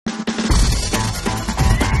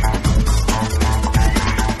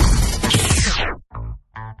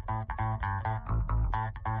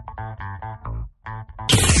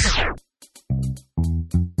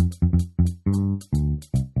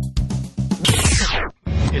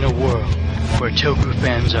a world where toku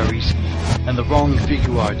fans are easy, and the wrong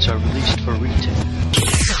figure arts are released for retail.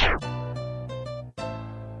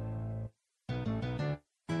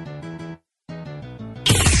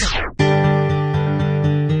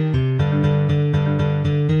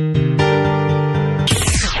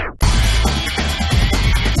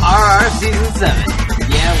 RR Season 7.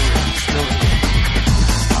 Yeah, we're still here.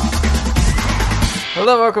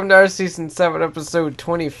 Hello, welcome to our Season 7, Episode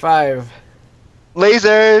 25.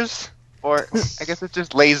 Lasers! Or, I guess it's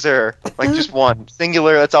just laser. Like, just one.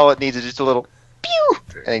 Singular, that's all it needs, is just a little pew!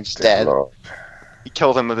 And he's dead. He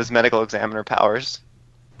killed him with his medical examiner powers.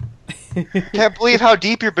 Can't believe how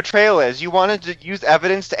deep your betrayal is. You wanted to use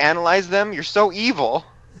evidence to analyze them? You're so evil.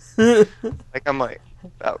 Like, I'm like,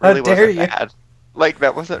 that really wasn't bad. Like,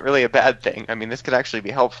 that wasn't really a bad thing. I mean, this could actually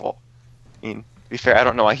be helpful. I mean, to be fair, I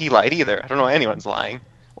don't know why he lied either. I don't know why anyone's lying.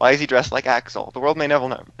 Why is he dressed like Axel? The world may never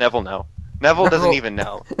know. Neville doesn't even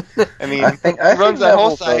know. I mean, he runs that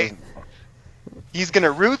whole site. He's gonna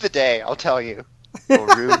rue the day, I'll tell you. He'll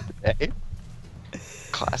rue the day.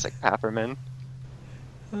 Classic Papperman.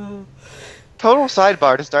 Total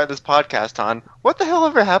sidebar to start this podcast on. What the hell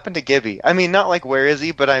ever happened to Gibby? I mean, not like where is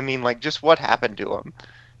he, but I mean, like, just what happened to him?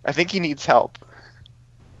 I think he needs help.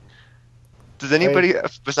 Does anybody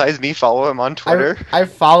besides me follow him on Twitter? I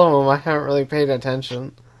follow him. I haven't really paid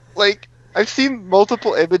attention. Like, I've seen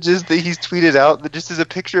multiple images that he's tweeted out that just is a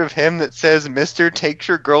picture of him that says, "Mr. takes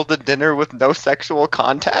your girl to dinner with no sexual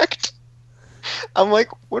contact." I'm like,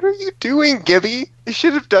 what are you doing, Gibby? You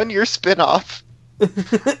should have done your spin-off. I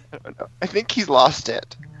don't know. I think he's lost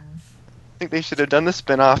it. I think they should have done the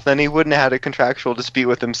spin-off, then he wouldn't have had a contractual dispute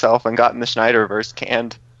with himself and gotten the Snyderverse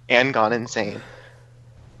canned and gone insane.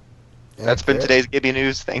 That's been today's Gibby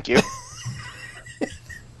news, thank you.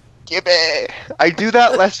 Gibby! I do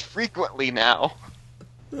that less frequently now.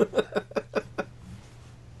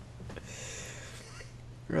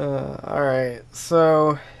 Alright,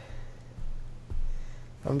 so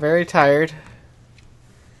I'm very tired.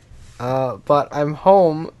 But I'm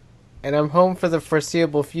home, and I'm home for the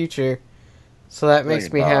foreseeable future, so that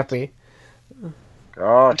makes me happy.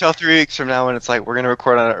 God. Until 3 weeks from now when it's like, we're going to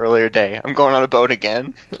record on an earlier day. I'm going on a boat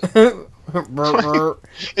again.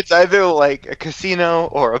 It's either like a casino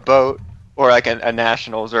or a boat, or like a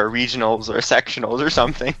nationals or a regionals or a sectionals or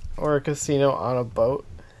something. Or a casino on a boat.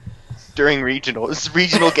 During regionals.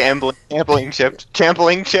 Regional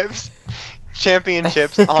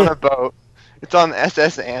championships on a boat. It's on the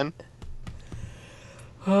SS Anne.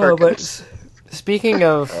 Oh, but speaking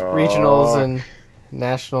of regionals and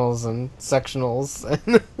nationals and sectionals,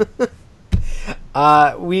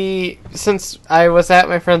 since I was at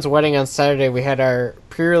my friend's wedding on Saturday, we had our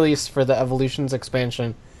pre-release for the Evolutions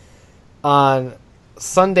expansion on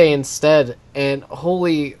Sunday instead, and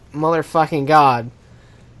holy motherfucking god,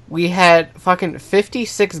 we had fucking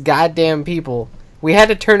 56 goddamn people. We had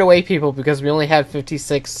to turn away people because we only had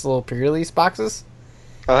 56 little pre-release boxes.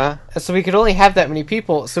 So we could only have that many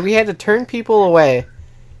people, so we had to turn people away.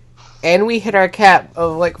 And we hit our cap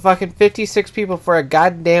of like fucking 56 people for a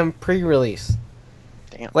goddamn pre-release.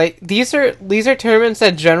 Damn. Like, these are tournaments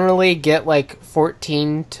that generally get like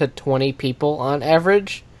 14 to 20 people on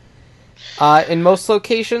average. In most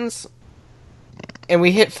locations. And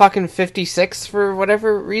we hit fucking 56 for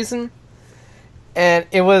whatever reason. And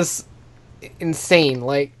it was insane.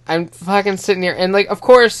 Like, I'm fucking sitting here, and like, of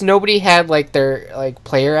course, nobody had like their like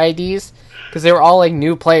player IDs because they were all like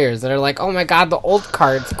new players that are like, oh my god, the old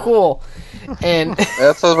card's cool. And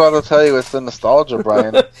that's what I was about to tell you. It's the nostalgia,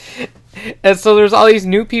 Brian. And so there's all these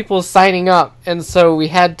new people signing up, and so we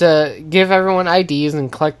had to give everyone IDs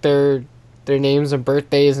and collect their names and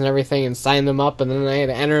birthdays and everything and sign them up, and then I had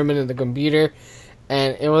to enter them into the computer,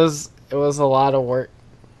 and it was a lot of work,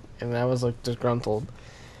 and I was like disgruntled.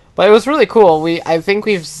 But it was really cool. I think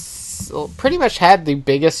we've pretty much had the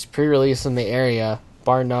biggest pre-release in the area,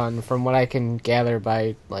 bar none, from what I can gather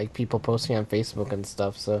by like people posting on Facebook and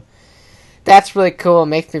stuff. So that's really cool. It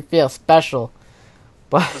makes me feel special.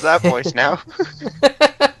 But what's that voice now?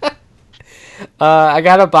 I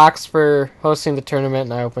got a box for hosting the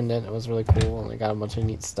tournament, and I opened it. It was really cool, and I got a bunch of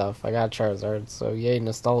neat stuff. I got Charizard, so yay,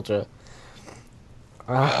 nostalgia.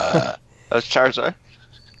 That was Charizard.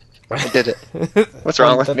 I did it. What's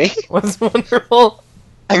wrong with me? What's wonderful?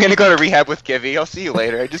 I'm gonna go to rehab with Givy. I'll see you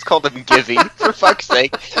later. I just called him Givy. For fuck's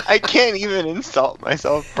sake. I can't even insult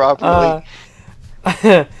myself properly.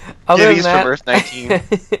 Givy's from Earth 19.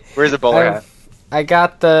 Where's the bowler hat? I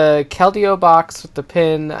got the Keldeo box with the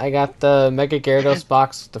pin. I got the Mega Gyarados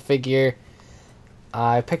box with the figure.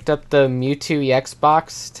 I picked up the Mewtwo EX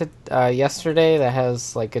box yesterday that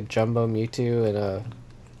has like a Jumbo Mewtwo and a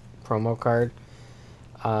promo card.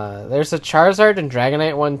 There's a Charizard and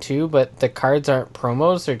Dragonite one too, but the cards aren't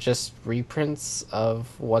promos; they're just reprints of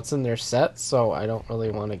what's in their set. So I don't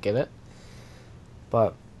really want to get it.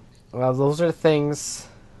 But those are things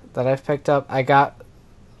that I've picked up. I got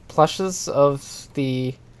plushes of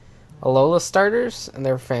the Alola starters, and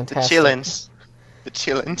they're fantastic. The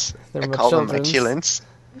chillins. They're I my call them my children's.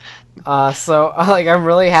 chillins. So like I'm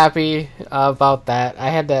really happy about that. I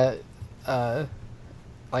had to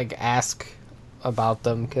ask about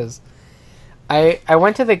them because I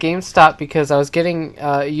went to the GameStop because I was getting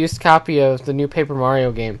a used copy of the new Paper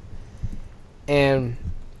Mario game, and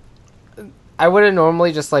I would have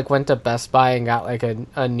normally just went to Best Buy and got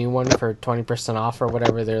a new one for 20% off or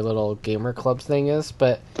whatever their little gamer club thing is,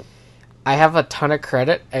 but I have a ton of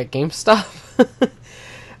credit at GameStop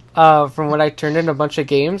from when I turned in a bunch of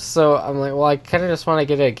games, so I'm like, well, I kind of just want to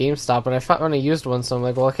get it at GameStop, and I found a used one, so I'm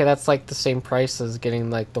like, well, okay, that's the same price as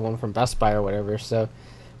getting the one from Best Buy or whatever, so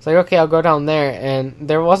it's like, okay, I'll go down there, and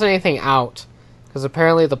there wasn't anything out, because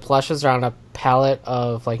apparently the plushes are on a palette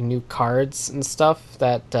of new cards and stuff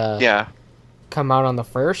that come out on the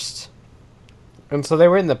 1st, and so they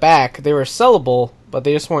were in the back. They were sellable, but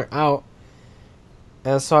they just weren't out.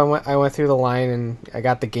 And so I went through the line and I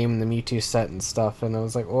got the game and the Mewtwo set and stuff, and I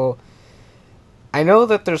was like, well, I know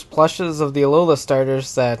that there's plushes of the Alola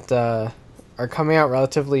starters that are coming out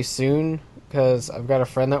relatively soon, because I've got a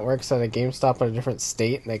friend that works at a GameStop in a different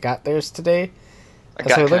state, and they got theirs today. I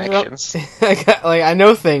got connections. I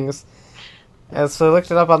know things. And so I looked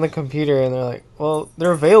it up on the computer, and they're like, well,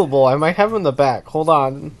 they're available. I might have them in the back. Hold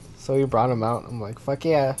on. So we brought them out. I'm like, fuck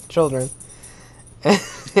yeah, children.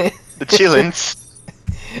 The chillins.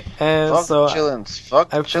 And Fuck so chillins.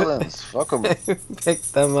 Fuck chillins. Fuck them. I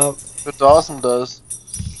picked them up. What Dawson does.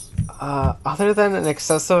 Other than an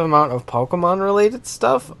excessive amount of Pokemon-related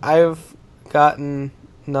stuff, I've gotten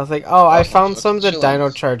nothing. Oh, I found some of the Dino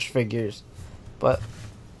Charge figures, but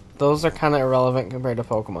those are kind of irrelevant compared to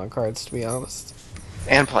Pokemon cards, to be honest.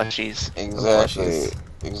 And plushies.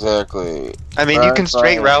 Exactly. I mean, you can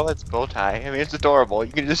straighten Rowlet's bow tie. I mean, it's adorable.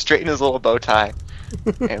 You can just straighten his little bow tie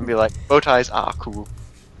and be like, bow ties, cool.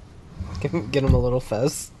 Get him a little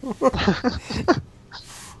fez.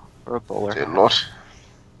 Or a bowler. Dear Lord.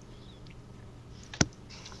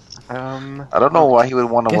 I don't know why he would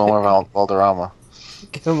want to roam around Valderrama.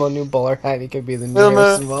 Get him a new bowler hat. He could be the new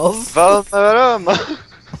Harrison Wells. Valderrama.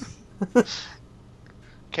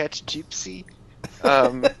 Catch Gypsy.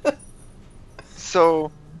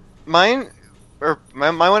 So my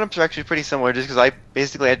one-ups are actually pretty similar, just because I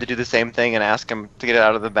basically had to do the same thing and ask him to get it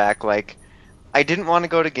out of the back. I didn't want to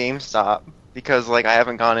go to GameStop because I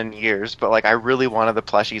haven't gone in years, but I really wanted the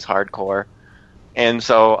plushies hardcore, and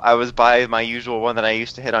so I was by my usual one that I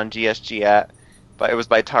used to hit on GSG at, but it was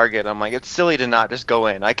by Target. I'm like, it's silly to not just go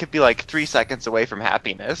in. I could be 3 seconds away from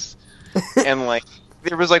happiness, and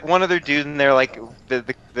there was one other dude in there,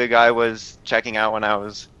 the guy was checking out when I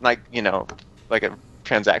was a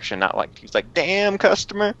transaction, not he's damn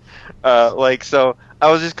customer, so I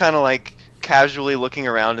was just kind of casually looking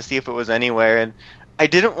around to see if it was anywhere, and I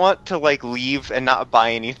didn't want to leave and not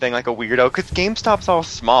buy anything like a weirdo, because GameStop's all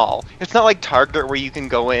small. It's not like Target where you can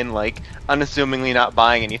go in unassumingly not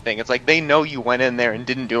buying anything. It's they know you went in there and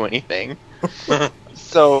didn't do anything.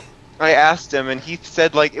 So I asked him, and he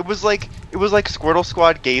said it was like Squirtle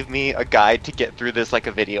Squad gave me a guide to get through this like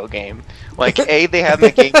a video game. A, they have them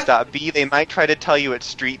at GameStop. B, they might try to tell you it's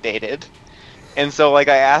street dated. And so I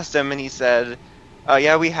asked him, and he said,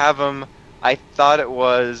 yeah, we have them. I thought it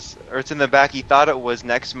was, or it's in the back. He thought it was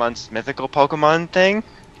next month's mythical Pokemon thing.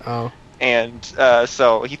 Oh. And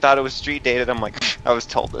so he thought it was street dated. I'm like, I was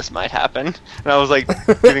told this might happen. And I was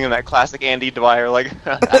giving him that classic Andy Dwyer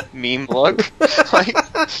meme look.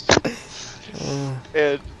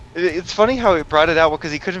 And it's funny how he brought it out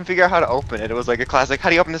because he couldn't figure out how to open it. It was a classic, how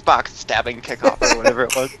do you open this box? Stabbing kickoff or whatever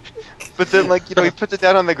it was. But then he puts it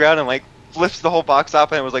down on the ground and flips the whole box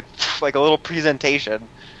up, and it was a little presentation.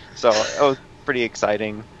 So it was pretty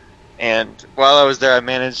exciting. And while I was there, I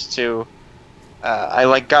managed to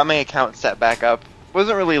I got my account set back up.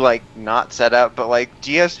 Wasn't really not set up, but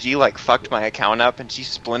GSG fucked my account up, and she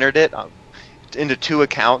splintered it into 2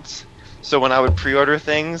 accounts. So when I would pre-order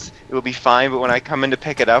things, it would be fine, but when I come in to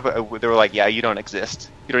pick it up, they were like, yeah, you don't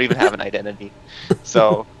exist. You don't even have an identity.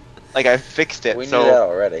 So I fixed it. We knew that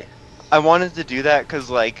already. I wanted to do that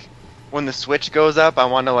because when the Switch goes up, I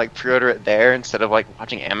want to pre-order it there instead of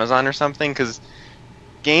watching Amazon or something, because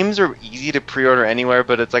games are easy to pre-order anywhere,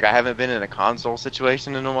 but it's I haven't been in a console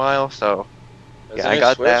situation in a while, so yeah, I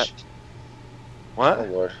got that. What? Oh,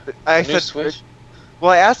 Lord. I said Switch.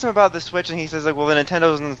 Well, I asked him about the Switch, and he says, like, well, the Nintendo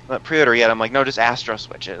doesn't pre-order yet. I'm like, no, just Astro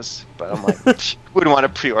Switches. But I'm like, wouldn't want to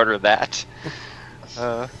pre-order that.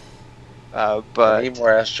 I But need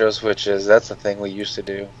more Astro Switches. That's the thing we used to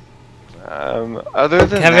do. other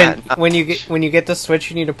than Kevin, that, when you get the Switch,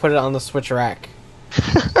 you need to put it on the Switch rack.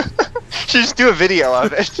 should just do a video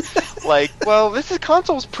of it. Like, well, this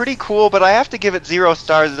console's pretty cool, but I have to give it 0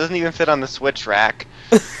 stars. It doesn't even fit on the Switch rack.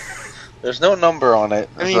 There's no number on it,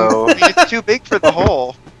 I mean, so it's too big for the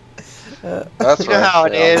hole. that's you know what how I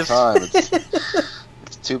it say all is. the time.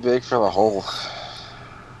 It's too big for the hole.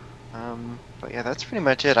 But yeah, that's pretty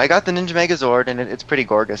much it. I got the Ninja Megazord, and it's pretty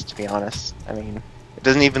gorgeous, to be honest. I mean, it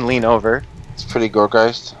doesn't even lean over. It's pretty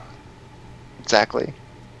gorgeist. Exactly.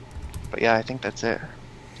 But yeah, I think that's it.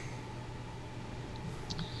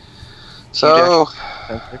 So,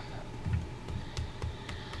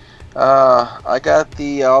 I got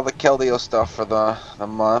all the Keldeo stuff for the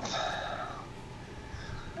month.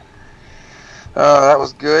 That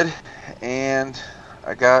was good, and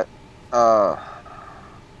I got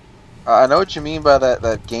I know what you mean by that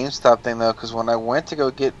GameStop thing though, because when I went to go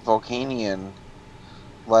get Volcanion,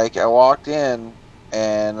 like I walked in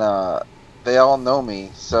and they all know me,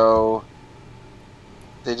 so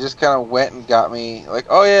they just kind of went and got me like,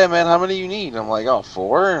 oh yeah man, how many you need? And I'm like, oh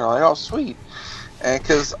 4, and I'm like, oh sweet. And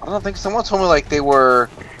because I don't think someone told me like they were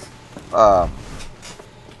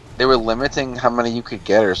limiting how many you could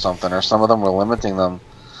get or something, or some of them were limiting them.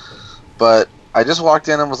 But I just walked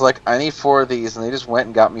in and was like, I need 4 of these, and they just went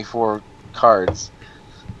and got me 4 cards.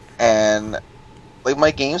 And like my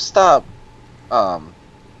GameStop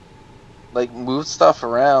like moved stuff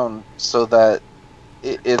around so that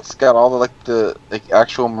it's got all the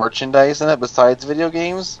actual merchandise in it besides video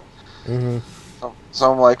games. Mm-hmm. So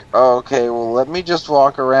I'm like, oh, okay, well let me just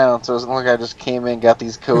walk around so it doesn't look like I just came in, got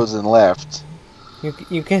these codes, and left.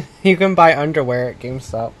 You can buy underwear at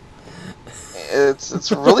GameStop.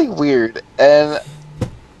 It's really weird, and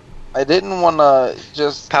I didn't want to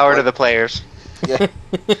just Power to the players. Yeah,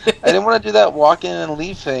 I didn't want to do that walk in and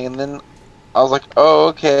leave thing, and then I was like, oh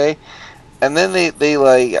okay, and then they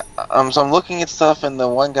like so I'm looking at stuff, and the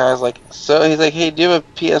one guy's like, so he's like, hey, do you have a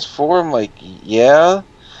PS4? I'm like, yeah.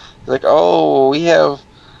 He's like, oh, we have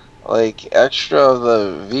like extra of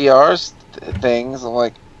the VR things. I'm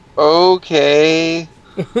like, okay,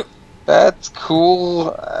 that's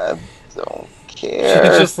cool. I don't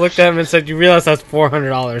care. She just looked at him and said, you realize that's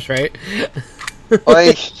 $400, right?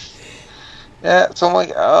 Like, yeah, so I'm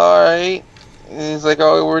like, alright. He's like,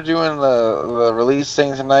 oh, we're doing the release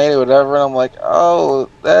thing tonight or whatever, and I'm like,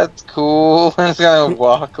 oh, that's cool. I'm just gonna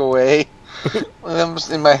walk away. I'm just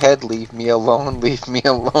in my head, leave me alone, please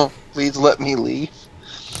let me leave.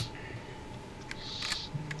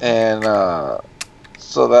 And,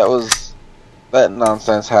 so that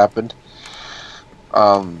nonsense happened.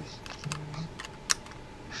 And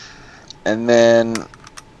then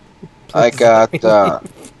I got,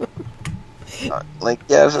 like,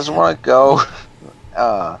 yeah, I just want to go.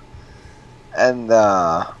 And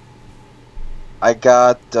I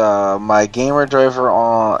got, my gamer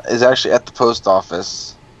driver is actually at the post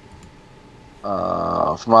office,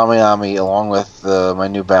 from Ami along with my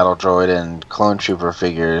new Battle Droid and Clone Trooper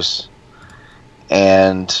figures,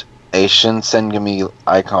 and a Shinsengumi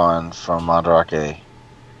icon from Mandarake.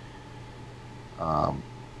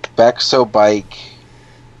 Bexo Bike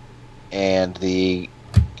and the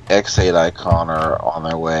X8 icon are on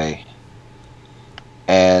their way.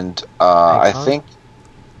 And I think,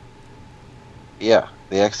 yeah,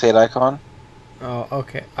 the X8 icon. Oh,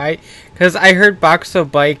 okay. Because I heard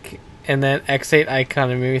Boxo Bike and then X8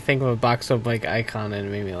 icon, and made me think of a Boxo Bike icon, and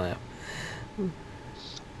it made me laugh.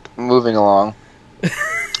 Moving along.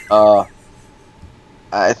 I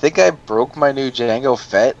think I broke my new Jango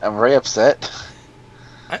Fett. I'm very upset.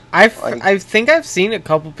 I think I've seen a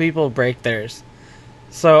couple people break theirs,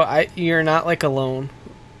 so you're not like alone.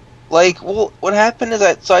 Like, well, what happened is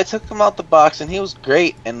I took him out the box, and he was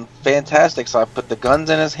great and fantastic. So I put the guns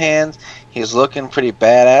in his hands. He was looking pretty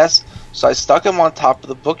badass. So I stuck him on top of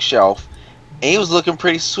the bookshelf, and he was looking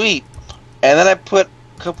pretty sweet. And then I put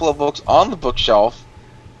a couple of books on the bookshelf.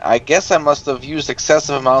 I guess I must have used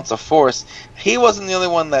excessive amounts of force. He wasn't the only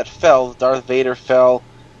one that fell. Darth Vader fell.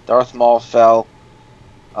 Darth Maul fell.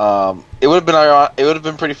 It would have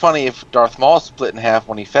been pretty funny if Darth Maul split in half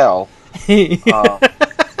when he fell. I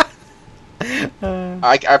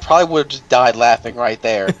probably would have just died laughing right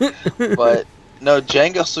there. But no,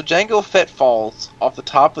 Jango Fett falls off the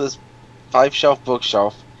top of this 5-shelf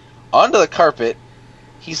bookshelf onto the carpet.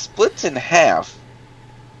 He splits in half.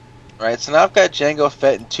 Right, so now I've got Jango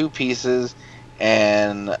Fett in 2 pieces,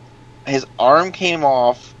 and his arm came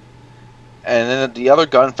off, and then the other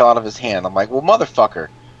gun fell out of his hand. I'm like, well, motherfucker.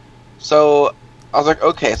 So I was like,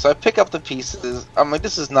 okay. So I pick up the pieces. I'm like,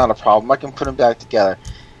 this is not a problem. I can put them back together.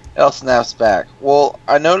 It all snaps back. Well,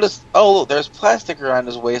 I noticed, oh, look, there's plastic around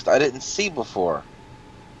his waist I didn't see before.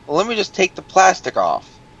 Well, let me just take the plastic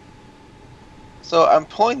off. So I'm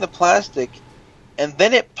pulling the plastic, and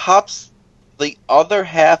then it pops the other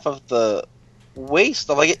half of the waist.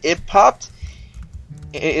 Like it popped.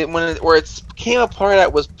 Where it came apart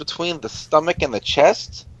at was between the stomach and the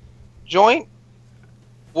chest joint.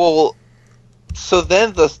 Well, so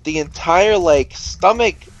then the entire like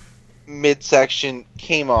stomach midsection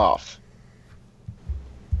came off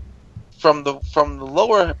from the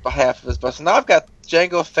lower half of his bust. So now I've got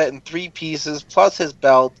Jango Fett in 3 pieces plus his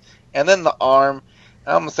belt and then the arm.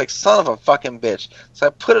 And I'm just like, son of a fucking bitch. So I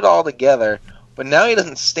put it all together, but now he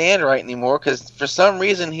doesn't stand right anymore because for some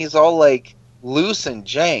reason he's all like loose and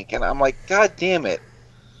jank, and I'm like, god damn it.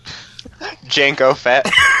 Jango Fett.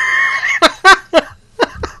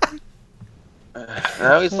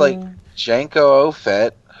 Now he's like Janko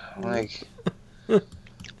Fett. I'm like,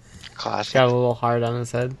 Classic. Got a little hard on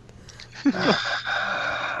his head.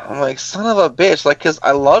 I'm like, son of a bitch, like, cause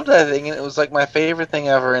I loved that thing and it was like my favorite thing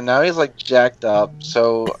ever, and now he's like jacked up,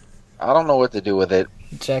 so I don't know what to do with it.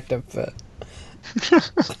 Jacked up fit.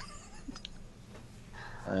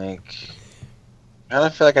 Like, I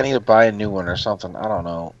don't feel like I need to buy a new one or something. I don't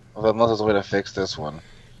know. Unless there's a way to fix this one.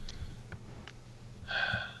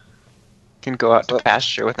 Can go out to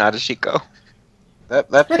pasture with Nadeshiko.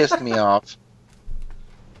 That pissed me off.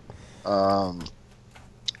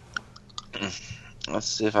 Let's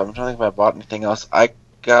see if I'm trying to think if I bought anything else. I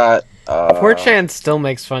got. Poor Chan still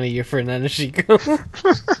makes fun of you for Nadeshiko.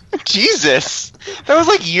 Jesus! That was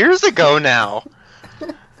like years ago now.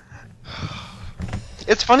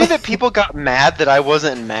 It's funny that people got mad that I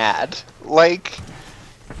wasn't mad. Like,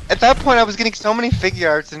 at that point I was getting so many figure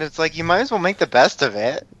arts and it's like, you might as well make the best of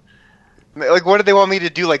it. Like, what did they want me to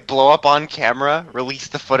do? Like, blow up on camera? Release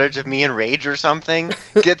the footage of me in rage or something?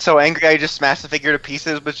 Get so angry I just smash the figure to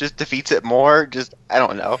pieces, but just defeats it more? Just, I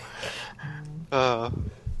don't know.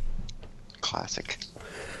 Classic.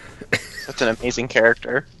 Such an amazing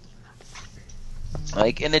character.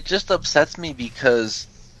 Like, and it just upsets me because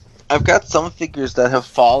I've got some figures that have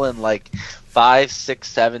fallen like 5, 6,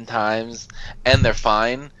 7 times, and they're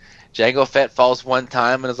fine. Jango Fett falls one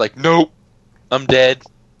time and is like, nope, I'm dead.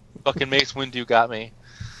 Fucking Mace Windu got me.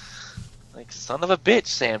 Like, son of a bitch,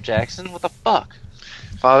 Sam Jackson. What the fuck?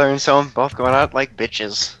 Father and son both going out like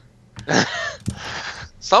bitches.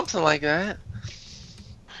 Something like that.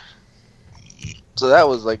 So that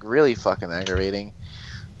was like really fucking aggravating.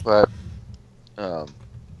 But, I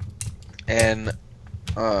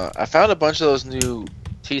found a bunch of those new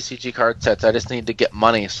TCG card sets. I just need to get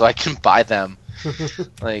money so I can buy them.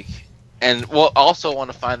 Like, and we'll also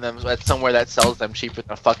want to find them at somewhere that sells them cheaper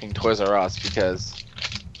than fucking Toys R Us because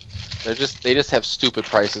they just have stupid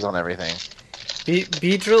prices on everything.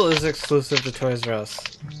 Beedrill is exclusive to Toys R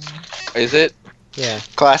Us. Is it? Yeah.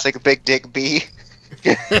 Classic Big Dick B.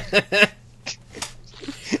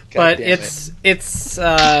 But it's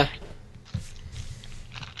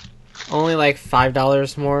only like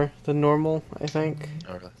 $5 more than normal, I think.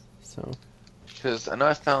 So, because I know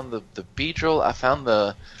I found the Beedrill, I found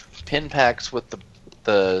the pin packs with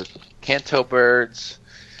the Kanto birds.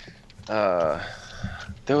 There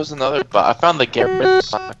was another I found the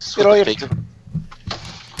Garrett box with the big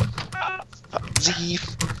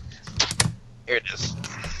Zeef. Here it is.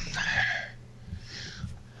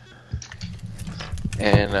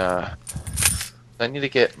 And I need to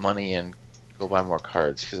get money and go buy more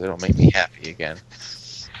cards because it'll make me happy again.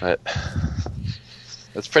 But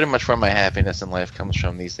that's pretty much where my happiness in life comes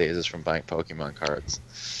from these days, is from buying Pokemon cards.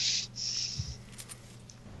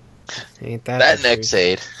 ain't that That the truth.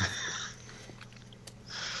 Nexaid.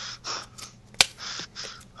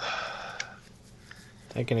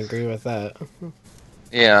 I can agree with that.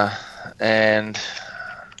 Yeah, and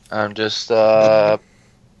I'm just the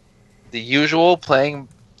usual, playing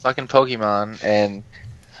fucking Pokemon, and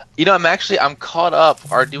you know, I'm caught up.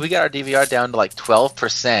 We got our DVR down to like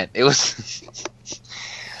 12%. It was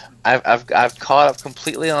I've caught up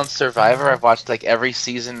completely on Survivor. I've watched like every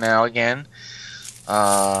season now again.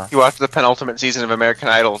 You watched the penultimate season of American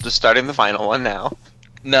Idol, just starting the final one now.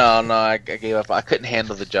 No, I gave up. I couldn't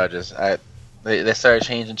handle the judges. They started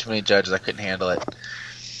changing too many judges. I couldn't handle it.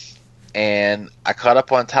 And I caught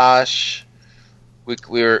up on Tosh.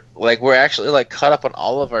 We're actually like caught up on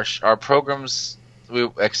all of our programs,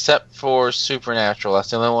 except for Supernatural.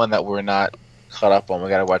 That's the only one that we're not caught up on. We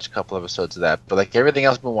got to watch a couple episodes of that. But like everything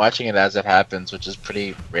else, been watching it as it happens, which is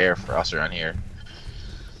pretty rare for us around here.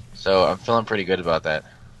 So I'm feeling pretty good about that.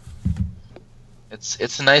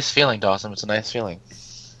 It's a nice feeling, Dawson. It's a nice feeling.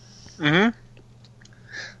 Mm-hmm.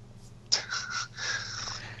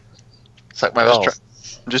 Suck my balls.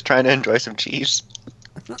 I'm just trying to enjoy some cheese.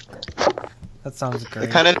 That sounds great.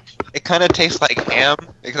 It kind of tastes like ham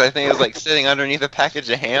because I think it was like sitting underneath a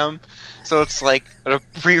package of ham, so it's like a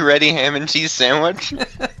pre-ready ham and cheese sandwich.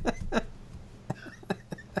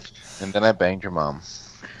 And then I banged your mom.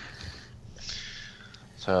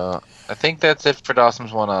 So I think that's it for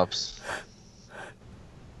Dawson's one-ups.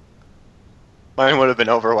 Mine would have been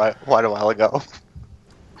over quite a while ago.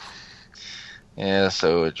 Yeah,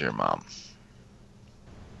 so would your mom.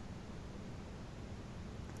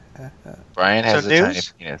 Brian has So a tiny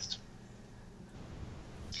news? penis.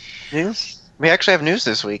 News? We actually have news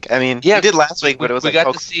this week. I mean, Yeah, we did last week, but it was we like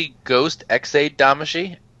got to see Ghost X8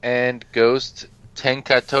 Damashi and Ghost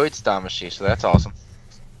Tenkatoits Damashi, so that's awesome.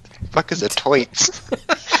 fuck is a toits?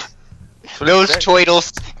 Those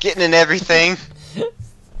toitles getting in everything.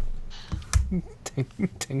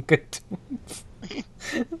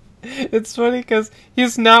 It's funny because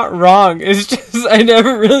he's not wrong. It's just I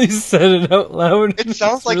never really said it out loud. It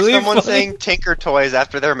sounds It's like really someone funny. saying Tinker Toys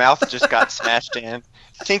after their mouth just got smashed in.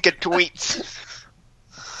 Tinker tweets.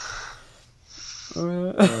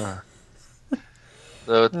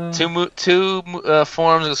 So two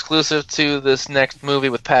forms exclusive to this next movie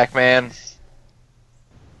with Pac-Man.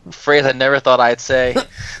 A phrase I never thought I'd say.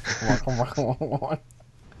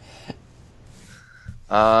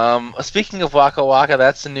 Speaking of Waka Waka,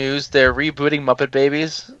 that's the news. They're rebooting Muppet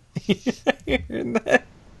Babies.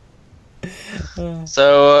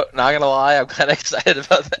 So, not gonna lie, I'm kind of excited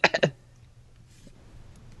about that.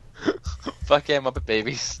 Fuck yeah, Muppet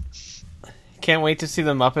Babies. Can't wait to see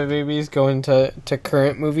the Muppet Babies go into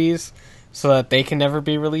current movies so that they can never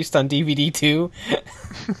be released on DVD too.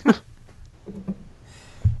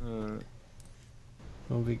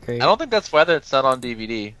 It'll be great. I don't think that's why it's not on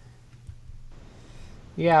DVD.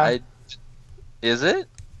 Yeah, Is it?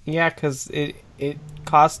 yeah, because it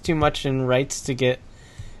costs too much in rights to get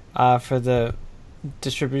for the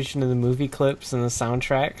distribution of the movie clips and the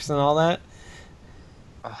soundtracks and all that.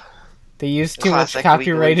 They use too much Classic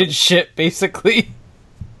copyrighted legalism. shit, basically.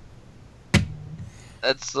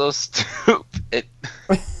 That's so stupid.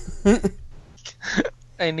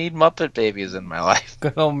 I need Muppet Babies in my life.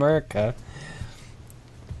 Good old America.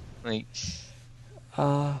 Like, It's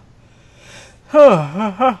it's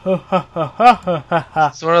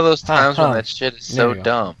one of those times when that shit is There so you go.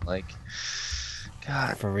 dumb. Like,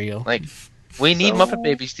 God, For real. like, we need Muppet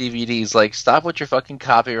Babies DVDs. Like, stop with your fucking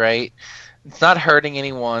copyright. It's not hurting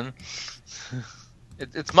anyone.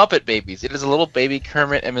 It's Muppet Babies. It is a little baby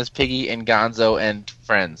Kermit and Miss Piggy and Gonzo and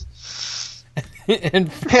friends.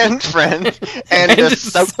 and And friend. And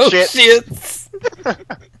associates.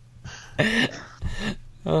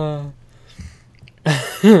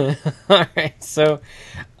 Alright, so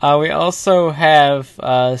we also have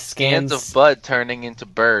Cans scans of Bud turning into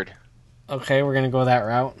Bird. Okay, we're gonna go that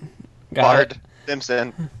route. Got Bard. it.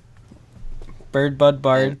 Simpson. Bird Bud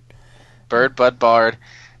Bard. Bird Bud Bard.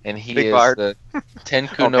 And he Big is Bard. the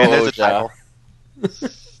Tenku Oh no man, there's a Oja. title.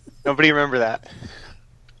 Nobody remember that.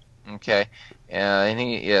 Okay. And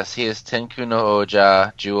he is Tenku no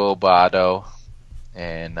Oja, Juo Bado.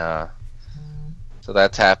 And so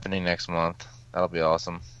that's happening next month. That'll be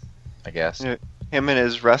awesome, I guess. Yeah. Him and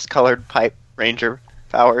his rust-colored pipe ranger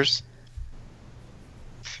powers.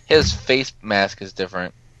 His face mask is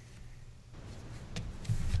different.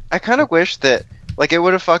 I kind of wish that, like, it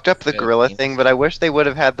would have fucked up the Yeah, gorilla penis. thing, but I wish they would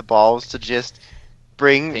have had the balls to just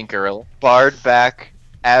bring Pink Gorilla. Bard back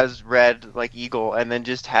as Red, like Eagle, and then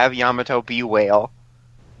just have Yamato be Whale.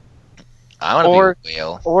 I want Or- to be a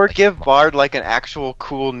whale. Or give Bard, like, an actual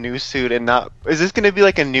cool new suit and not... Is this going to be,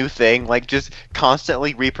 like, a new thing? Like, just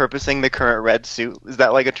constantly repurposing the current red suit? Is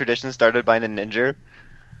that, like, a tradition started by the Ninja?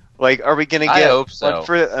 Like, are we going to I get hope so. one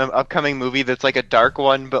for an upcoming movie that's, like, a dark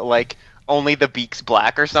one, but, like, only the beak's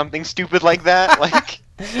black or something stupid like that? Like,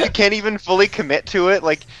 you can't even fully commit to it.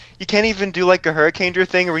 Like, you can't even do, like, a Hurricaneer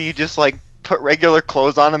thing where you just, like, put regular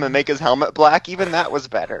clothes on him and make his helmet black. Even that was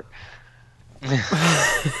better.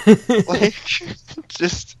 Like,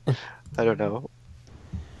 just... I don't know.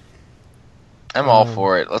 I'm all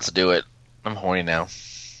for it. Let's do it. I'm horny now.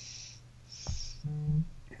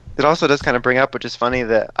 It also does kind of bring up, which is funny,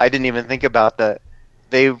 that I didn't even think about that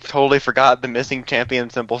they totally forgot the missing champion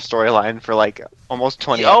symbol storyline for like almost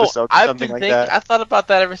 20 episodes or I've something been like thinking. that. I thought about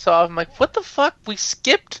that every so often. I'm like, what the fuck? We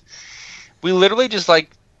skipped. We literally just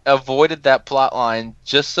like avoided that plot line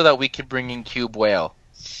just so that we could bring in Cube Whale.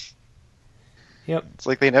 Yep. It's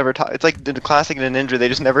like they never talk. It's like the classic Ninja. They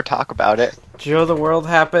just never talk about it. Joe the World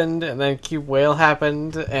happened, and then Cube Whale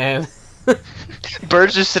happened, and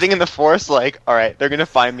Bird's just sitting in the forest, like, all right, they're gonna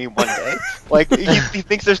find me one day. Like he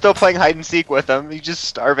thinks they're still playing hide and seek with him. He's just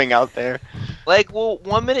starving out there. Like, well,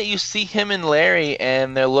 one minute you see him and Larry,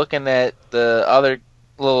 and they're looking at the other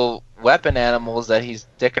little weapon animals that he's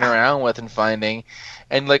dicking around with and finding,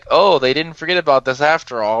 and like, oh, they didn't forget about this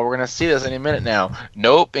after all. We're gonna see this any minute now.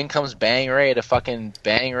 Nope, in comes Bang Ray to fucking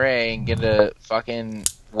bang Ray and get a fucking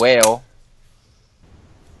whale.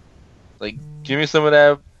 Like, give me some of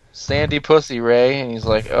that sandy pussy, Ray. And he's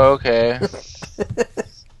like, oh, okay.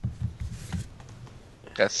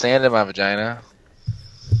 Got sand in my vagina.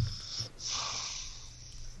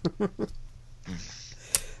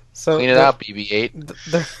 so Clean it out,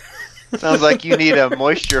 BB-8. Sounds like you need a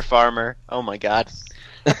moisture farmer. Oh my god.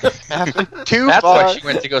 Happened too That's far. why she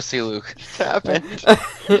went to go see Luke. Happened.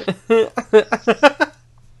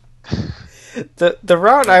 The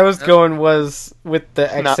route I was going was with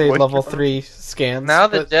the Not X8 what level you- 3 scans. Now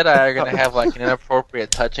the but- Jedi are gonna have like an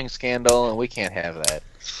inappropriate touching scandal, and we can't have that.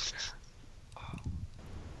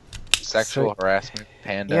 Sexual harassment,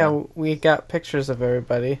 panda. Yeah, we got pictures of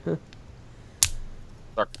everybody.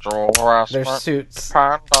 Sexual Their harassment, suits.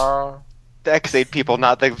 panda. The X8 people,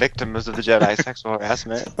 not the victims of the Jedi sexual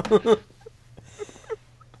harassment.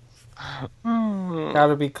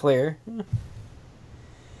 Gotta be clear.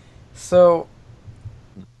 So,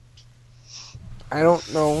 I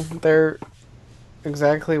don't know. They're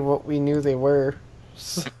exactly what we knew they were.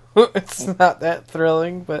 So, it's not that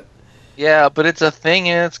thrilling, but Yeah, but it's a thing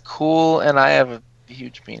and it's cool, and I have a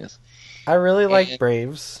huge penis. I really like And-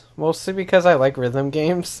 Braves. Mostly because I like rhythm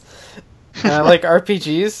games. And I like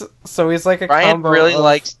RPGs, so he's like a Brian combo really of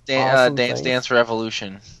likes awesome Dance things. Dance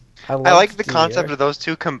Revolution. I like the DDR. concept of those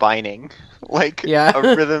two combining. Like Yeah. a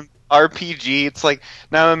rhythm RPG. It's like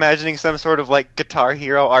now I'm imagining some sort of like Guitar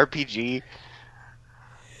Hero RPG.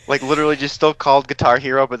 Like literally just still called Guitar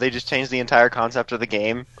Hero, but they just changed the entire concept of the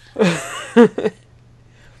game.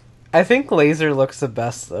 I think Laser looks the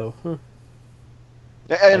best though.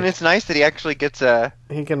 And it's nice that he actually gets a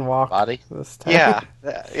He can walk Body? this time. yeah,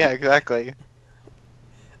 yeah, exactly.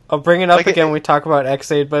 I'll bring it up Like, again when we talk about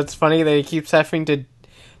X8, but it's funny that he keeps having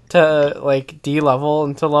to like D-level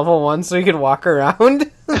into level 1 so he can walk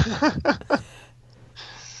around.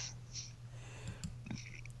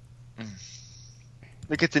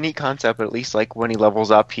 Like it's a neat concept, but at least like when he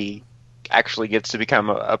levels up, he actually gets to become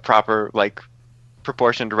a proper like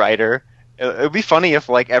proportioned rider. It would be funny if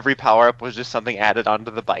like every power up was just something added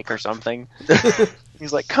onto the bike or something.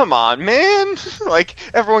 He's like, come on, man! Like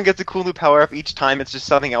everyone gets a cool new power up each time. It's just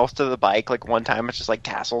something else to the bike. Like one time it's just like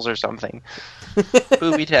tassels or something.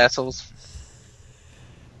 Booby tassels.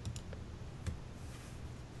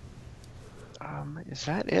 Is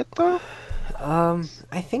that it though?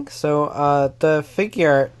 I think so. The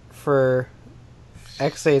figure art for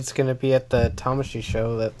X8's gonna be at the Tamashii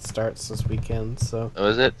show that starts this weekend, so...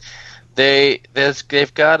 Was it?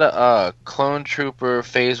 They've got a Clone Trooper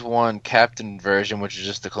Phase 1 Captain version, which is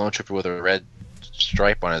just the Clone Trooper with a red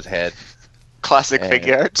stripe on his head. Classic And-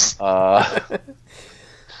 figure arts.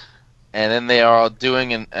 And then they are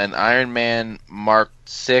doing an Iron Man Mark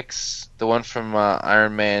 6, the one from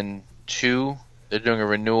Iron Man 2. They're doing a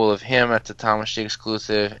renewal of him at the Tamashii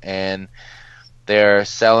exclusive, and they're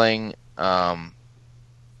selling not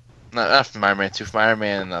from Iron Man 2, from Iron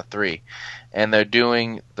Man 3. And they're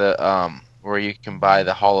doing the where you can buy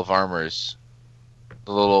the Hall of Armors,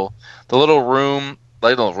 the little room,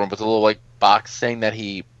 like the little room, but the little like box thing that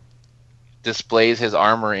he displays his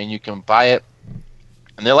armor, and you can buy it,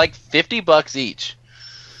 and they're like $50 each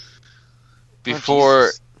before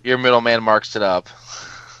Jesus. your middleman marks it up.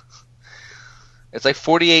 It's like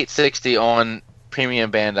 $48.60 on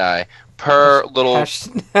Premium Bandai per little.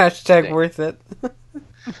 Hashtag thing. worth it.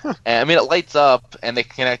 And, I mean, it lights up, and they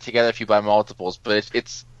connect together if you buy multiples. But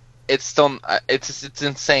it's still it's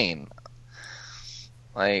insane.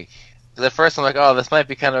 Like, 'cause at first I'm like, oh, this might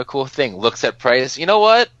be kind of a cool thing. Looks at price, you know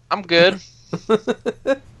what? I'm good.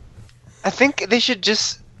 I think they should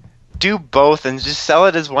just do both and just sell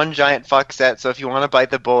it as one giant fuck set. So if you want to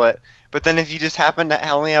bite the bullet, but then if you just happen to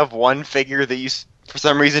only have one figure that you for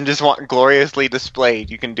some reason just want gloriously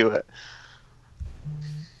displayed, you can do it.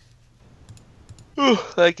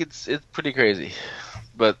 Like it's pretty crazy,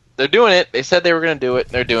 but they're doing it. They said they were gonna do it.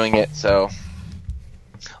 And they're doing it. So,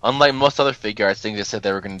 unlike most other figure arts things they said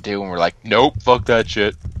they were gonna do, and we're like, nope, fuck that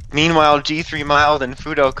shit. Meanwhile, G3 Mild and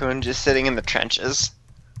Fudo-kun just sitting in the trenches.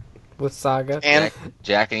 With Saga. And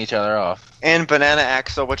Jacking each other off. and Banana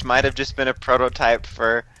Axle, which might have just been a prototype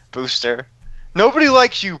for Booster. Nobody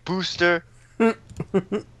likes you, Booster.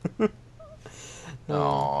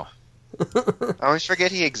 Aw. I always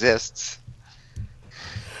forget he exists.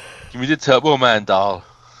 Give me the Turbo Man doll.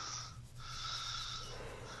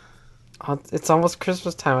 Oh, it's almost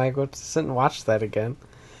Christmas time. I go to sit and watch that again.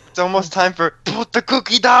 It's almost time for put the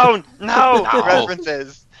cookie down. No, No.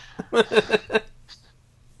 references.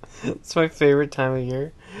 It's my favorite time of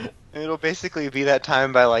year. It'll basically be that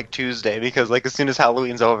time by like Tuesday because like as soon as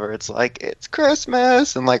Halloween's over, it's like it's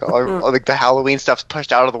Christmas and like all like the Halloween stuff's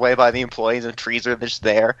pushed out of the way by the employees and trees are just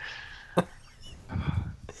there.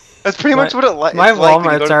 That's pretty much what it like. My it's like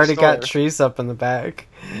when you go Walmart's to the already got store. trees up in the back.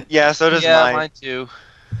 Yeah, so does Yeah, mine. mine too.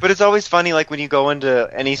 But it's always funny, like, when you go into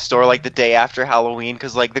any store, like, the day after Halloween,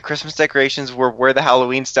 because, like, the Christmas decorations were where the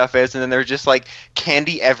Halloween stuff is, and then there's just, like,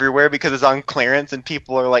 candy everywhere because it's on clearance, and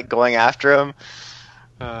people are, like, going after them.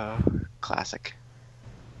 Classic.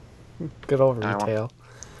 Good old I want- retail.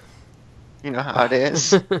 You know how it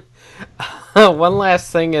is. One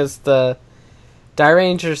last thing is the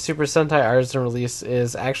Dairanger Super Sentai Artisan release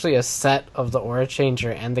is actually a set of the Aura Changer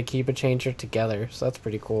and the Kiba Changer together, so that's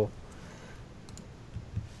pretty cool.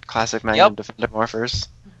 Classic Magnum Defender Morphers.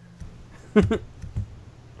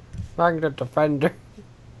 Magna Defender.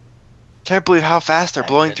 Can't believe how fast they're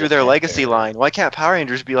blowing Magnum through their Defender. legacy line. Why can't Power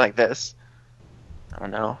Rangers be like this? I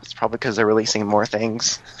don't know. It's probably because they're releasing more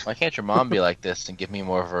things. Why can't your mom be like this and give me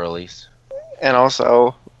more of a release? And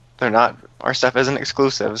also, they're not. Our stuff isn't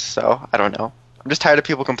exclusives, so I don't know. I'm just tired of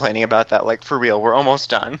people complaining about that. Like, for real, we're almost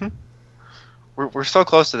done. We're so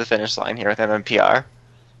close to the finish line here with MMPR.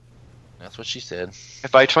 That's what she said.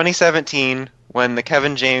 If by 2017, when the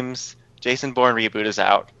Kevin James Jason Bourne reboot is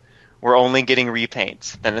out, we're only getting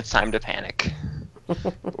repaints, then it's time to panic.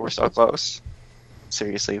 But we're so close.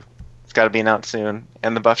 Seriously, it's got to be announced soon.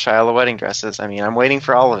 And the Buff Shia wedding dresses. I mean, I'm waiting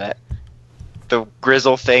for all of it. The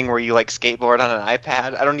Grizzle thing where you like skateboard on an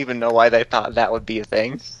iPad. I don't even know why they thought that would be a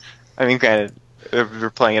thing. I mean, granted, we're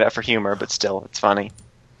playing it out for humor, but still, it's funny.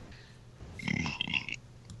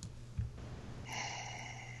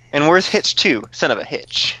 And where's Hitch 2? Son of a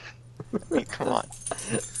Hitch. I mean, come on.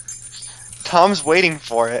 Tom's waiting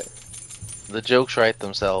for it. The jokes write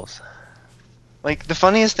themselves. Like, the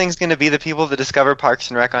funniest thing's gonna be the people that discover Parks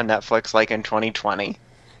and Rec on Netflix, like, in 2020.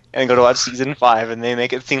 And go to watch Season 5, and they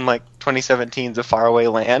make it seem like 2017's a faraway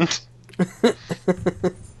land.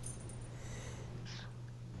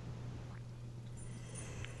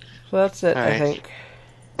 So that's it, I Alright. think.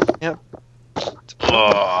 Yep.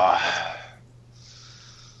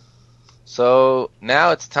 So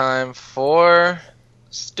now it's time for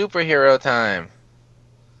superhero time.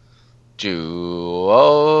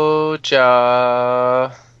 Juoja.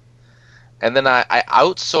 And then I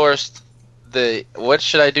outsourced the what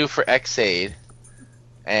should I do for Xaid,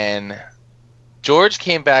 and George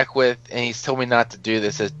came back with, and he's told me not to do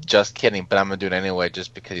this as just kidding, but I'm gonna do it anyway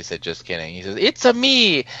just because he said just kidding. He says, "It's a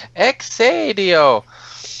me, Xadio,"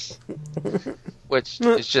 which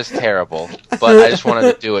is just terrible. But I just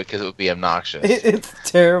wanted to do it because it would be obnoxious. It's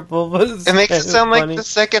terrible, but it's It makes it kind of sound like funny. the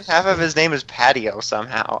second half of his name is Patio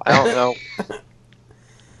somehow. I don't know.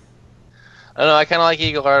 I don't know, I kind of like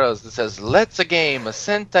Eagle Arrows that says, "Let's a game, a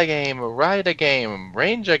Senta game, a Ride a game,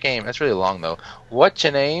 Ranger game." That's really long, though. What's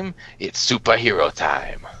your name? It's superhero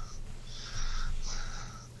time.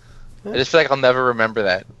 I just feel like I'll never remember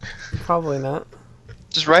that. Probably not.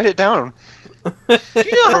 Just write it down. Do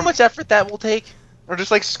you know how much effort that will take? Or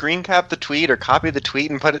just, like, screen cap the tweet or copy the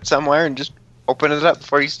tweet and put it somewhere and just open it up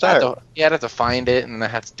before you start. I'd have to find it, and then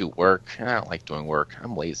I have to do work. And I don't like doing work.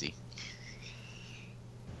 I'm lazy.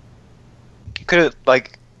 You could have,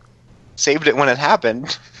 like, saved it when it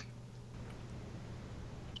happened.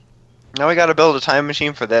 Now we gotta build a time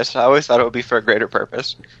machine for this. I always thought it would be for a greater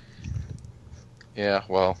purpose. Yeah,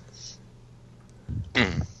 well.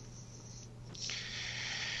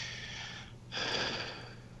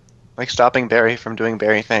 Like stopping Barry from doing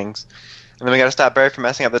Barry things. And then we gotta stop Barry from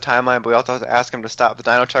messing up the timeline, but we also have to ask him to stop the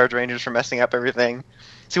Dino Charge Rangers from messing up everything.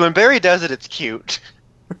 See, when Barry does it, it's cute.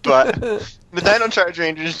 But the Dino Charge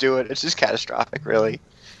Rangers do it, it's just catastrophic, really.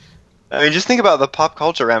 I mean, just think about the pop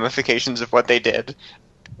culture ramifications of what they did.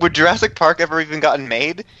 Would Jurassic Park ever even gotten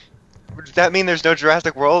made? Would that mean there's no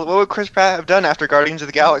Jurassic World? What would Chris Pratt have done after Guardians of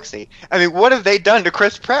the Galaxy? I mean, what have they done to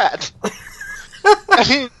Chris Pratt? I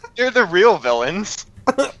mean, they're the real villains.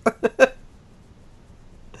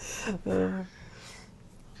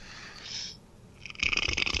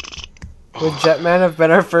 Would Jetman have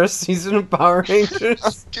been our first season of Power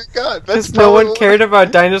Rangers? Dear God, that's Because no one probably- cared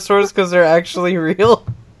about dinosaurs because they're actually real.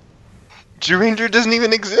 Jew-Ranger doesn't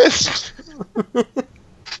even exist.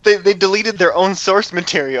 They deleted their own source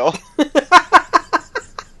material.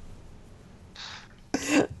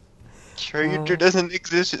 Charger doesn't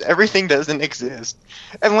exist. Everything doesn't exist.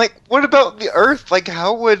 And like, what about the Earth? Like,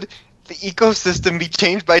 how would the ecosystem be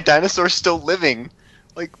changed by dinosaurs still living?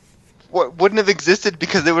 Like, what wouldn't have existed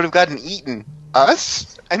because they would have gotten eaten?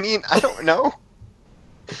 Us? I mean, I don't know.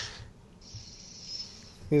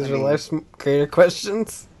 These are life's greater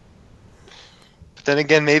questions. But then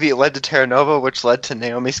again, maybe it led to Terra Nova, which led to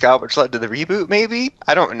Naomi Scott, which led to the reboot, maybe?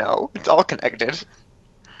 I don't know. It's all connected.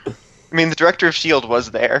 I mean, the director of S.H.I.E.L.D.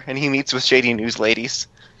 was there, and he meets with shady news ladies.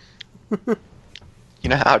 You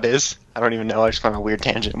know how it is? I don't even know, I just went on a weird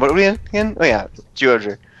tangent. What are we in again? Oh yeah,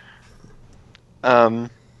 Georgia. So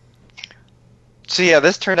yeah,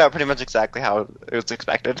 this turned out pretty much exactly how it was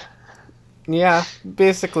expected. Yeah,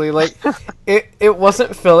 basically, like, it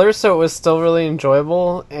wasn't filler, so it was still really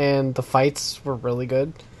enjoyable, and the fights were really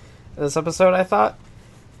good in this episode, I thought.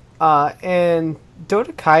 And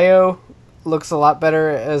Dota Kaio looks a lot better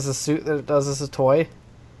as a suit than it does as a toy.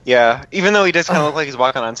 Yeah, even though he does kind of look like he's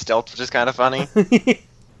walking on stilts, which is kind of funny. It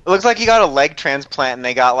looks like he got a leg transplant and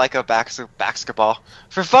they got like a basketball.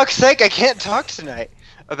 For fuck's sake, I can't talk tonight.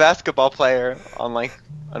 A basketball player on like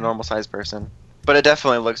a normal sized person. But it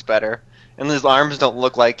definitely looks better. And his arms don't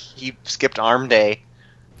look like he skipped arm day.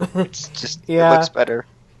 It's just, Yeah. It looks better.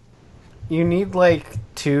 You need, like,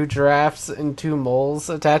 2 giraffes and 2 moles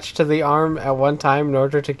attached to the arm at one time in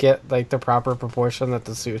order to get, like, the proper proportion that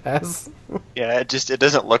the suit has. Yeah, it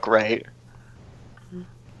doesn't look right.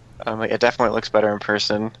 It definitely looks better in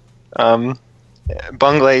person.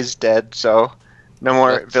 Bunglay's dead, so no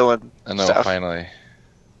more villain I know, stuff. finally.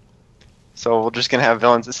 So we're just gonna have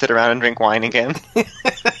villains that sit around and drink wine again.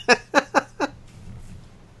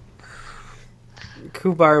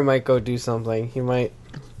 Kubar might go do something. He might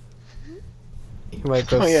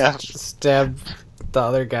go Oh, yeah. stab the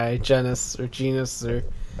other guy, Genus, or I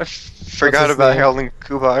What's forgot his about name? Harold and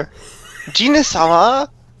Kubar. Gina-sama!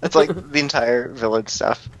 That's like the entire villain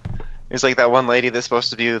stuff. There's like that one lady that's supposed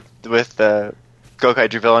to be with the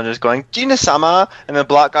Gokaiju villain just going, Gina-sama! And the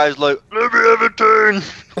block guy's like, let me have a turn!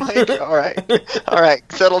 Like,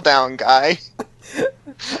 alright, settle down, guy.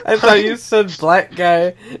 I thought you said black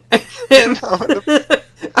guy. And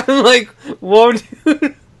I'm like, whoa,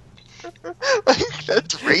 dude. Like,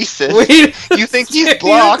 that's racist. Wait, You think he's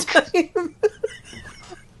block?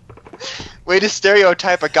 Way to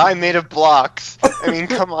stereotype a guy made of blocks. I mean,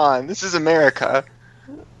 come on, this is America.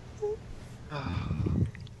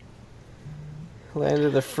 Land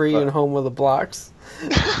of the free and home of the blocks.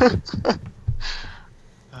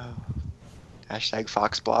 Hashtag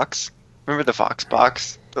Fox Blocks. Remember the Fox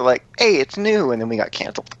Box? They're like, hey, it's new, and then we got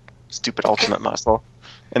canceled. Stupid Ultimate Muscle.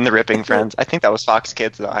 And the Ripping Friends. I think that was Fox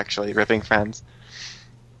Kids, though, actually. Ripping Friends.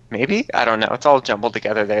 Maybe? I don't know. It's all jumbled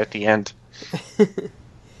together there at the end.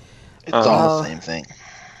 It's all the same thing.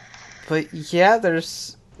 But yeah,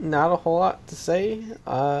 there's not a whole lot to say.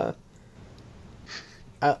 I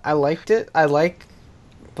liked it. I like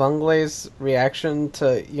Bunglay's reaction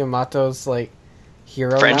to Yamato's like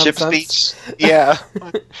hero Friendship nonsense. speech. Yeah.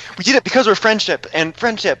 We did it because we're friendships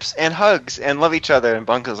and hugs and love each other. And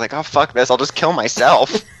Bunko's like, oh, fuck this. I'll just kill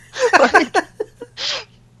myself.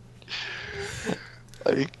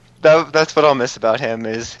 Like, that's what I'll miss about him,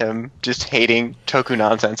 is him just hating Toku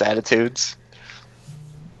nonsense attitudes.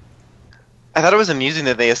 I thought it was amusing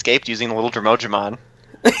that they escaped using the little Dromojimon.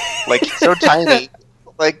 Like, so tiny.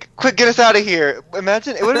 Like, quick, get us out of here.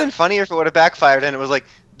 Imagine, it would have been funnier if it would have backfired and it was like,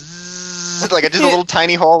 zzz, like just a little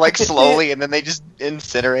tiny hole, like slowly, and then they just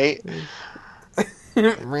incinerate.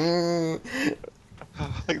 Like,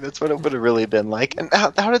 that's what it would have really been like. And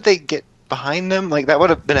how did they get behind them? Like, that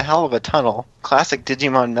would have been a hell of a tunnel. Classic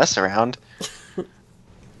Digimon mess around.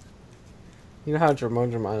 You know how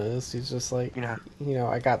Dromojimon is. He's just like, You know.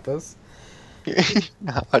 I got this. You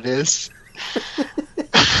know how it is.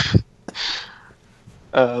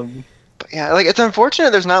 But yeah, like, it's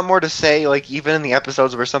unfortunate there's not more to say, like, even in the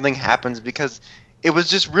episodes where something happens, because it was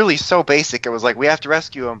just really so basic. It was like, we have to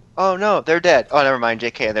rescue them. Oh no, they're dead. Oh, never mind,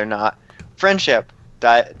 JK, they're not. Friendship,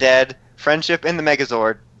 dead. Friendship in the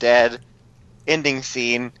Megazord, dead. Ending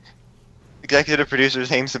scene. Executive producers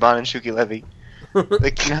Haim Saban and Shuki Levy.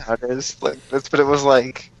 Like, you know how it is. Like, that's what it was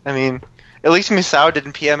like. I mean, at least Misao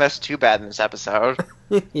didn't PMS too bad in this episode.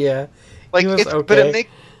 Yeah. Like, He was it's, but okay.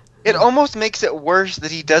 it almost makes it worse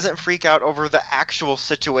that he doesn't freak out over the actual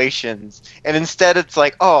situations, and instead it's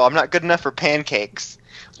like, oh, I'm not good enough for pancakes.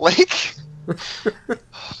 Like,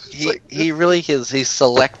 He really is. He's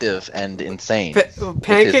selective and insane.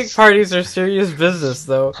 Pancake his- parties are serious business,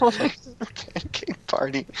 though. pancake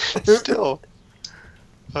party. Still.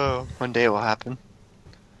 Oh, one day it will happen.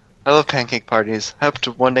 I love pancake parties. I hope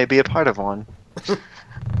to one day be a part of one.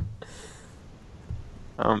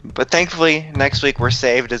 But thankfully, next week we're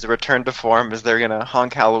saved as a return to form, as they're gonna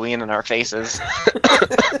honk Halloween in our faces.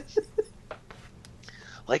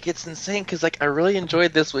 Like, it's insane because like I really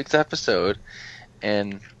enjoyed this week's episode,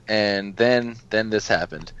 and then this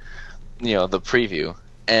happened. You know, the preview.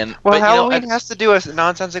 And Well, but, Halloween has to do a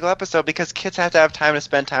nonsensical episode because kids have to have time to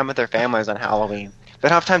spend time with their families on Halloween. They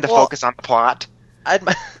don't have time to focus on the plot. I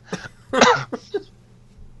don't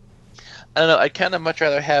know. I'd kind of much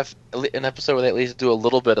rather have an episode where they at least do a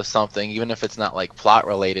little bit of something, even if it's not like plot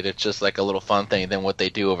related. It's just like a little fun thing than what they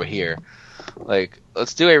do over here. Like,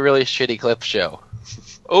 let's do a really shitty clip show.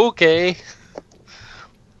 Okay.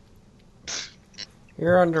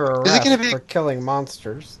 You're under Is it arrest gonna be- for killing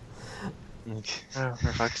monsters. Oh,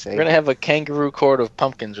 for fuck's sake. We're gonna have a kangaroo court of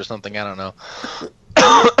pumpkins or something. I don't know.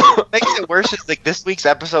 What makes it worse is like this week's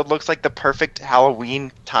episode looks like the perfect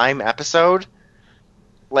Halloween time episode.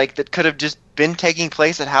 Like that could have just been taking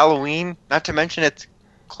place at Halloween. Not to mention it's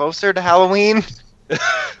closer to Halloween.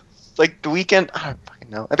 It's like the weekend. I don't fucking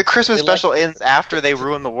know. And the Christmas They like- special ends after they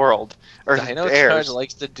ruin the world, or I know airs. Charge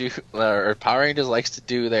likes to do, or Power Rangers likes to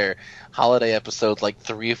do their holiday episodes like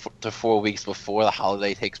 3 to 4 weeks before the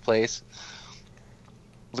holiday takes place.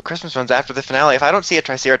 The Christmas one's after the finale. If I don't see a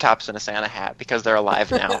Triceratops in a Santa hat because they're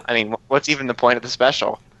alive now, I mean, what's even the point of the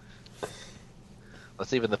special?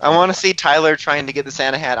 Let's even the. I want to see Tyler trying to get the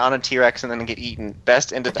Santa hat on a T-Rex and then get eaten.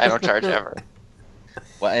 Best into Dino Charge ever.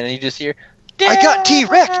 Well, and then you just hear. I got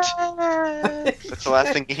T-Wrecked! That's the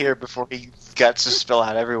last thing you hear before he guts just spill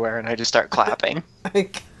out everywhere, and I just start clapping. I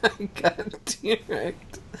got T-Rex.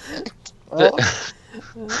 Well,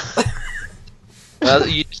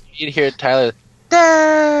 you'd hear Tyler.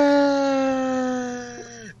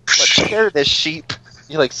 Let's share this sheep.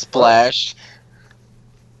 You like splash.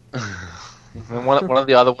 And one of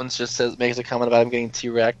the other ones just makes a comment about him getting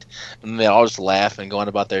T-wrecked, and they all just laugh and go on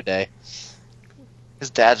about their day. His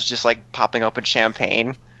dad's just like popping open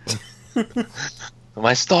champagne.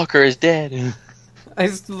 My stalker is dead. I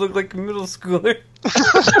still look like a middle schooler.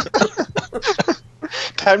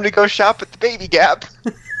 Time to go shop at the Baby Gap.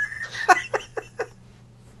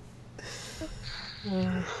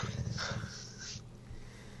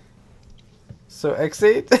 So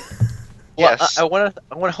X8? Yes. I want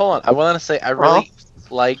to hold on. I want to say I really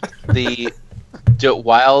liked the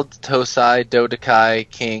Wild Tosai Dodekai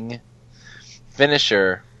King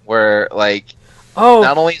finisher, where like Oh,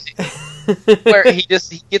 not only where he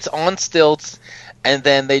gets on stilts, and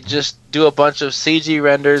then they just do a bunch of CG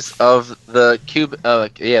renders of the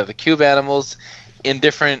cube animals in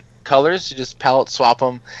different colors. You just palette swap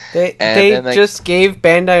them. they just gave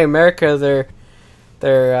Bandai America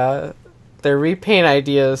their repaint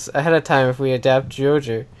ideas ahead of time if we adapt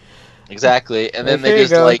Jojo. Exactly, and then Here they you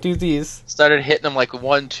just go, like do these. started hitting them like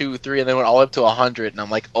 1, 2, 3, and then went all up to 100. And I'm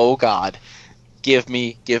like, oh god, give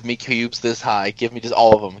me cubes this high. Give me just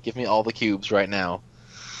all of them. Give me all the cubes right now.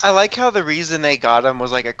 I like how the reason they got him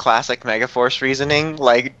was like a classic Megaforce reasoning.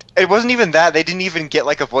 Like, it wasn't even that. They didn't even get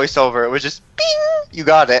like a voiceover. It was just, bing! You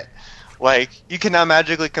got it. Like, you can now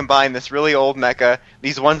magically combine this really old mecha,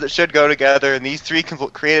 these ones that should go together, and these three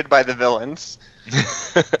created by the villains.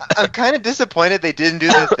 I'm kind of disappointed they didn't do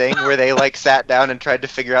the thing where they like sat down and tried to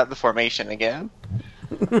figure out the formation again.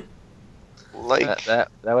 Like That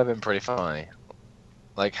would have been pretty funny.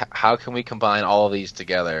 Like, how can we combine all of these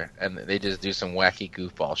together? And they just do some wacky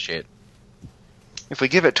goofball shit. if we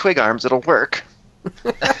give it twig arms, it'll work.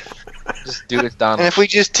 Just do it, Donald. And if we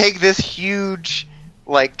just take this huge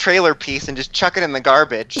like trailer piece and just chuck it in the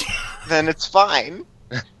garbage, then it's fine.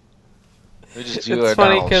 We just do It's our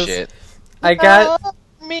funny Donald 'cause shit. I got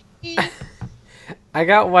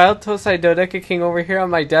Wild Tosai Dodeka King over here on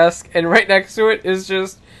my desk, and right next to it is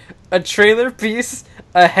just a trailer piece,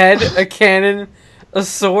 a head, a cannon, a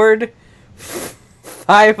sword,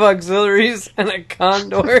 5 auxiliaries, and a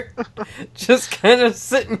condor. Just kind of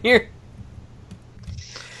sitting here.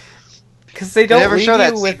 Because they don't never leave show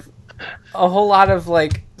that you with a whole lot of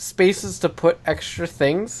like spaces to put extra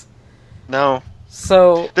things. No.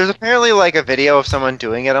 So There's apparently like a video of someone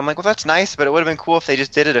doing it. I'm like, well, that's nice, but it would have been cool if they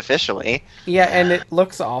just did it officially. yeah, and it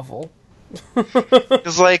looks awful.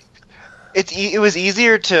 It's like it was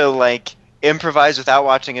easier to like improvise without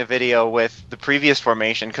watching a video with the previous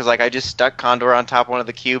formation because like I just stuck Condor on top of one of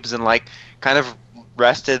the cubes and like kind of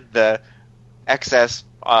rested the excess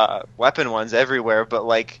weapon ones everywhere. But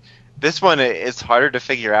like this one is harder to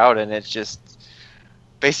figure out, and it's just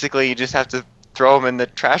basically you just have to throw them in the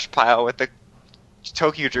trash pile with the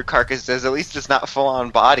Tokyuger carcasses. At least it's not full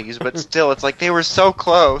on bodies, but still, it's like they were so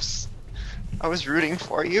close. I was rooting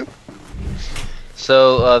for you.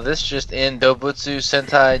 So this just in: Dobutsu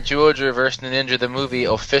Sentai Zyuohger vs. Ninja the movie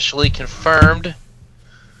officially confirmed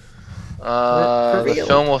The Reveal.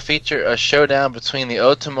 film will feature a showdown between the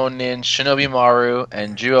Otomonin Shinobi Maru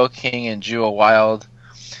and Juo King and Juo Wild.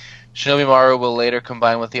 Shinobi Maru will later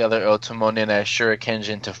combine with the other Otomonin as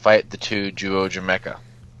Shurikenjin to fight the two Juo Jameca.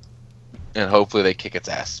 And hopefully they kick its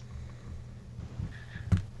ass.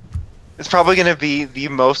 It's probably going to be the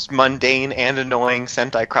most mundane and annoying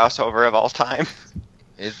Sentai crossover of all time.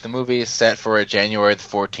 The movie is set for a January the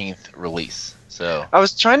 14th release. So I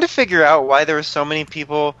was trying to figure out why there were so many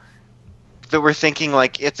people that were thinking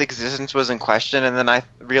like its existence was in question, and then I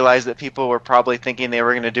realized that people were probably thinking they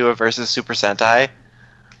were going to do a versus Super Sentai.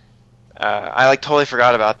 I like totally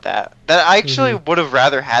forgot about that. That I actually would have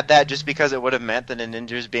rather had that, just because it would have meant that the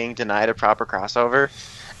ninjas being denied a proper crossover.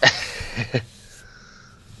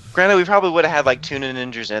 Granted, we probably would have had like Tuna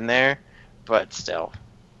Ninjas in there, but still.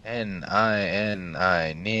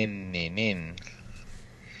 N-I-N-I, nin, nin, nin.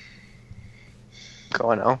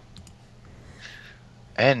 Go on,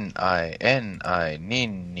 N-I-N-I,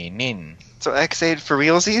 nin, nin, nin. So X8 for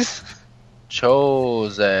realsies?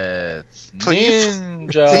 Chosetsu Please?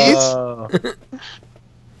 Ninja.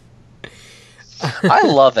 I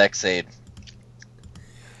love X8.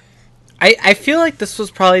 I feel like this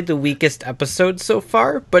was probably the weakest episode so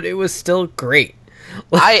far, but it was still great.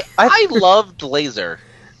 I loved Laser.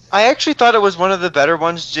 I actually thought it was one of the better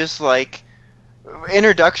ones, just like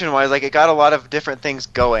introduction wise. Like, it got a lot of different things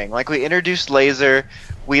going. Like, we introduced Laser,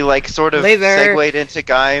 we like sort of Laser. segued into to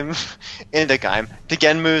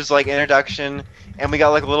Genmu's like introduction, and we got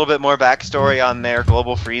like a little bit more backstory on their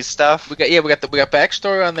Global Freeze stuff. We got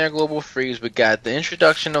backstory on their Global Freeze. We got the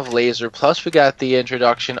introduction of Laser, plus we got the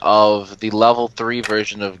introduction of the level 3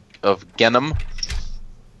 version of Genom.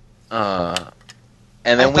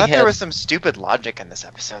 And then I thought there was some stupid logic in this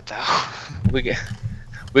episode, though. we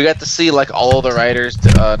got to see like all of the writers,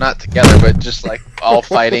 not together, but just like all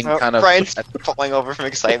fighting, kind of. Brian's falling over from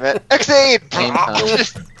excitement. X8! Same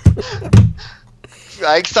time.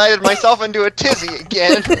 I excited myself into a tizzy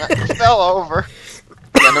again. I fell over.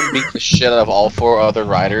 Genom beat the shit out of all 4 other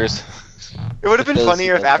writers. It would have been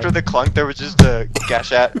funnier if after the clunk there was just a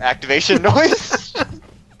Gashat activation noise.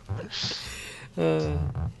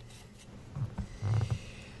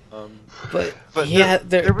 But yeah,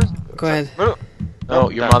 there was. Go ahead. No,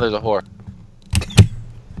 your mother's a whore.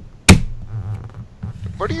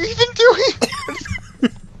 What are you even doing?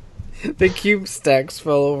 The cube stacks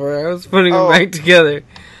fell over. I was putting them Oh. back together.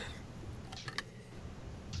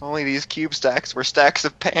 If only these cube stacks were stacks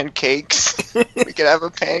of pancakes. We could have a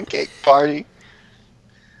pancake party.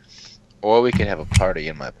 Or we could have a party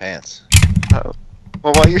in my pants. Well,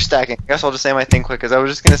 while you're stacking, I guess I'll just say my thing quick, because I was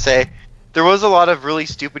just going to say, there was a lot of really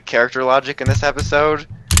stupid character logic in this episode.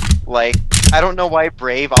 Like, I don't know why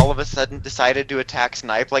Brave all of a sudden decided to attack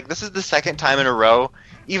Snipe. Like, this is the second time in a row.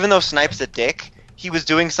 Even though Snipe's a dick, he was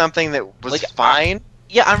doing something that was fine.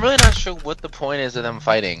 Yeah, I'm really not sure what the point is of them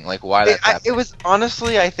fighting. Like, why that's happening. It was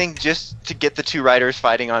honestly, I think, just to get the two writers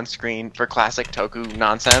fighting on screen for classic Toku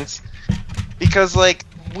nonsense. Because, like,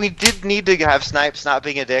 we did need to have Snipe stop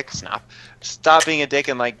being a dick, stop being a dick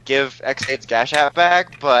and, like, give X8's Gashat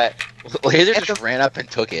back, but... Laser just ran up and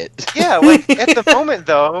took it. Yeah, like, at the moment,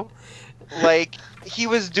 though, like, he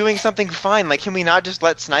was doing something fine. Like, can we not just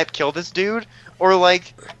let Snipe kill this dude? Or,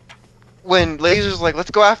 like, when Laser's like, let's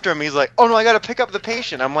go after him, he's like, oh no, I gotta pick up the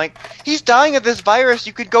patient. I'm like, he's dying of this virus,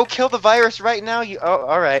 you could go kill the virus right now. Oh,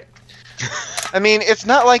 alright. I mean, it's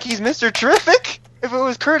not like he's Mr. Terrific. If it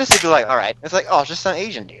was Curtis, he'd be like, alright. It's like, oh, it's just some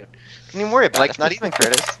Asian dude. Don't even worry about it. It's not even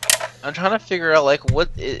Curtis. I'm trying to figure out, like,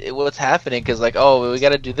 what's happening, because, like, oh, we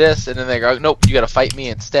gotta do this, and then they go, nope, you gotta fight me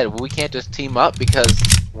instead. Well, we can't just team up, because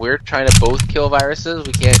we're trying to both kill viruses.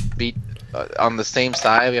 We can't be on the same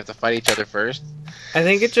side. We have to fight each other first. I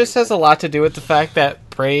think it just has a lot to do with the fact that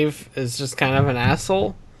Brave is just kind of an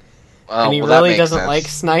asshole. And he really doesn't like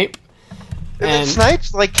Snipe. And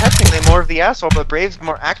Snipe's, like, technically more of the asshole, but Brave's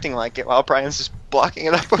more acting like it, while Brian's just blocking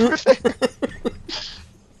it up over there.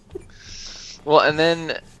 Well, and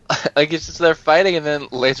then, like, it's just they're fighting, and then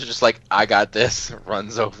Laser's just like, I got this,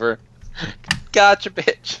 runs over. Gotcha,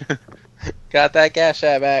 bitch. Got that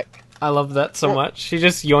Gashat back. I love that so much. He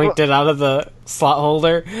just yoinked it out of the slot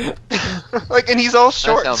holder. Like, and he's all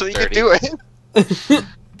short, sounds so he dirty. could do it.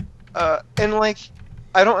 And, like,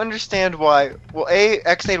 I don't understand why. Well,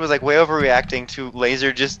 X8 was, like, way overreacting to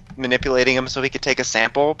Laser just manipulating him so he could take a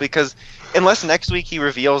sample, because unless next week he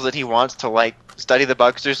reveals that he wants to, like, study the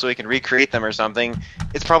Bugsters so he can recreate them or something,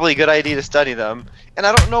 it's probably a good idea to study them. And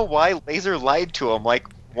I don't know why Laser lied to him. Like,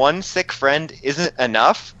 one sick friend isn't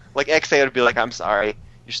enough. Like, X8 would be like, I'm sorry,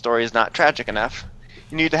 your story is not tragic enough.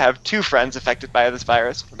 You need to have 2 friends affected by this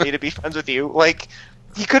virus for me to be friends with you. Like,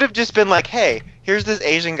 he could have just been like, hey, here's this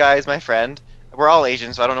Asian guy is my friend. We're all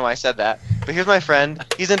Asian, so I don't know why I said that. But here's my friend.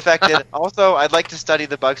 He's infected. Also, I'd like to study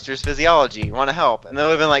the Bugster's physiology. Want to help? And they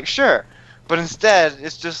would have been like, sure. But instead,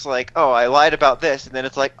 it's just like, oh, I lied about this, and then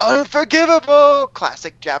it's like, unforgivable!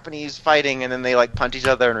 Classic Japanese fighting, and then they, like, punch each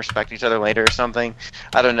other and respect each other later or something.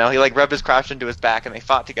 I don't know. He, like, rubbed his crotch into his back, and they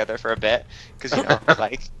fought together for a bit. Because, you know,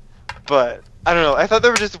 like... But, I don't know. I thought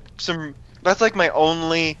there were just some... That's, like, my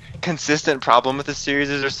only consistent problem with the series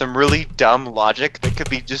is there's some really dumb logic that could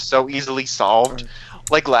be just so easily solved.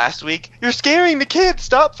 Like last week, you're scaring the kids,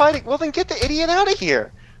 stop fighting! Well, then get the idiot out of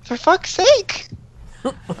here! For fuck's sake!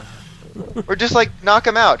 Or just, like, knock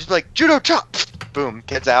him out. Just be like, judo chop! Boom,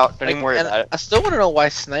 kid's out. Don't even worry about it. I still want to know why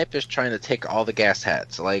Snipe is trying to take all the gas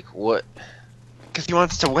hats. Like, what? Because he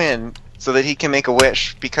wants to win, so that he can make a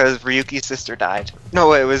wish, because Ryuki's sister died.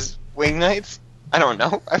 No, it was Wing Knights? I don't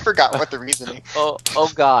know. I forgot what the reasoning.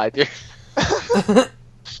 Oh God.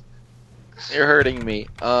 You're hurting me.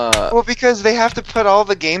 Well, because they have to put all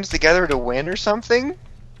the games together to win or something?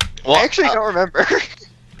 Well, I actually don't remember.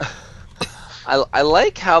 I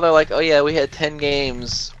like how they're like, oh yeah, we had 10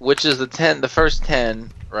 games, which is the first 10,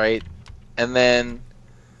 right? And then,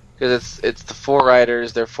 because it's the 4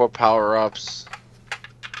 riders, their 4 power-ups,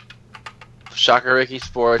 Shakuriki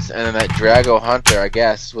Sports, and then that Drago Hunter, I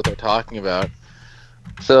guess, is what they're talking about.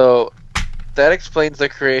 So, that explains the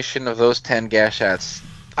creation of those 10 gas hats.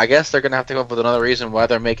 I guess they're going to have to come up with another reason why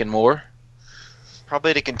they're making more.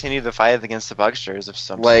 Probably to continue the fight against the Bugsters of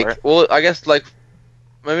some Like, sort. well, I guess, like,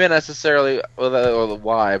 maybe not necessarily or the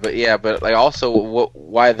why, but yeah, but like also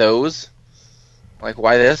why those? Like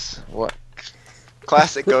why this? What?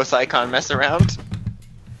 Classic Ghost Icon mess around.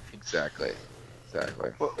 Exactly.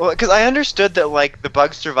 Well, because I understood that like the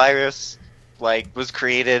Bugster virus like was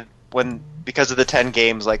created because of the 10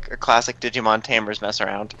 games, like a classic Digimon Tamers mess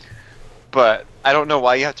around. But I don't know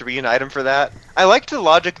why you have to reunite him for that. I liked the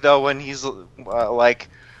logic though when he's like,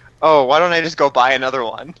 oh, why don't I just go buy another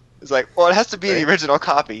one? It's like, well, it has to be the original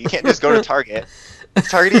copy. You can't just go to Target. Does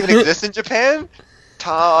Target even exist in Japan?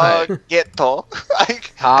 Targeto.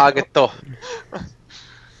 Like, Targeto.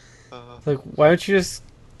 Like, why don't you just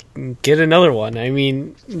get another one? I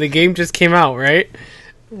mean, the game just came out, right?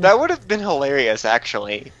 that would have been hilarious,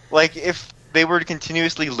 actually. Like, if they were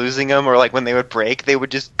continuously losing them, or like when they would break, they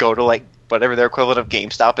would just go to like whatever their equivalent of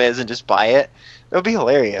GameStop is and just buy it. That would be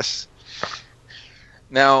hilarious.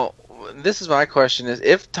 Now, this is my question: is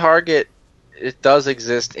if Target it does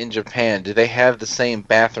exist in Japan, do they have the same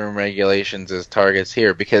bathroom regulations as Targets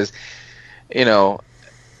here? Because, you know,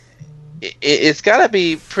 it's got to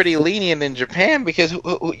be pretty lenient in Japan because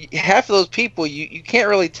half of those people you can't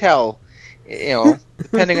really tell, you know,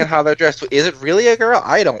 depending on how they're dressed. Is it really a girl?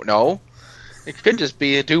 I don't know. It could just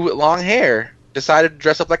be a dude with long hair decided to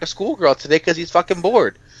dress up like a schoolgirl today because he's fucking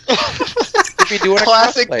bored. Could be doing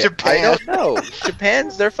Classic a cosplay. Japan. I don't know.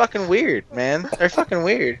 They're fucking weird, man. They're fucking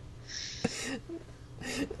weird.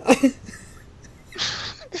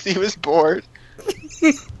 He was bored.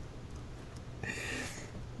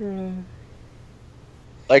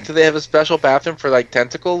 Like, do they have a special bathroom for like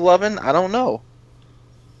tentacle loving? I don't know.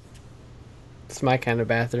 It's my kind of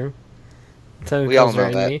bathroom. We all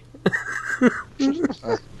know that. Me.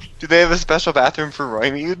 Do they have a special bathroom for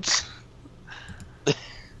Roymudes?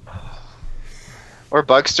 Or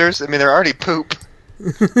Bugsters? I mean, they're already poop.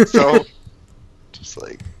 So, just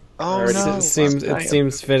like, oh no. It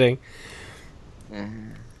seems fitting. Mm-hmm.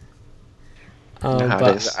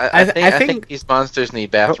 But I think these monsters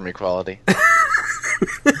need bathroom equality.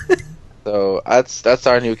 So that's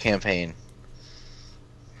our new campaign.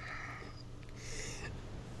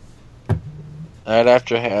 Right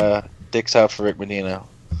after Dicks Out for Rick Medina.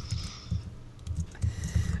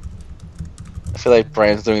 I feel like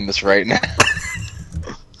Brian's doing this right now.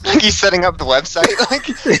 Like he's setting up the website. Like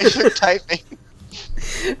as you're typing.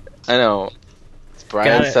 I know. It's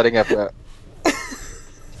Brian setting up that.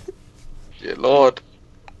 Dear Lord.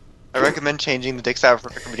 I recommend changing the Dicks Out for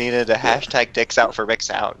Rick Medina to hashtag Dicks Out for Rick's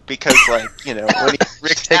Out because, like, you know, when he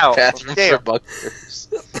Rick's Take out, bathroom damn, for Bugsters.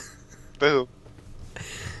 boom.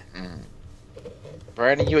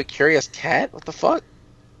 Brian, are you a curious cat? What the fuck?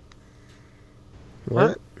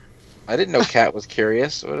 What? I didn't know cat was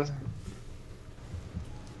curious. What is?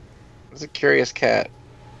 It's a curious cat.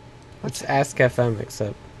 It's Ask FM,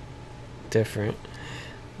 except different.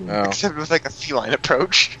 Oh. Except with like a feline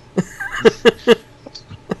approach.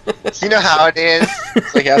 You know how it is.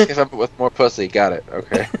 It's like asking something with more pussy. Got it.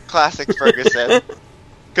 Okay. Classic Ferguson.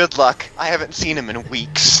 Good luck. I haven't seen him in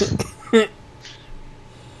weeks.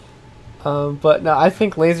 But no, I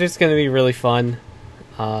think Laser's gonna be really fun.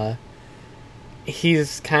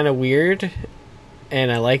 He's kind of weird,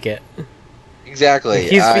 and I like it. Exactly.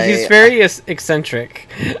 He's very eccentric.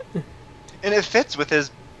 And it fits with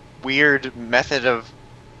his weird method of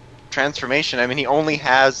transformation. I mean, he only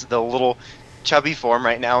has the little chubby form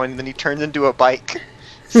right now, and then he turns into a bike.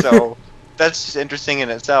 So that's just interesting in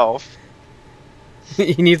itself.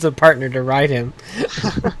 He needs a partner to ride him.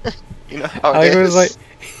 You know how I it was is.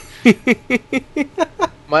 like,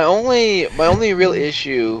 my only real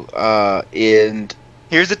issue in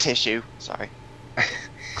Here's a tissue. Sorry.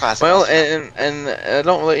 Classic. well, and I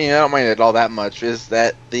don't really, I don't mind it all that much. Is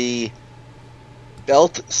that the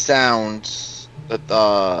belt sound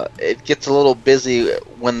that it gets a little busy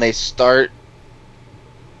when they start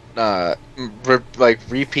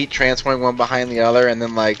repeat transforming one behind the other, and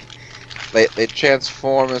then like they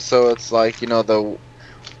transform, and so it's like the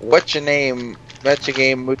what's your name, what's your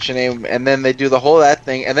game, what's your name, and then they do the whole that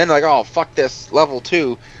thing, and then like, oh fuck this, level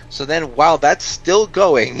 2. So then while that's still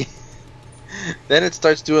going, then it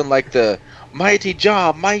starts doing like the mighty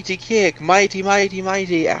jump, mighty kick,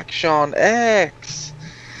 mighty action X,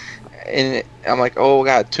 and I'm like, oh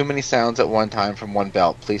god, too many sounds at one time from one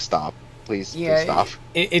belt. Please stop. Please stop.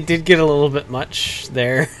 It did get a little bit much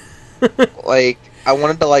there. Like, I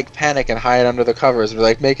wanted to like panic and hide under the covers and be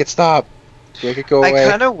like, make it stop, make it go away. I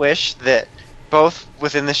kind of wish that both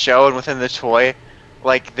within the show and within the toy,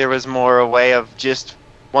 like there was more a way of just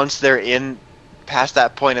once they're in past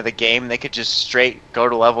that point of the game, they could just straight go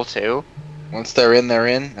to level 2. Once they're in, they're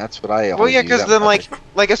in. That's what I. Well, yeah, because then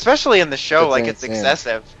like especially in the show, But like then it's it's in.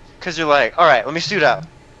 excessive. Because you're like, all right, let me suit up.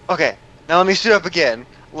 Okay, now let me suit up again.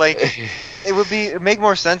 Like it'd make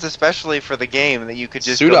more sense, especially for the game, that you could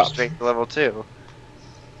just Suit go up. straight to level 2.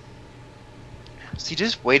 Is he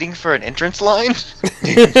just waiting for an entrance line?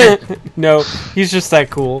 No, he's just that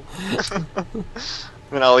cool.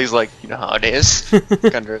 And Ollie's like, you know how it is,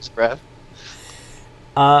 under his breath.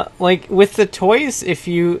 Like with the toys, if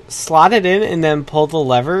you slot it in and then pull the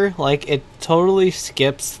lever, like it totally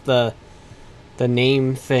skips the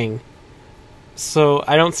name thing. So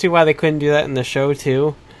I don't see why they couldn't do that in the show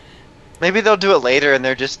too. Maybe they'll do it later, and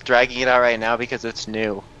they're just dragging it out right now because it's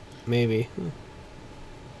new. Maybe.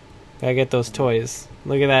 Gotta get those toys.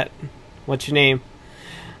 Look at that. What's your name?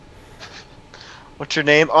 What's your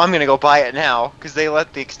name? Oh, I'm gonna go buy it now because they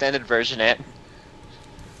let the extended version in.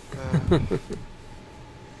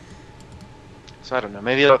 So I don't know.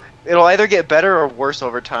 Maybe it'll either get better or worse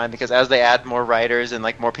over time because as they add more writers and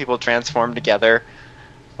like more people transform together,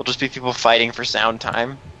 there'll just be people fighting for sound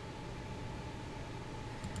time.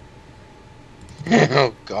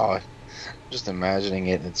 Oh god, just imagining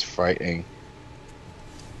it, it's frightening.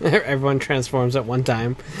 Everyone transforms at one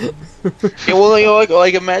time. Yeah, well,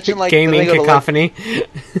 like imagine like Gaming they go to, cacophony.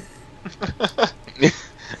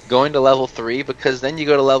 going to level 3, because then you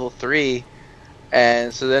go to level 3,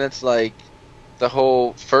 and so then it's like the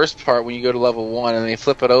whole first part when you go to level 1, and then you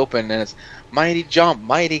flip it open, and it's mighty jump,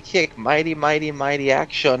 mighty kick, mighty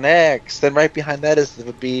action X. Then right behind that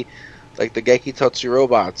would be like the Geki Totsu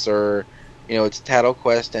robots, or it's Tattle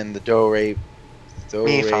Quest and the Do-Re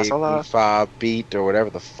Mi Fa Sol La. Fa beat, or whatever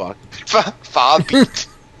the fuck. Fa beat.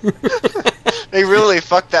 They really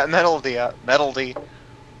fucked that melody up. Melody.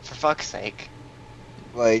 For fuck's sake.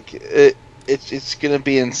 Like it's gonna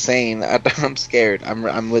be insane. I'm scared.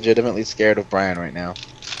 I'm legitimately scared of Brian right now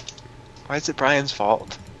Why is it Brian's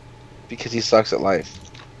fault? because he sucks at life.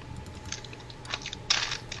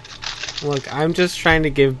 Look, I'm just trying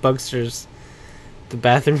to give Bugsters the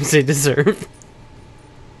bathrooms they deserve.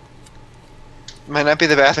 Might not be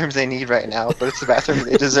the bathrooms they need right now, but it's the bathroom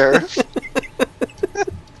they deserve.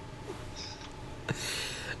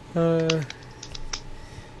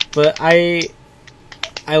 But I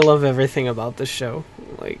love everything about this show.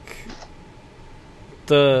 Like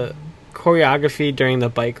the choreography during the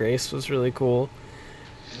bike race was really cool.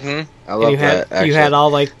 I And love you had that. Actually. you had all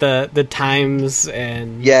like the times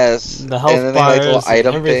and yes, the health and then they bars had little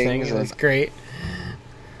item and everything. things. It was great.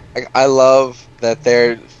 I love that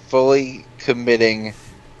they're fully committing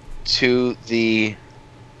to the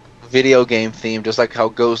video game theme, just like how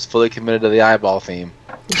Ghost fully committed to the eyeball theme.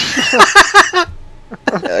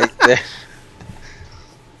 Like,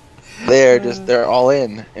 they're all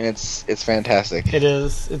in, and it's fantastic. It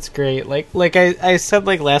is. It's great. Like I said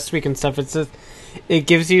like last week and stuff. It's just, it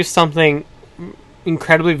gives you something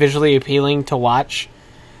incredibly visually appealing to watch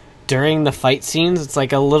during the fight scenes. It's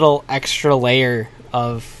like a little extra layer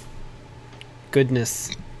of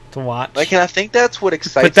goodness to watch. Like, and I think that's what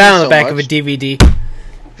excites me Put that on so the back much. of a DVD.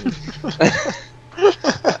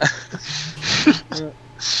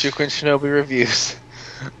 Shuken Shinobi reviews.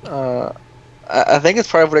 I think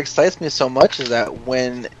it's part of what excites me so much is that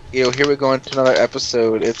when here we go into another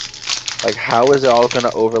episode, it's Like, how is it all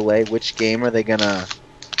gonna overlay? Which game are they gonna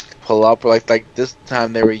pull up? Or like this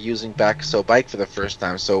time they were using Bakuso Bike for the first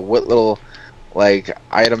time. So what little like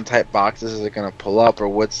item type boxes is it gonna pull up, or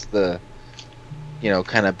what's the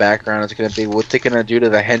kind of background it's gonna be? What's they gonna do to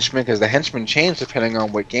the henchmen? Because the henchmen change depending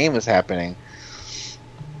on what game is happening.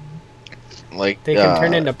 Like They can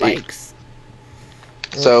turn into bikes.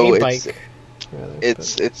 So a it's bike, rather,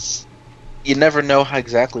 it's you never know how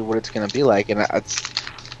exactly what it's gonna be like, and it's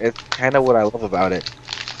kind of what I love about it.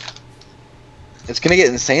 It's gonna get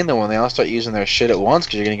insane though when they all start using their shit at once,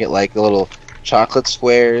 because you're gonna get like the little chocolate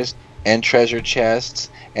squares and treasure chests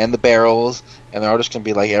and the barrels, and they're all just gonna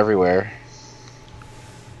be like everywhere.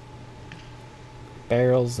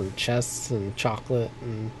 barrels and chests and chocolate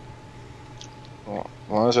and Well,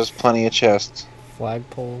 as long as there's plenty of chests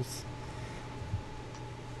flagpoles.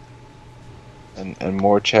 and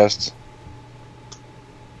more chests.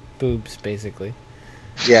 Boobs, basically.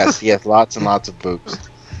 Yes, lots and lots of boobs.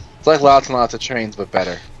 It's like lots and lots of trains, but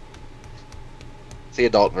better. It's the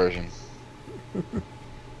adult version.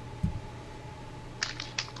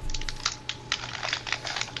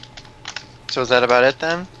 So is that about it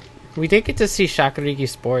then? We did get to see Shakurigi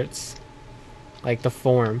Sports. Like the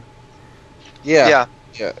form. Yeah.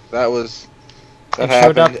 That was. He That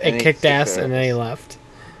showed up happened, and he kicked kicked ass and then he left.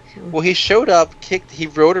 Well, he showed up, he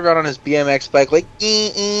rode around on his BMX bike like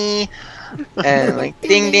and like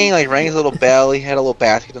ding ding, like rang his little bell. He had a little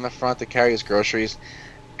basket in the front to carry his groceries,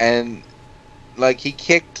 and like he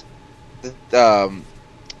kicked the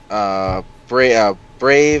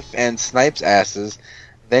Brave and Snipes asses.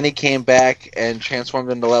 Then he came back and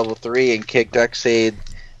transformed into level 3 and kicked Darkseid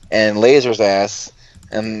and Laser's ass.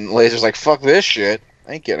 And Laser's like, "Fuck this shit!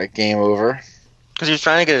 I ain't getting a game over." Because he was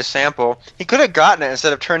trying to get a sample. He could have gotten it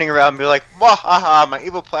instead of turning around and be like, "Wahaha, my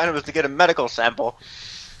evil plan was to get a medical sample."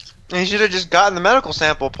 And he should have just gotten the medical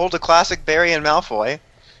sample, pulled a classic Barry and Malfoy.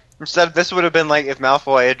 Instead, this would have been like if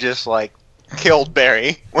Malfoy had just, like, killed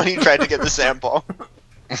Barry when he tried to get the sample.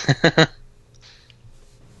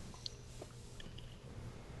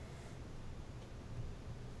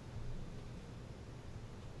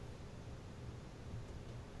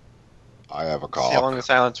 I have a See how long the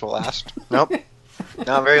silence will last. Nope.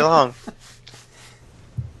 Not very long.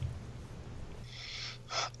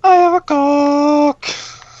 I have a cock.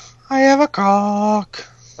 I have a cock.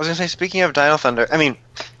 I was gonna say, speaking of Dino Thunder, I mean,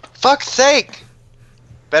 fuck's sake!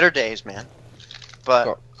 Better days, man.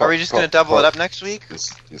 But, are we just gonna double it up next week?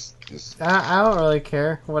 Yes. I don't really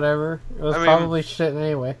care. Whatever. It was probably shit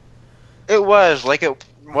anyway. It was. Like, it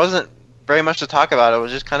wasn't very much to talk about. It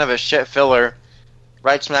was just kind of a shit filler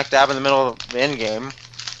right smack dab in the middle of the end game.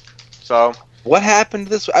 So, What happened to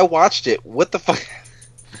this? I watched it. What the fuck?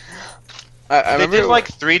 I they remember did like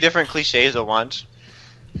 3 different cliches at once.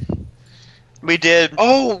 We did.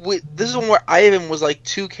 Oh, wait, this is one where Ivan was like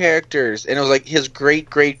 2 characters, and it was like his great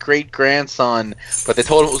grandson, but they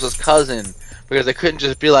told him it was his cousin because they couldn't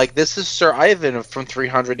just be like, "This is Sir Ivan from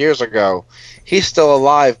 300 years ago. He's still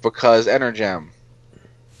alive because Energem."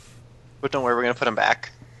 But don't worry, we're gonna put him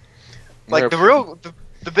back. Like,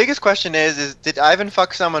 the biggest question is did Ivan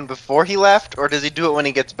fuck someone before he left, or does he do it when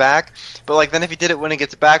he gets back? But, like, then if he did it when he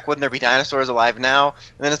gets back, wouldn't there be dinosaurs alive now?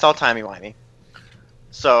 And then it's all timey-wimey.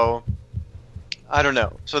 So, I don't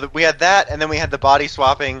know. So we had that, and then we had the body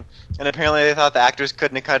swapping, and apparently they thought the actors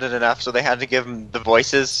couldn't have cut it enough, so they had to give them the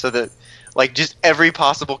voices, so that, like, just every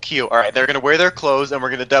possible cue. Alright, they're gonna wear their clothes, and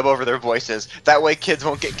we're gonna dub over their voices. That way kids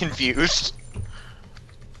won't get confused.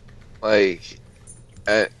 Like,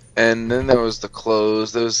 and then there was the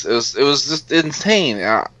clothes. It was just insane.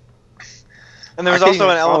 And there was I can't also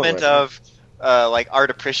even an follow element it. of, like, art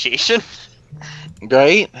appreciation.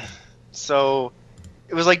 Right? So,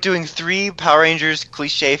 it was like doing 3 Power Rangers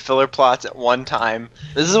cliche filler plots at one time.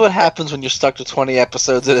 This is what happens when you're stuck to 20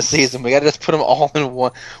 episodes in a season. We gotta just put them all in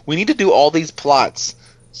one. We need to do all these plots.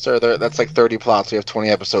 Sir, that's like 30 plots. We have 20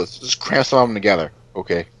 episodes. Just cram some of them together.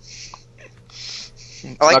 Okay.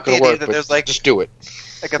 I like not the gonna idea work, that but there's, like, just do it.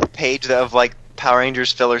 like a page of, like, Power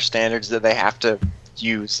Rangers filler standards that they have to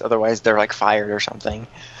use, otherwise they're, like, fired or something.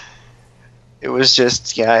 It was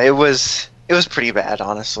just, yeah, it was pretty bad,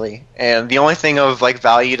 honestly. And the only thing of, like,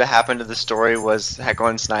 value to happen to the story was Heckle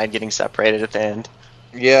and Snide getting separated at the end.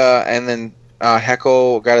 Yeah, and then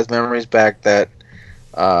Heckle got his memories back that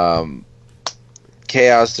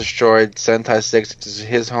Chaos destroyed Sentai 6, which is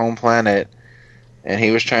his home planet, and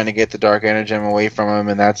he was trying to get the Dark Energem away from him,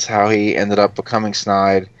 and that's how he ended up becoming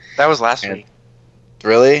Snide. That was last And- week.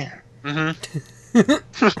 Really? Mm-hmm.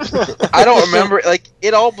 I don't remember. Like,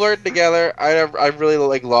 it all blurred together. I really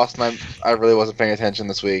like lost my. I really wasn't paying attention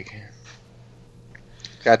this week.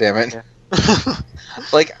 God damn it!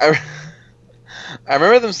 Like I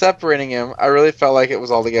remember them separating him. I really felt like it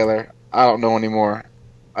was all together. I don't know anymore.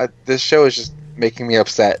 This show is just making me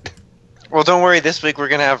upset. Well, don't worry. This week we're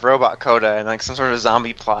gonna have Robot Coda and like some sort of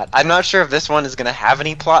zombie plot. I'm not sure if this one is gonna have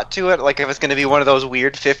any plot to it. Like if it's gonna be one of those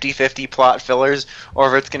weird 50-50 plot fillers, or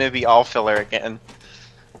if it's gonna be all filler again.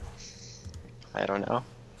 I don't know.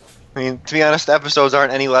 I mean, to be honest, the episodes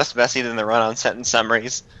aren't any less messy than the run-on sentence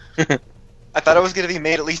summaries. I thought it was gonna be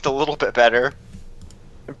made at least a little bit better.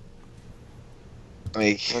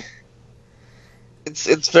 Like,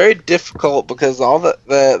 it's very difficult because all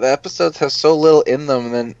the episodes have so little in them,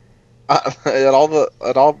 and then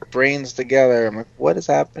it all brains together. I'm like, what is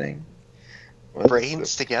happening? What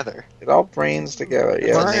Brains together. It all brains together.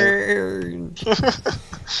 Yeah. Burns.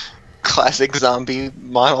 Classic zombie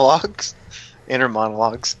monologues. Inner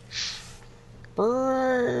monologues.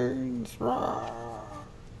 Burns.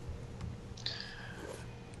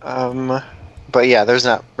 But yeah, there's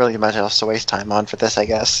not really much else to waste time on for this, I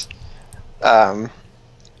guess. Now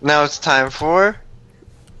it's time for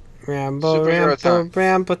Rambo, Superhero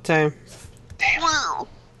Rambo time.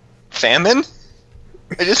 famine.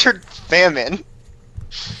 I just heard famine.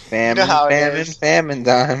 Famine, You know how it famine, is. famine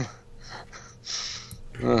time.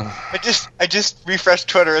 Ugh. I just refreshed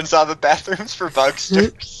Twitter and saw the bathrooms for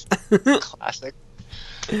Bugsters. Classic.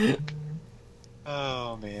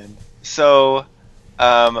 Oh man. So,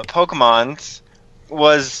 Pokemon's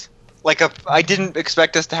was like I didn't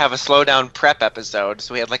expect us to have a slowdown prep episode,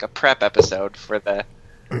 so we had like a prep episode for the.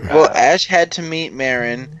 Well, Ash had to meet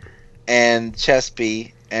Marin and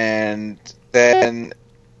Chespy, and then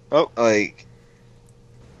like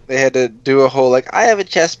they had to do a whole like, I have a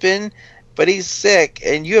Chespin, but he's sick,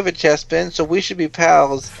 and you have a Chespin, so we should be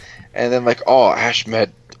pals. And then like, oh, Ash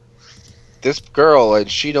met this girl, and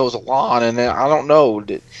she knows Alon, and then I don't know,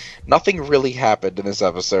 nothing really happened in this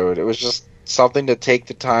episode. It was just something to take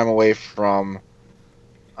the time away from,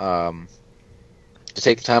 the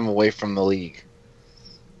league.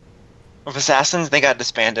 Of Assassins, they got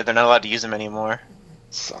disbanded. They're not allowed to use them anymore.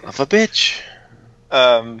 Son of a bitch.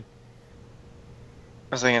 What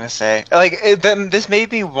was I gonna say? Like, this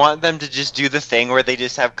made me want them to just do the thing where they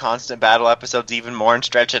just have constant battle episodes even more and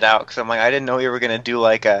stretch it out. Because I'm like, I didn't know you were gonna do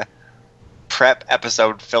like a prep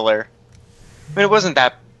episode filler. I mean, it wasn't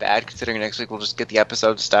that bad considering next week we'll just get the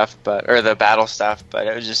episode stuff, or the battle stuff. But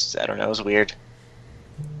it was just, I don't know, it was weird.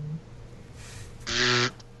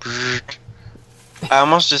 I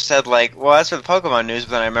almost just said like, well, that's for the Pokemon news,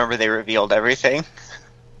 but then I remember they revealed everything.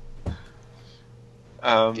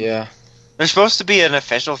 Yeah. There's supposed to be an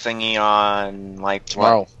official thingy on like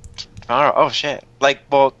Tomorrow. Tomorrow. Oh shit! Like,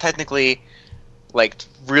 well, technically, like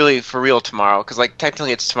really for real tomorrow, because like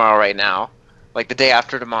technically it's tomorrow right now, like the day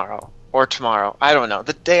after tomorrow or tomorrow. I don't know.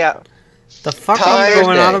 The day out. The fuck are you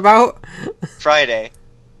going on about? Friday.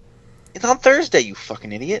 It's on Thursday, you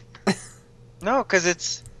fucking idiot. No, because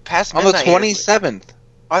it's past On the midnight. 27th.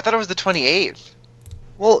 Oh, I thought it was the 28th.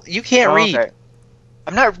 Well, you can't read. Okay.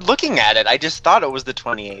 I'm not looking at it. I just thought it was the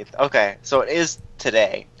 28th. Okay, so it is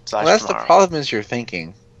today. Well, that's Tomorrow. the problem is you're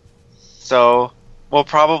thinking. So we'll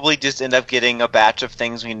probably just end up getting a batch of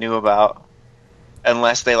things we knew about,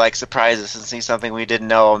 unless they like surprise us and see something we didn't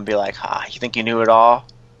know and be like, "Ha, you think you knew it all?"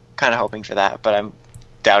 Kind of hoping for that, but I'm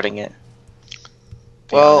doubting it.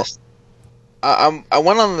 Be Well, honest. I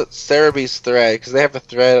went on the Cerebee's thread because they have a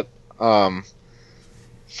thread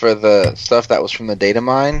for the stuff that was from the data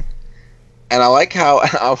mine, and I like how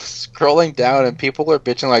I was scrolling down and people were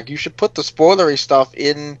bitching like, you should put the spoilery stuff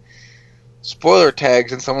in spoiler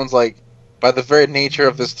tags, and someone's like, by the very nature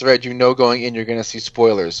of this thread, you know going in you're gonna see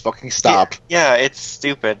spoilers. Fucking stop. Yeah, it's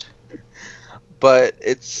stupid. But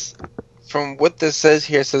it's from what this says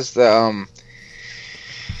here. It says that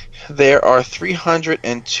there are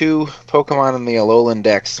 302 Pokemon in the Alolan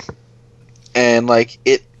Dex, and like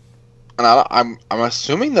it, and I'm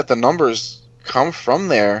assuming that the numbers come from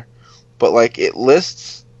there, but like it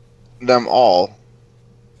lists them all.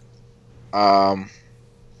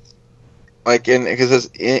 Like because it's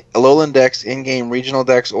Alolan Dex in-game regional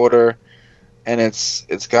Dex order, and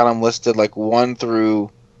it's got them listed like 1 through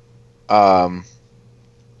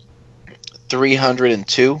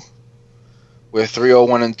 302, with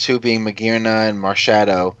 301 and 2 being Magearna and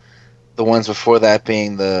Marshadow, the ones before that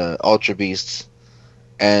being the Ultra Beasts,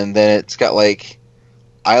 and then it's got like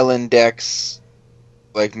Island Dex,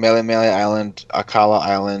 like Melee Island, Akala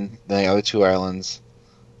Island, then the other 2 islands,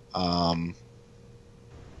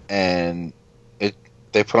 and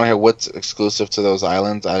they put on here what's exclusive to those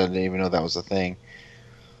islands. I didn't even know that was a thing.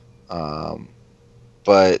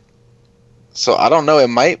 But so I don't know. It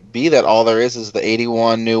might be that all there is the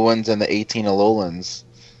 81 new ones and the 18 Alolans.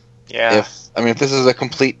 Yeah. If this is a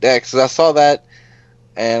complete deck, because I saw that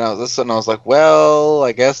And all of a sudden I was like, well,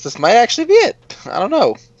 I guess this might actually be it. I don't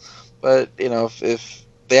know. But, if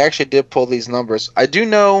they actually did pull these numbers, I do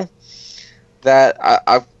know that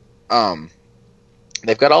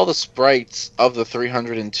they've got all the sprites of the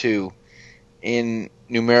 302 in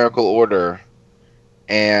numerical order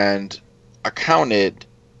and accounted,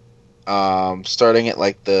 starting at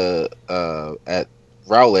like at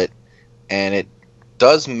Rowlet, and it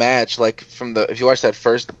does match like if you watch that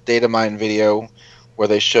first data mine video where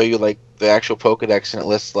they show you like the actual Pokedex and it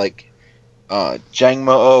lists like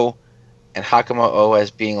Jangmo-O and Hakamo-O as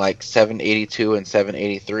being like 782 and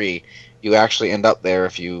 783. You actually end up there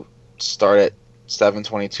if you start at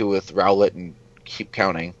 722 with Rowlet and keep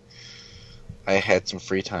counting. I had some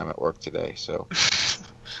free time at work today, so.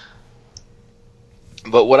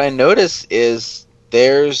 But what I notice is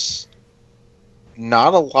there's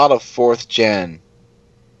not a lot of 4th gen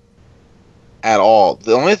at all.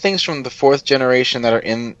 The only things from the 4th generation that are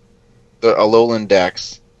in the Alolan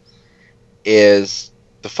Dex is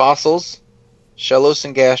the fossils, Shellos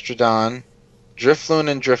and Gastrodon, Drifloon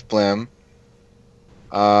and Drifblim,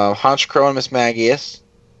 Honchkrow and Mismagius,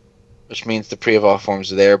 which means the pre-evolved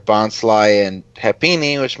forms are there, Bonsly and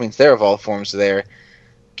Happiny, which means their evolved forms are there,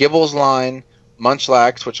 Gibble's-Line,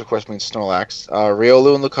 Munchlax, which of course means Snorlax,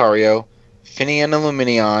 Riolu and Lucario, Finian and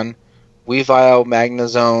Luminion, Weavile,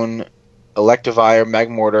 Magnezone, Electivire,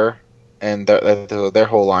 Magmortar, and their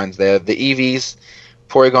whole lines there. The Eevees,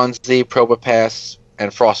 Porygon Z, Probopass,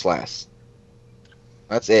 and Frostlass.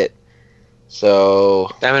 That's it. So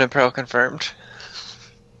Diamond and Pearl confirmed.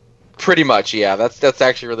 Pretty much, yeah. That's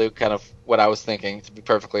actually really kind of what I was thinking, to be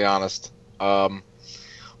perfectly honest.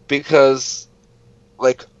 Because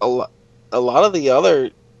like a lot of the other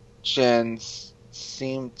gens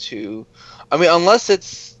seem to, I mean, unless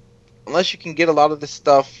you can get a lot of this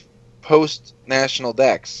stuff post National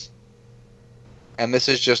Dex, and this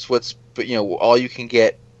is just what's all you can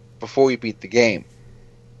get before you beat the game.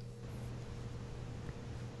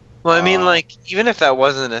 Well, I mean, like, even if that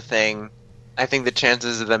wasn't a thing, I think the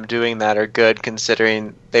chances of them doing that are good,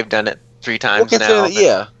 considering they've done it 3 times now.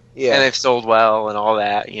 Yeah. And they've sold well and all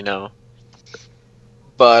that,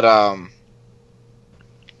 But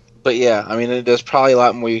yeah, I mean, there's probably a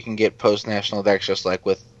lot more you can get post National Dex, just like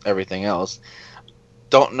with everything else.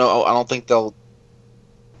 Don't know. I don't think they'll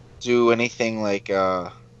do anything like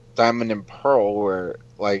Diamond and Pearl, where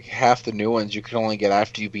like half the new ones you can only get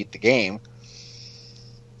after you beat the game.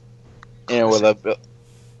 With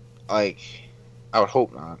I would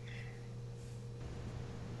hope not.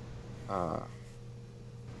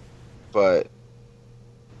 But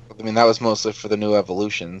I mean, that was mostly for the new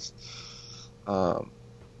evolutions. Or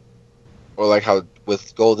like how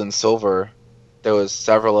with Gold and Silver, there was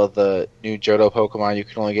several of the new Johto Pokemon you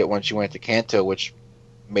could only get once you went to Kanto, which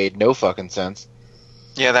made no fucking sense.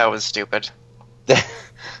 Yeah, that was stupid.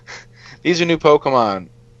 These are new Pokemon.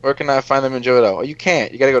 Where can I find them in Johto? Oh, you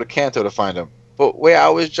can't. You gotta go to Kanto to find them. But wait, I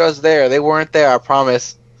was just there. They weren't there, I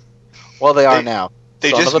promise. Well, they are now. They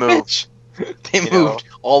Son just of a moved. bitch. They moved.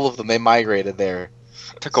 All of them. They migrated there.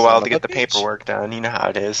 Took a while Son to of get a the bitch. paperwork done. You know how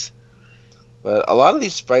it is. But a lot of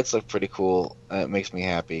these sprites look pretty cool. And it makes me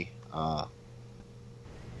happy. But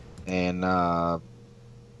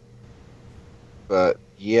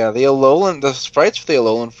yeah, the sprites for the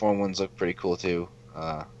Alolan form ones look pretty cool too.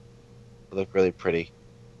 They look really pretty.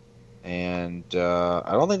 And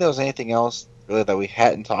I don't think there was anything else really that we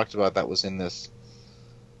hadn't talked about that was in this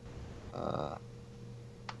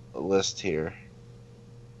list here.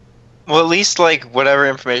 Well, at least, like, whatever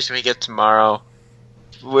information we get tomorrow,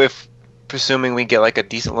 with presuming we get, like, a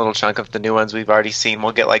decent little chunk of the new ones we've already seen,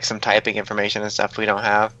 we'll get, like, some typing information and stuff we don't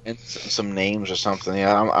have. And some names or something.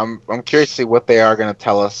 Yeah, I'm curious to see what they are going to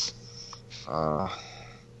tell us.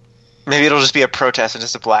 Maybe it'll just be a protest and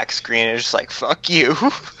just a black screen and it's just like, fuck you.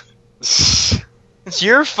 It's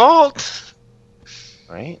your fault.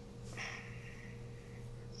 Right?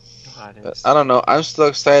 God, But I don't know. I'm still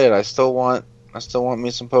excited. I still want me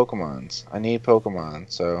some Pokemons. I need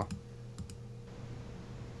Pokemon, so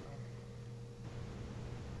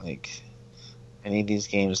like I need these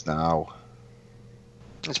games now.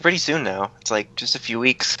 it's pretty soon now. It's like just a few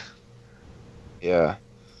weeks. Yeah.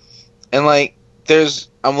 And like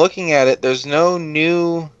I'm looking at it, there's no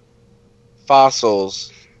new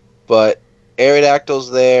fossils, but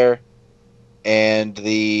Aerodactyl's there and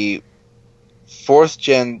the 4th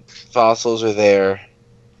gen fossils are there.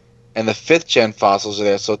 And the 5th gen fossils are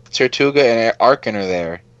there, so Tortuga and Arcan are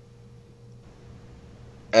there.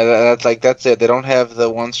 And that's it. They don't have the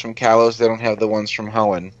ones from Kalos, they don't have the ones from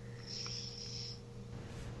Hoenn.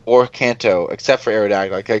 or Kanto, except for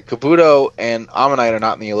Aerodactyl. Like Kabuto and Ammonite are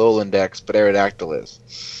not in the Alolan Dex, but Aerodactyl is.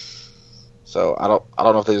 So I don't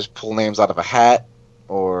know if they just pull names out of a hat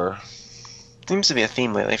or Seems to be a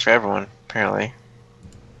theme lately for everyone, apparently.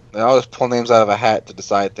 they all just pull names out of a hat to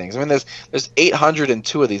decide things. I mean, there's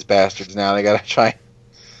 802 of these bastards now. They gotta try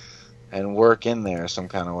and work in there some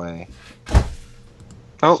kind of way.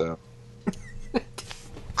 Oh. So.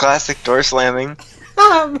 Classic door slamming.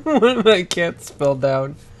 One of my cats fell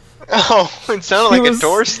down. Oh, it sounded like a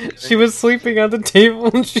door slamming. She was sleeping on the table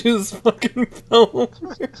and she just fucking fell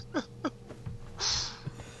over.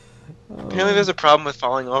 Apparently there's a problem with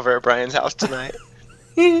falling over at Brian's house tonight.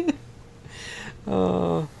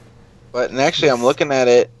 Oh. But actually, I'm looking at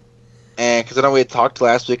it, and because I know we had talked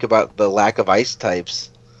last week about the lack of ice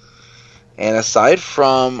types, and aside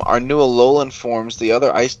from our new Alolan forms, the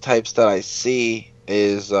other ice types that I see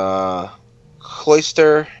is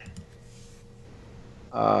Cloyster,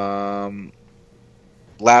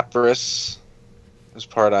 Lapras is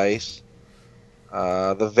part ice.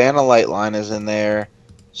 The Vanillite line is in there.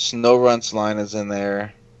 Snorunt's line is in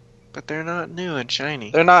there. But they're not new and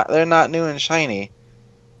shiny. They're not new and shiny.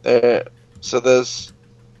 So those.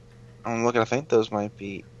 I'm looking. I think those might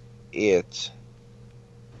be it.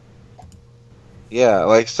 Yeah,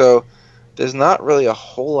 like so. There's not really a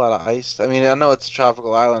whole lot of ice. I mean, I know it's a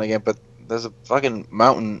tropical island again, but there's a fucking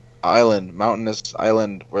mountainous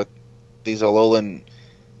island where these Alolan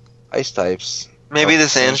ice types. Maybe the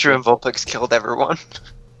Sandshrew and Vulpix killed everyone.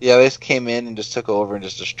 Yeah, they just came in and just took over and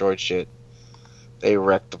just destroyed shit. They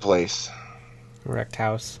wrecked the place. Wrecked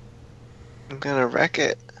house. I'm gonna wreck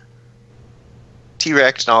it.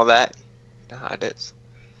 T-Rex and all that. You know how it is.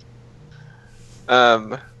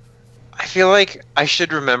 I feel like I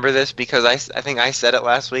should remember this because I think I said it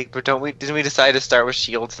last week, but didn't we decide to start with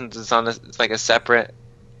Shield since it's like a separate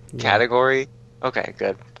category? Okay,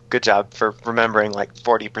 good job for remembering like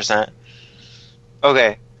 40%.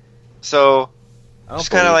 Okay, so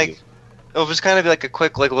just kind of like it'll just kind of be like a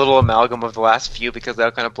quick like little amalgam of the last few because they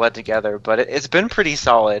all kind of bled together, but it's been pretty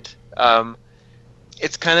solid.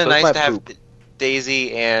 It's kind of nice to have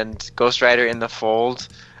Daisy and Ghost Rider in the fold.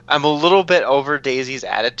 I'm a little bit over Daisy's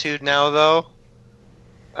attitude now, though.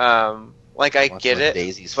 Like I get it,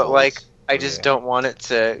 Daisy's but folds. like I just don't want it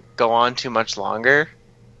to go on too much longer.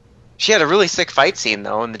 She had a really sick fight scene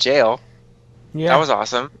though in the jail. Yeah, That was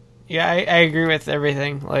awesome. yeah, I agree with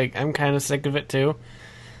everything. Like, I'm kind of sick of it too,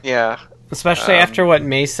 Yeah, especially after what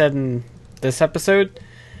May said in this episode.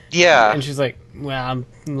 yeah, And she's like, "Well, I'm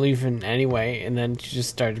leaving anyway," and then she just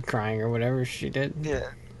started crying or whatever she did. yeah.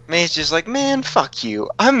 May's just like, man, fuck you.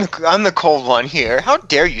 I'm the cold one here. How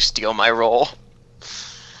dare you steal my role?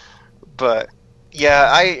 But yeah,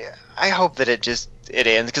 I hope that it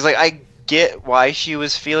ends because like I get why she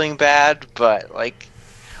was feeling bad, but like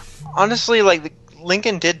honestly, like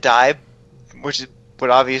Lincoln did die, which would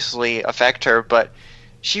obviously affect her, but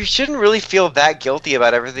she shouldn't really feel that guilty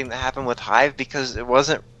about everything that happened with Hive because it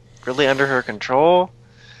wasn't really under her control.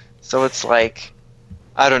 So it's like,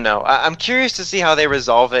 I don't know. I'm curious to see how they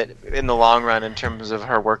resolve it in the long run in terms of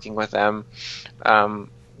her working with them,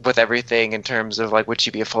 with everything in terms of like would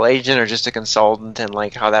she be a full agent or just a consultant, and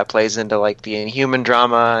like how that plays into like the Inhuman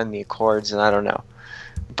drama and the Accords, and I don't know.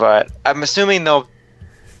 But I'm assuming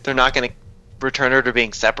they're not going to return her to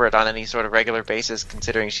being separate on any sort of regular basis,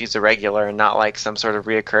 considering she's a regular and not like some sort of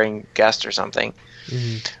reoccurring guest or something.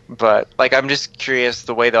 Mm-hmm. But like I'm just curious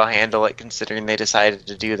the way they'll handle it, considering they decided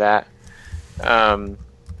to do that.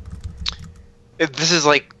 This is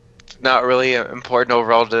like not really important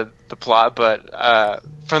overall to the plot, but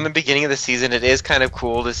from the beginning of the season, it is kind of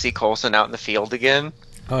cool to see Coulson out in the field again.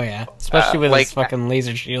 Oh yeah, especially with like- his fucking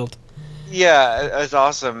laser shield. Yeah, it's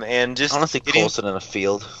awesome, and just Honestly, Coulson in a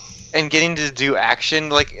field. and getting to do action.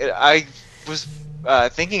 Like I was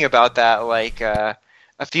thinking about that like a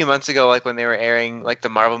few months ago, like when they were airing like the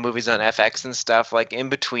Marvel movies on FX and stuff. Like in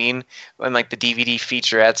between, when like the DVD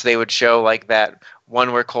featurettes, they would show like that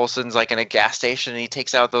one where Coulson's like in a gas station and he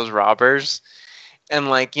takes out those robbers. And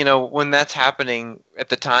like, you know, when that's happening at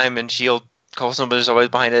the time in Shield, Coulson was always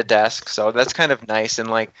behind a desk, so that's kind of nice. And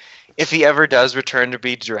like, if he ever does return to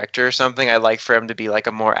be director or something, I'd like for him to be like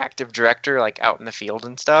a more active director, like out in the field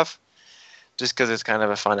and stuff, just because it's kind of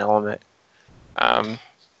a fun element.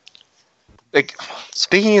 Like,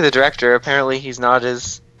 speaking of the director, apparently he's not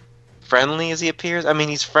as friendly as he appears. I mean,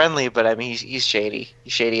 he's friendly, but I mean, he's shady.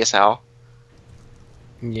 He's shady as hell.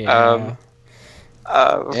 Yeah.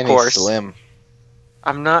 Of And course. he's slim.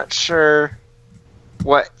 I'm not sure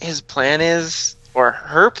what his plan is, or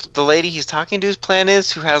the lady he's talking to's plan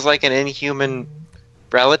is, who has like an inhuman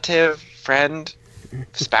relative, friend,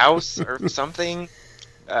 spouse, or something.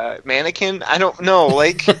 mannequin. I don't know.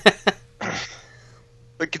 Like,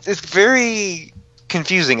 like it's very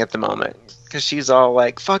confusing at the moment because she's all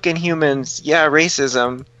like, "Fucking humans, yeah,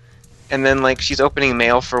 racism," and then like she's opening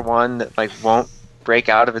mail for one that like won't break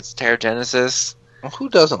out of its pterogenesis. Well, who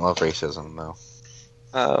doesn't love racism,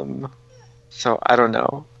 though? So I don't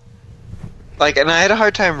know. Like, and I had a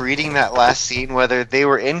hard time reading that last scene, whether they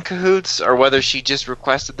were in cahoots or whether she just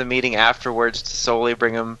requested the meeting afterwards to solely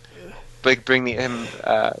bring him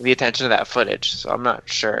the attention to that footage. So I'm not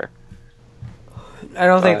sure. I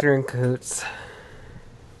don't think they're in cahoots.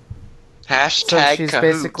 Hashtag So she's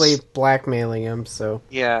cahoots. basically blackmailing him, so...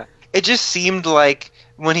 Yeah. It just seemed like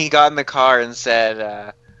when he got in the car and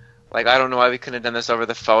said, like, I don't know why we couldn't have done this over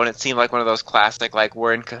the phone, it seemed like one of those classic, like,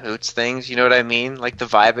 we're in cahoots things. You know what I mean? Like, the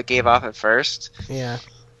vibe it gave off at first. Yeah.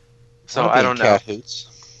 So I don't know. Hoots.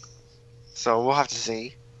 So we'll have to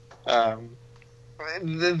see.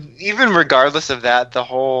 Even regardless of that, the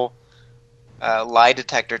whole lie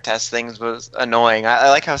detector test things was annoying. I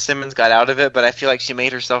like how Simmons got out of it, but I feel like she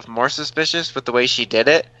made herself more suspicious with the way she did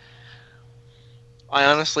it. I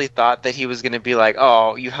honestly thought that he was going to be like,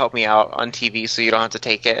 "Oh, you helped me out on TV, so you don't have to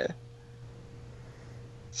take it."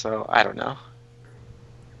 So I don't know.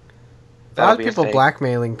 A lot of people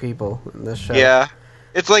blackmailing people in this show. Yeah,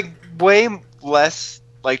 it's like way less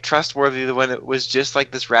like trustworthy than when it was just like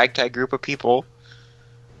this ragtag group of people.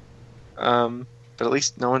 But at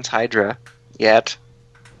least no one's Hydra yet.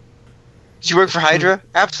 Did you work for Hydra?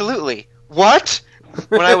 Absolutely. What?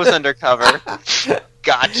 When I was undercover.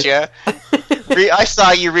 Gotcha. I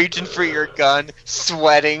saw you reaching for your gun,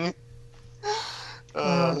 sweating.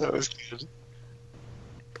 Oh, that was good.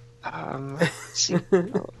 Let's see.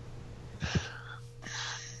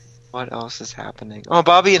 What else is happening? Oh,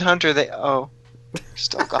 Bobby and Hunter, they're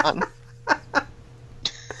still gone.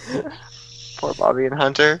 Poor Bobby and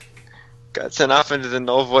Hunter. Got sent off into the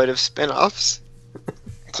null void of spin-offs.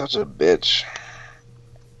 Such a bitch.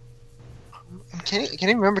 I can't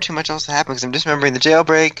even remember too much else that happened because I'm just remembering the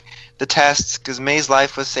jailbreak, the tests, because May's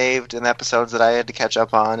life was saved in the episodes that I had to catch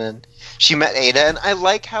up on, and she met Ada, and I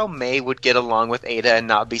like how May would get along with Ada and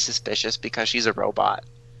not be suspicious because she's a robot.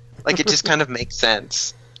 Like, it just kind of makes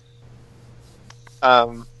sense.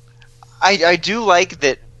 I do like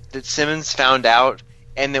that Simmons found out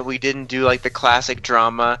and that we didn't do, like, the classic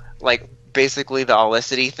drama, like, basically the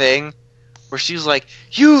Olicity thing, where she's like,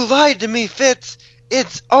 "You lied to me, Fitz!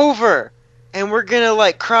 It's over! And we're gonna,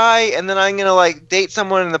 like, cry, and then I'm gonna, like, date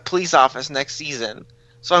someone in the police office next season."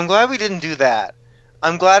 So I'm glad we didn't do that.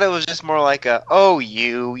 I'm glad it was just more like "Oh,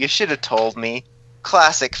 you should have told me."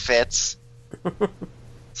 Classic Fitz.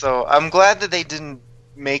 So I'm glad that they didn't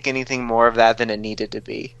make anything more of that than it needed to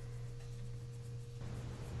be.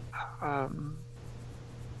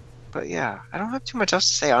 But yeah, I don't have too much else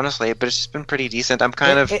to say, honestly, but it's just been pretty decent. I'm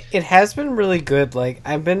kind of... It has been really good. Like,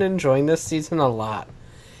 I've been enjoying this season a lot.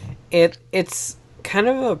 It's kind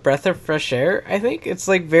of a breath of fresh air, I think. It's,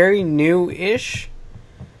 like, very new-ish.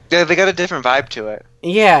 Yeah, they got a different vibe to it.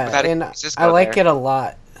 Yeah, and I like it a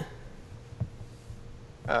lot.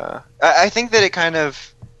 I think that it kind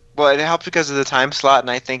of... Well, it helped because of the time slot, and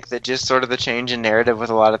I think that just sort of the change in narrative with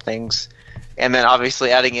a lot of things. And then,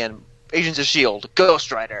 obviously, adding in Agents of S.H.I.E.L.D.,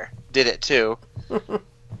 Ghost Rider did it, too.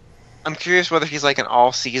 I'm curious whether he's, like, an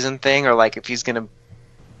all-season thing, or, like, if he's going to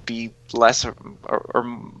be less or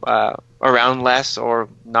around less or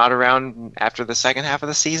not around after the second half of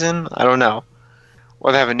the season. I don't know.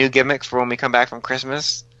 Or they have a new gimmick for when we come back from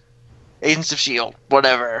Christmas. Agents of S.H.I.E.L.D.,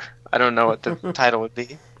 whatever. I don't know what the title would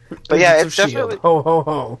be. But yeah, it's definitely... Ho, ho,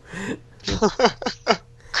 ho.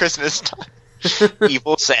 Christmas time.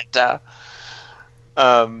 Evil Santa.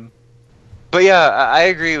 But yeah, I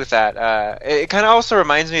agree with that. It kind of also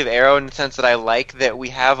reminds me of Arrow in the sense that I like that we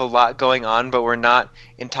have a lot going on, but we're not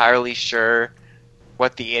entirely sure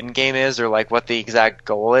what the end game is or like what the exact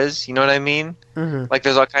goal is. You know what I mean? Mm-hmm. Like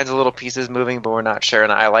there's all kinds of little pieces moving, but we're not sure,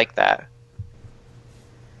 and I like that.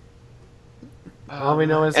 All we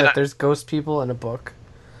know is that there's ghost people in a book.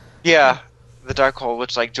 Yeah, the Darkhold,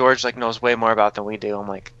 which like George like knows way more about than we do. I'm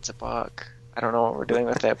like, it's a book. I don't know what we're doing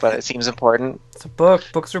with it, but it seems important. It's a book.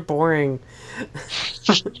 Books are boring. And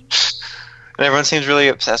everyone seems really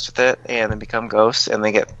obsessed with it, and then become ghosts, and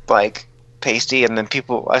they get like pasty, and then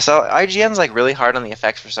people. I saw IGN's like really hard on the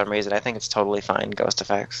effects for some reason. I think it's totally fine, ghost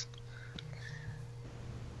effects.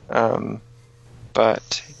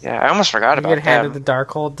 But yeah, I almost forgot about You get handed them. the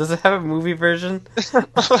Darkhold. Does it have a movie version?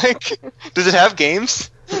 Like, does it have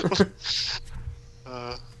games?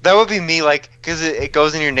 That would be me, like, because it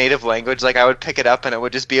goes in your native language. Like, I would pick it up and it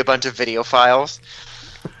would just be a bunch of video files.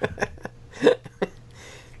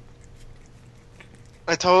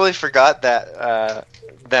 I totally forgot that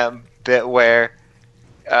that bit where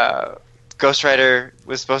Ghost Rider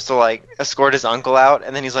was supposed to like escort his uncle out,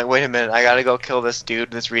 and then he's like, "Wait a minute, I gotta go kill this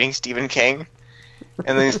dude that's reading Stephen King."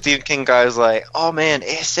 And then the Stephen King guy was like, "Oh man,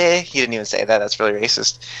 ese." He didn't even say that. That's really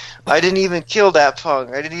racist. "I didn't even kill that punk.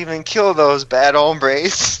 I didn't even kill those bad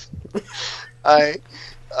hombres.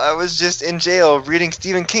 I was just in jail reading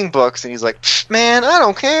Stephen King books." And he's like, "Man, I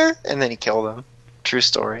don't care." And then he killed him. True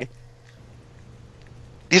story.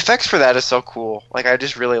 The effects for that is so cool. Like, I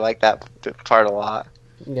just really like that part a lot.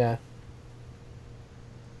 Yeah.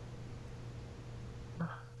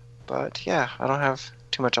 But yeah, I don't have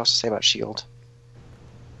too much else to say about S.H.I.E.L.D.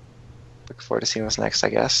 Looking forward to seeing what's next, I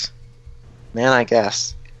guess. Man, I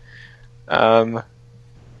guess.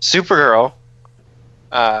 Supergirl.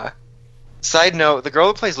 Side note, the girl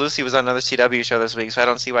who plays Lucy was on another CW show this week, so I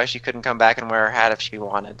don't see why she couldn't come back and wear her hat if she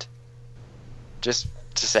wanted. Just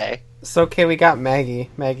to say. It's okay, we got Maggie.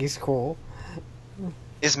 Maggie's cool.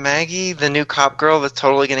 Is Maggie the new cop girl that's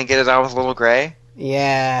totally going to get it on with Little Gray?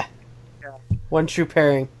 Yeah. One true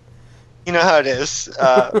pairing. You know how it is.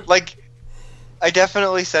 Like, I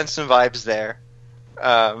definitely sense some vibes there.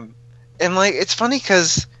 And, like, it's funny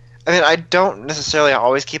because, I mean, I don't necessarily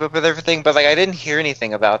always keep up with everything, but, like, I didn't hear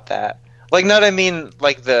anything about that. Like, not, I mean,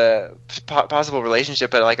 like, the possible relationship,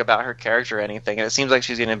 but, like, about her character or anything. And it seems like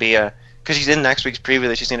she's going to be because she's in next week's preview,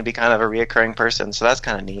 that she's going to be kind of a reoccurring person, so that's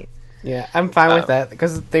kind of neat. Yeah, I'm fine with that,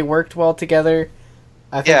 because they worked well together.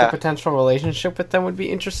 I think Yeah. the potential relationship with them would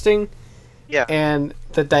be interesting. Yeah. And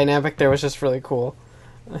the dynamic there was just really cool.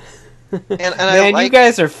 And Man, I like, you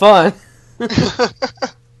guys are fun.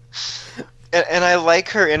 and I like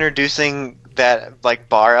her introducing that, like,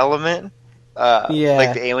 bar element. Yeah.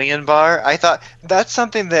 Like the alien bar. I thought that's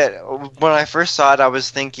something that when I first saw it, I was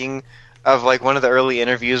thinking of like one of the early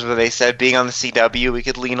interviews where they said being on the CW, we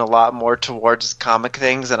could lean a lot more towards comic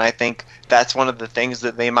things, and I think that's one of the things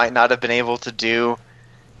that they might not have been able to do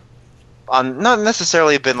on, not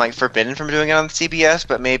necessarily been like forbidden from doing it on CBS,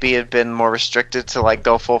 but maybe it been more restricted to like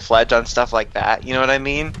go full-fledged on stuff like that. You know what I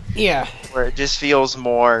mean? Yeah. Where it just feels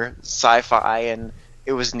more sci-fi, and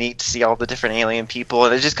it was neat to see all the different alien people,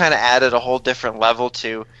 and it just kind of added a whole different level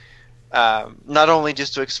to not only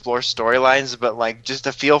just to explore storylines, but like just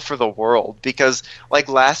a feel for the world. Because like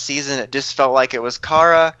last season, it just felt like it was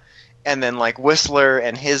Kara, and then like Whistler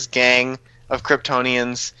and his gang of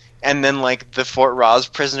Kryptonians, and then like the Fort Ross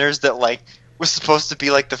prisoners that like was supposed to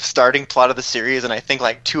be like the starting plot of the series, and I think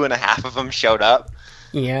like 2.5 of them showed up.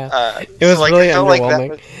 Yeah. It was so, like, really I felt like that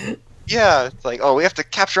underwhelming. yeah, it's like, oh, we have to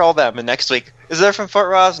capture all them, and next week, is there from Fort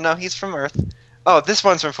Ross? No, he's from Earth. Oh, this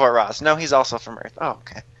one's from Fort Ross. No, he's also from Earth. Oh,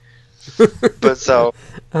 okay. But so,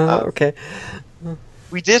 okay.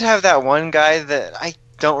 we did have that one guy that I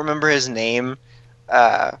don't remember his name,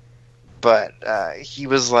 but he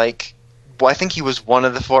was like, well, I think he was one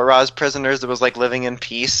of the Fort Ross prisoners that was like living in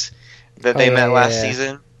peace that they met last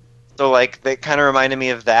season. So like, that kind of reminded me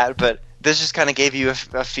of that, but this just kind of gave you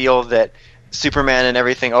a feel that Superman and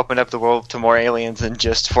everything opened up the world to more aliens than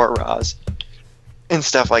just Fort Ross and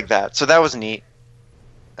stuff like that. So that was neat.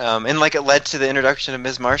 And like it led to the introduction of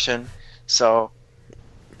Ms. Martian. So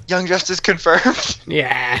Young Justice confirmed.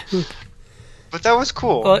 Yeah. But that was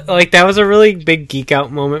cool. Like, that was a really big geek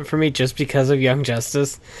out moment for me just because of Young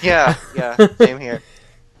Justice. Yeah, same here.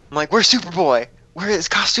 I'm like, where's Superboy? Where his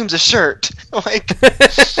costume's a shirt? Like,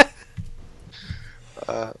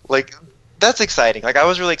 that's exciting. Like, I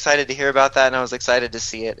was really excited to hear about that, and I was excited to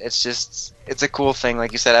see it. It's a cool thing,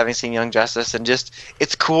 like you said, having seen Young Justice, and just,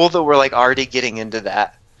 it's cool that we're, like, already getting into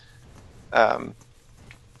that.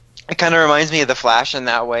 It kind of reminds me of The Flash in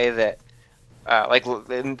that way that, like,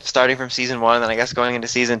 starting from season 1, and I guess going into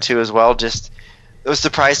season 2 as well, just, I was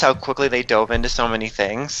surprised how quickly they dove into so many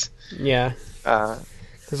things. Yeah.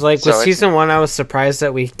 Because, like, with season 1, I was surprised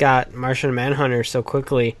that we got Martian Manhunter so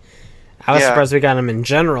quickly. I was surprised we got him in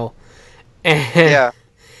general. And,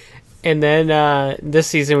 and then this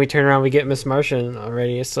season we turn around, we get Miss Martian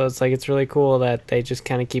already. So it's like, it's really cool that they just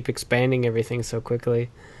kind of keep expanding everything so quickly.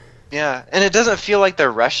 Yeah, and it doesn't feel like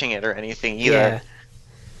they're rushing it or anything either. Yeah.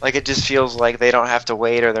 Like, it just feels like they don't have to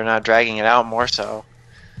wait, or they're not dragging it out more so.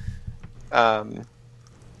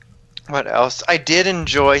 What else? I did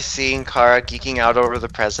enjoy seeing Kara geeking out over the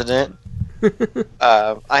president.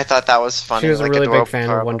 I thought that was funny. She was a like, really big adorable fan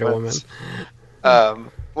Kara of Wonder moments. Woman.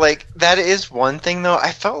 Like, that is one thing, though.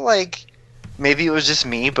 I felt like maybe it was just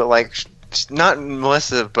me, but, like, not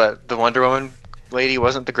Melissa, but the Wonder Woman lady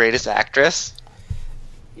wasn't the greatest actress.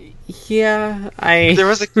 Yeah, There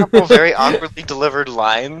was a couple very awkwardly delivered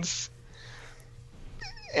lines.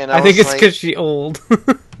 And I think was it's because she's old.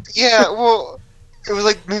 Yeah, well, it was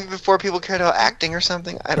like maybe before people cared about acting or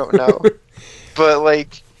something. I don't know. but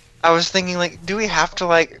like, I was thinking, like, do we have to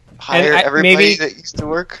like hire And everybody that used to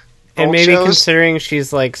work? And old maybe shows? considering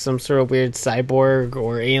she's like some sort of weird cyborg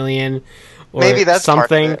or alien or Maybe that's part of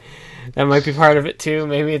something, it. that might be part of it too.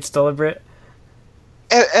 Maybe it's deliberate.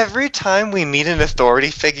 Every time we meet an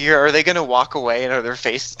authority figure, are they going to walk away and are their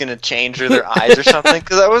face is going to change or their eyes or something?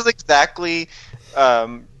 Because that was exactly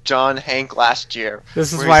John Hank last year.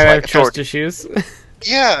 This is where why he's I like, have trust issues.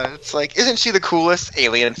 Yeah, it's like, isn't she the coolest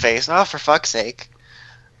alien face? Oh, for fuck's sake.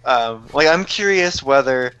 Like, I'm curious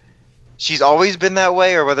whether she's always been that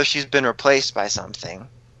way or whether she's been replaced by something.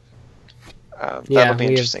 That'll be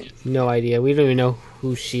interesting. Have no idea. We don't even know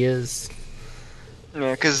who she is.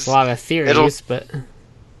 Yeah, because A lot of theories, but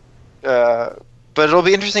it'll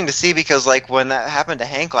be interesting to see because, like, when that happened to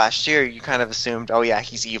Hank last year, you kind of assumed, oh yeah,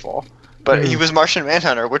 he's evil. But he was Martian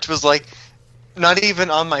Manhunter, which was, like, not even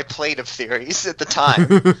on my plate of theories at the time.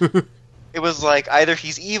 It was, like, either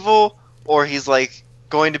he's evil or he's, like,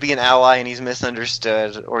 going to be an ally and he's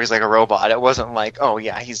misunderstood, or he's, like, a robot. It wasn't like, oh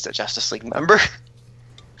yeah, he's a Justice League member.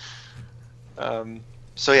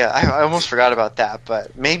 So yeah, I almost forgot about that,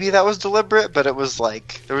 but maybe that was deliberate, but it was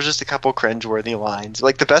like, there was just a couple cringeworthy lines.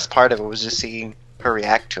 Like, the best part of it was just seeing her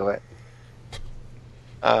react to it.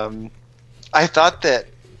 I thought that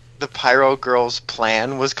the Pyro Girls'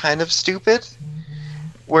 plan was kind of stupid,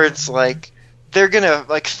 where it's like, they're gonna,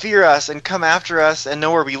 like, fear us and come after us and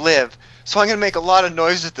know where we live, so I'm gonna make a lot of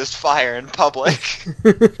noise with this fire in public.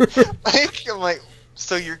 Like, I'm like,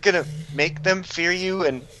 so you're gonna make them fear you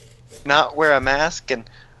and not wear a mask? And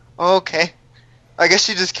okay, I guess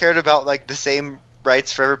she just cared about like the same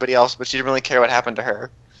rights for everybody else, but she didn't really care what happened to her.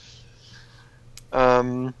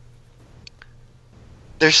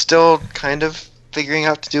 They're still kind of figuring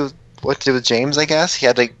out what to do with James, I guess. He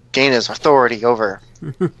had to gain his authority over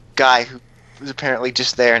guy who's apparently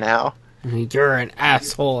just there now. You're an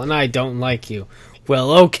asshole and I don't like you.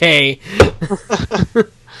 Well, okay.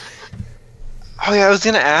 Oh yeah, I was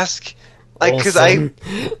gonna ask, like, because I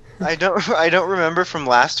don't remember from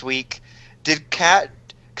last week. Did Kat?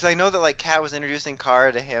 Because I know that like Kat was introducing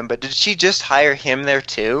Kara to him, but did she just hire him there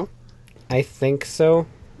too? I think so.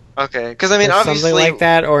 Okay, because I mean, Or obviously, something like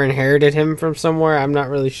that, or inherited him from somewhere. I'm not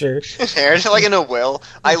really sure. inherited like in a will.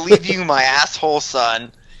 I leave you my asshole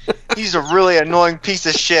son. He's a really annoying piece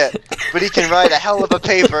of shit, but he can write a hell of a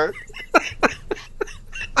paper.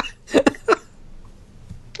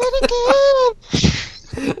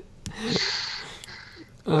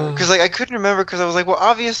 Because like I couldn't remember, because I was like, well,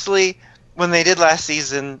 obviously when they did last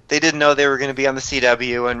season, they didn't know they were going to be on the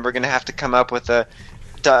CW and we're going to have to come up with a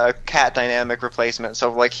Cat dynamic replacement.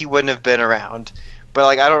 So like he wouldn't have been around. But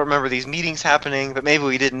like I don't remember these meetings happening. But maybe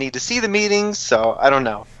we didn't need to see the meetings, so I don't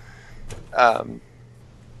know.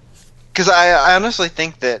 Because I honestly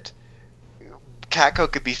think that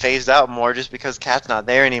Catco could be phased out more just because Cat's not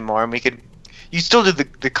there anymore, and you still do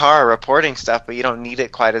the Kara reporting stuff, but you don't need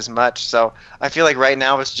it quite as much. So I feel like right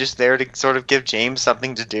now it's just there to sort of give James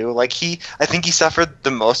something to do. Like I think he suffered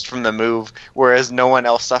the most from the move, whereas no one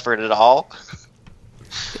else suffered at all.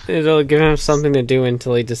 It'll give him something to do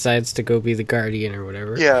until he decides to go be the Guardian or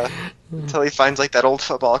whatever. Yeah, until he finds like that old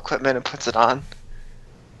football equipment and puts it on.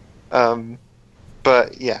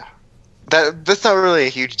 But yeah, that's not really a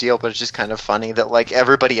huge deal, but it's just kind of funny that like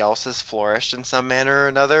everybody else has flourished in some manner or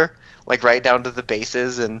another, like right down to the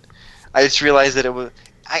bases. And I just realized that it was.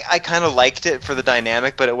 I kind of liked it for the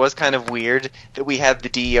dynamic, but it was kind of weird that we had the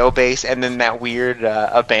DEO base and then that weird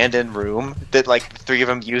abandoned room that like the three of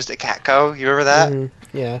them used at Catco. You remember that?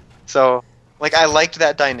 Mm-hmm. Yeah. So like I liked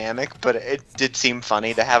that dynamic, but it did seem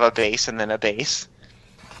funny to have a base and then a base.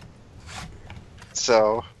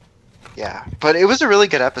 So yeah, but it was a really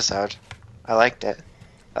good episode. I liked it.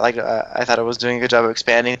 I thought it was doing a good job of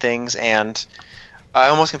expanding things, and I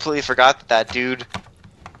almost completely forgot that dude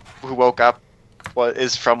who woke up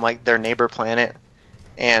is from like their neighbor planet,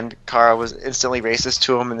 and Kara was instantly racist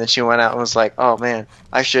to him, and then she went out and was like, "Oh man,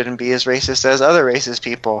 I shouldn't be as racist as other racist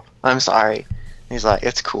people. I'm sorry." And he's like,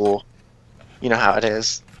 "It's cool. You know how it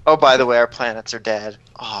is. Oh, by the way, our planets are dead."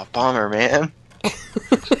 Oh, bummer, man.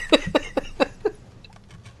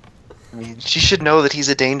 I mean, she should know that he's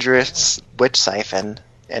a dangerous witch siphon,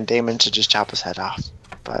 and Damon should just chop his head off.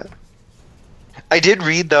 But I did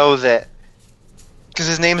read though that because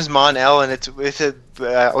his name is Mon-El, and it's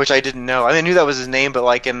which I didn't know. I mean, I knew that was his name, but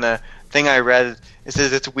like in the thing I read, it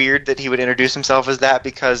says it's weird that he would introduce himself as that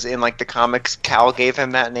because in like the comics, Cal gave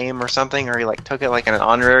him that name or something, or he like took it like in an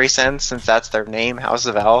honorary sense since that's their name, House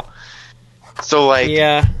of El. So like,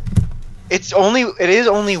 yeah, it is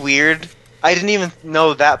only weird. I didn't even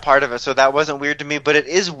know that part of it, so that wasn't weird to me. But it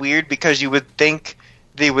is weird because you would think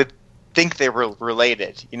they would think they were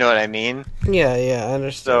related. You know what I mean? Yeah, I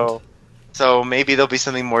understand. So maybe there'll be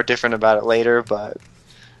something more different about it later, but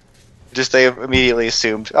just they immediately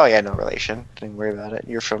assumed, oh yeah, no relation. Didn't worry about it.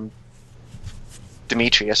 You're from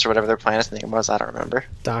Demetrius or whatever their planet's name was. I don't remember.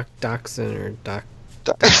 Dachshund or Doc.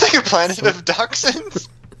 It's like a planet of dachshunds.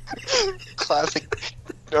 Classic.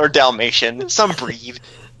 Or Dalmatian. Some breed.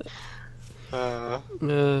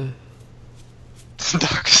 Dachshund.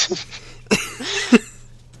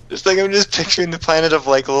 Just like I'm just picturing the planet of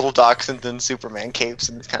like little dachshunds and Superman capes,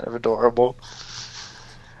 and it's kind of adorable.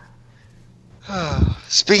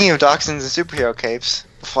 Speaking of dachshunds and superhero capes,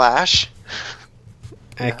 the Flash.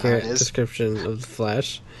 Accurate description of the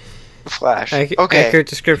Flash. Flash. Okay. Accurate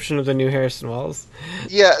description of the new Harrison Wells.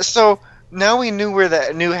 Yeah, so now we knew where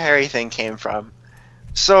that new Harry thing came from.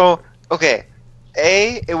 So, okay.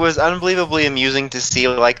 It was unbelievably amusing to see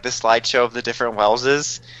like the slideshow of the different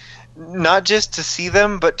Welleses. Not just to see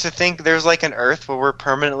them, but to think there's like an Earth where we're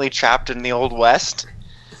permanently trapped in the Old West.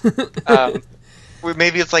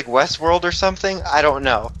 Maybe it's like Westworld or something. I don't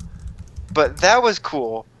know. But that was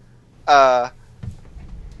cool.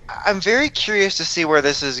 I'm very curious to see where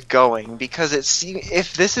this is going, because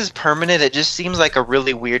if this is permanent, it just seems like a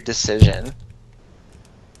really weird decision.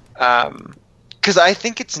 Because I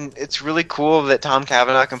think it's really cool that Tom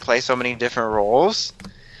Cavanaugh can play so many different roles,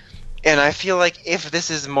 and I feel like if this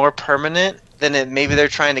is more permanent, then maybe they're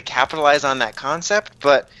trying to capitalize on that concept.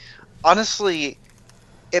 But honestly,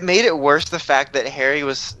 it made it worse the fact that Harry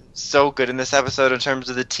was so good in this episode in terms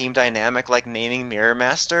of the team dynamic, like naming Mirror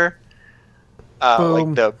Master.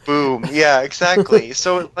 Like the boom. Yeah, exactly.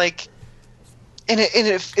 So, like, and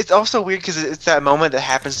it's also weird because it's that moment that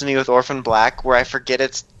happens to me with Orphan Black where I forget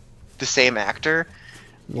it's the same actor.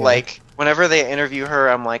 Yeah. Like, whenever they interview her,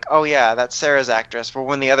 I'm like, oh yeah, that's Sarah's actress. But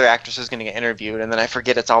when the other actress is going to get interviewed, and then I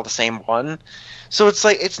forget it's all the same one. So it's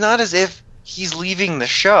like, it's not as if he's leaving the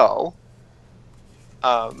show.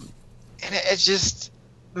 And it's just,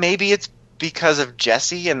 maybe it's because of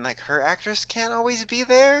Jessie and, like, her actress can't always be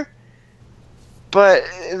there. But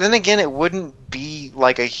then again, it wouldn't be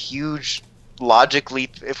like a huge logic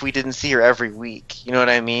leap if we didn't see her every week. You know what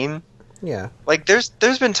I mean? Yeah. Like there's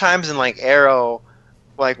been times in like Arrow,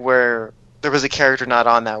 like where there was a character not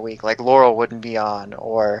on that week, like Laurel wouldn't be on,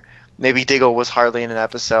 or maybe Diggle was hardly in an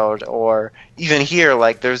episode, or even here,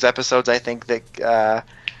 like there's episodes I think that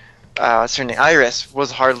what's her name, Iris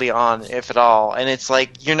was hardly on, if at all, and it's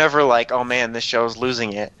like you're never like, oh man, this show's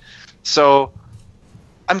losing it. So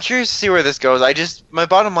I'm curious to see where this goes. My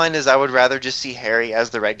bottom line is I would rather just see Harry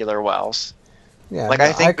as the regular Wells. Yeah, like,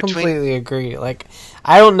 I completely agree. Like,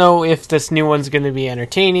 I don't know if this new one's going to be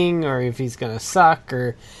entertaining, or if he's going to suck,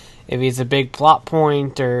 or if he's a big plot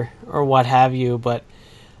point, or what have you, but,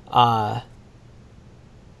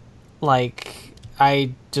 like,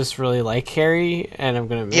 I just really like Harry, and I'm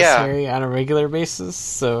going to miss Harry on a regular basis,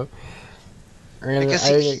 so I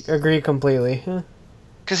agree completely.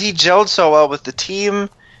 Because he gelled so well with the team.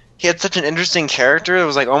 He had such an interesting character. It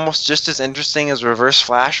was like almost just as interesting as Reverse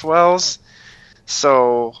Flash Wells.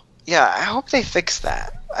 So, yeah, I hope they fix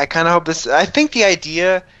that. I kind of hope this... I think the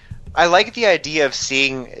idea... I like the idea of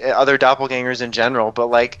seeing other doppelgangers in general,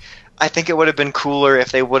 but, like, I think it would have been cooler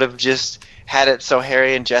if they would have just had it so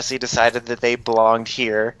Harry and Jessie decided that they belonged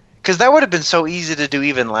here. Because that would have been so easy to do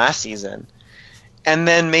even last season. And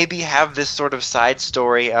then maybe have this sort of side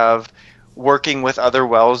story of working with other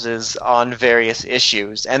Welleses on various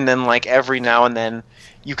issues, and then like every now and then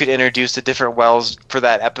you could introduce a different Wells for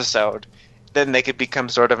that episode. Then they could become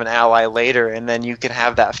sort of an ally later, and then you can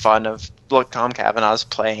have that fun of, look, Tom Cavanaugh's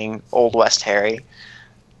playing Old West Harry,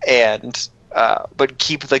 and but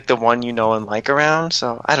keep like the one you know and like around.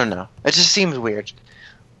 So I don't know, it just seems weird,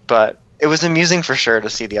 but it was amusing for sure to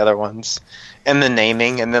see the other ones and the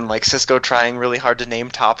naming, and then like Cisco trying really hard to name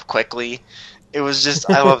Top quickly. It was just,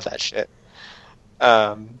 I love that shit.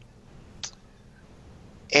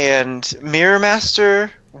 And Mirror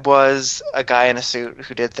Master was a guy in a suit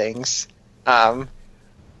who did things. I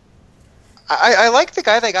like the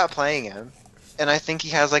guy they got playing him, and I think he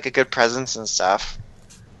has like a good presence and stuff.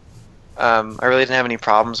 I really didn't have any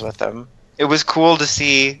problems with him. It was cool to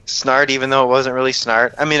see Snart, even though it wasn't really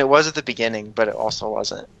Snart. I mean, it was at the beginning, but it also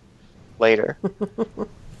wasn't later.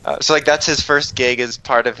 So like that's his first gig as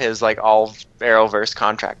part of his like all Arrowverse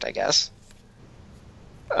contract, I guess.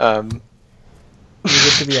 You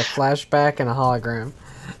get to be a flashback and a hologram.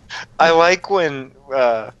 I like when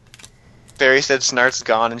Barry said Snart's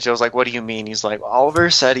gone, and Joe's like, "What do you mean?" He's like, "Oliver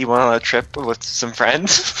said he went on a trip with some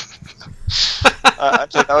friends." I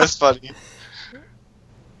thought that was funny.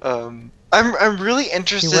 I'm really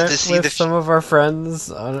interested to see with some of our friends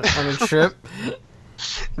on a trip.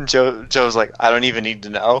 Joe's like, I don't even need to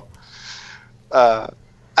know. I'm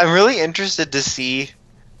really interested to see.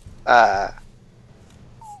 Well,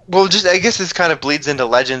 just I guess this kind of bleeds into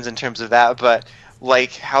Legends in terms of that, but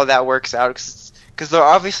like how that works out, because they're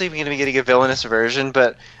obviously going to be getting a villainous version,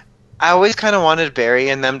 but I always kind of wanted Barry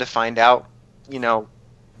and them to find out,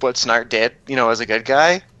 what Snart did, as a good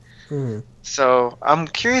guy. So I'm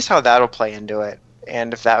curious how that'll play into it,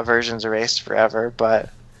 and if that version's erased forever. But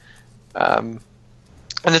and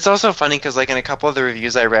it's also funny because like in a couple of the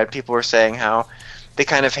reviews I read, people were saying how they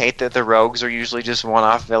kind of hate that the rogues are usually just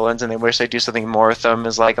one-off villains, and they wish they'd do something more with them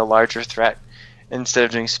as like a larger threat instead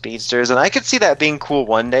of doing speedsters. And I could see that being cool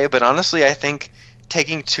one day, but honestly, I think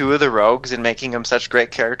taking two of the rogues and making them such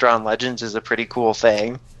great character on Legends is a pretty cool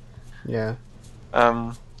thing. Yeah.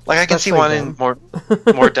 Like I can see wanting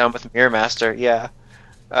more done with Mirror Master,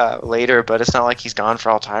 later, but it's not like he's gone for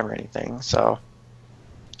all time or anything. So,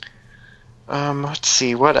 let's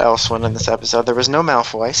see what else went in this episode. There was no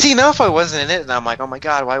Malfoy. See, Malfoy wasn't in it, and I'm like, oh my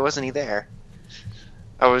god, why wasn't he there?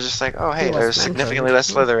 I was just like, oh hey, there's significantly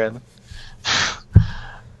less Slytherin.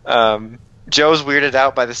 Joe's weirded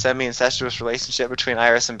out by the semi-incestuous relationship between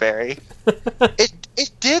Iris and Barry.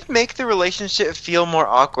 It did make the relationship feel more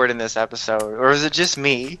awkward in this episode, or is it just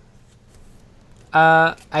me?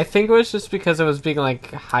 I think it was just because it was being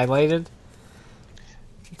like highlighted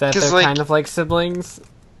that they're kind of like siblings.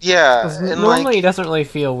 Yeah, and normally it doesn't really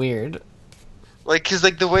feel weird. Like, cause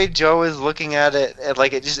like the way Joe is looking at it,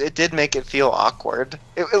 like it did make it feel awkward.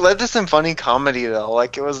 It led to some funny comedy though.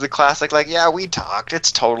 Like it was the classic, like, yeah, we talked,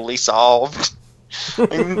 it's totally solved,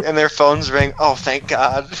 and their phones ring. Oh, thank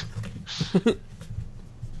God.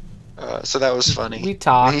 So that was funny. We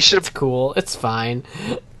talked. It's cool. It's fine.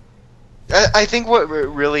 I think what it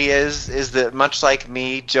really is that much like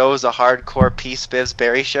me, Joe's a hardcore Peace Bibbs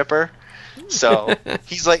Barry shipper. So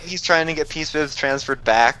he's trying to get Peace Bibbs transferred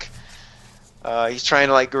back. He's trying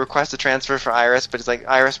to like request a transfer for Iris, but it's like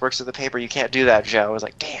Iris works at the paper. You can't do that, Joe. I was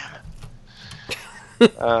like, damn.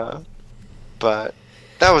 But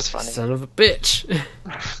that was funny. Son of a bitch.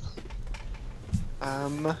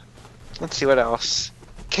 Let's see what else.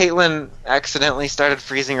 Caitlin accidentally started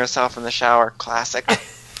freezing herself in the shower. Classic.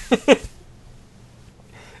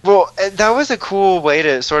 Well, that was a cool way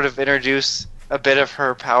to sort of introduce a bit of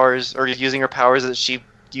her powers, or using her powers that she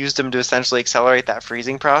used them to essentially accelerate that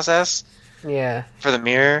freezing process. Yeah. For the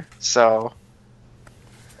mirror. So,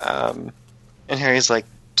 and Harry's like,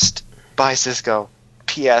 psst, bye, Cisco.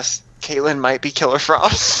 P.S. Caitlin might be Killer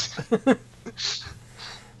Frost.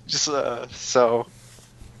 Just, so,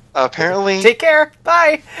 apparently... Take care!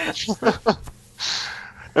 Bye!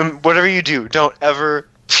 And whatever you do, don't ever...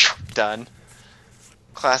 Done.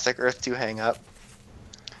 Classic Earth 2 hang up.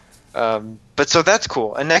 But so that's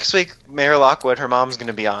cool. And next week, Mayor Lockwood, her mom's going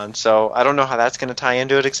to be on, so I don't know how that's going to tie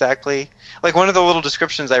into it exactly. Like, one of the little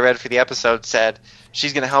descriptions I read for the episode said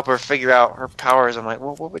she's going to help her figure out her powers. I'm like,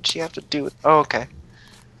 well, what would she have to do with... Oh, okay.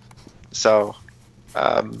 So,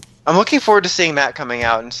 I'm looking forward to seeing that coming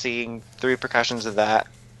out and seeing the repercussions of that.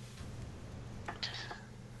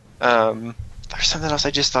 There's something else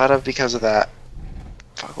I just thought of because of that.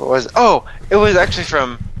 Fuck, what was it? Oh, it was actually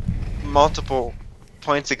from multiple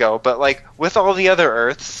points ago, but like with all the other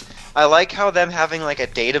Earths, I like how them having like a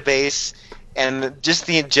database and just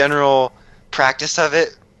the general practice of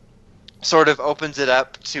it sort of opens it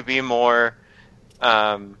up to be more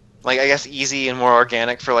like I guess easy and more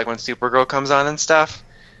organic for like when Supergirl comes on and stuff.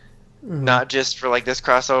 Not just for like this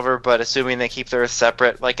crossover, but assuming they keep the Earth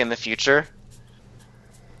separate like in the future.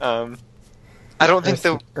 I don't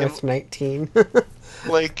think Earth 19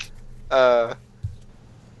 like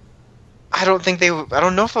I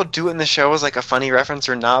don't know if they'll do it in the show as like a funny reference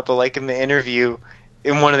or not, but like in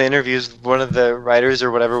one of the interviews, one of the writers or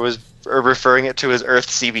whatever was referring it to as Earth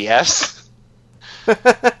CBS.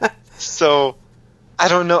 So I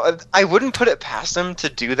don't know. I wouldn't put it past them to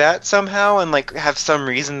do that somehow and like have some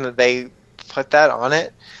reason that they put that on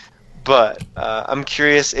it. But I'm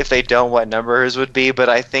curious if they don't, what number hers would be. But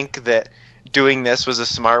I think that doing this was a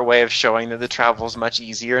smart way of showing that the travel is much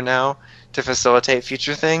easier now to facilitate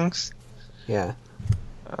future things. Yeah.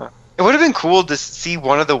 It would have been cool to see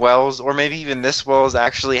one of the Wells, or maybe even this Wells,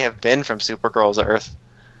 actually have been from Supergirl's Earth.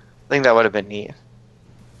 I think that would have been neat.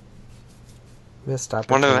 Missed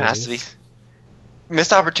opportunities. One of them has to be...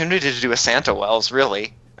 Missed opportunity to do a Santa Wells,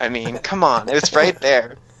 really. I mean, come on. It's right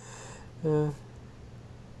there. Yeah.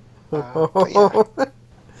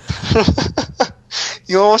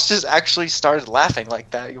 You almost just actually started laughing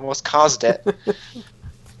like that. You almost caused it.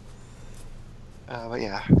 But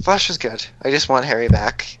yeah, Flash was good. I just want Harry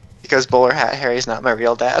back because Bowler Hat Harry's not my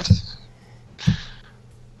real dad.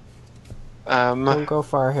 Don't go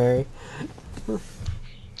far, Harry.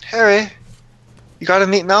 Harry, you gotta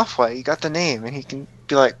meet Malfoy. You got the name, and he can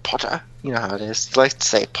be like, Potter. You know how it is. He likes to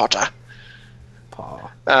say Potter.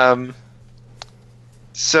 Paw.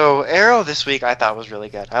 So Arrow this week I thought was really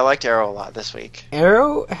good. I liked Arrow a lot this week.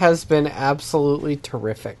 Arrow has been absolutely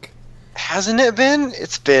terrific. Hasn't it been?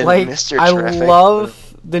 It's been Like, Mr. I Terrific.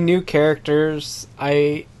 love the new characters.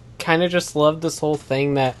 I kind of just love this whole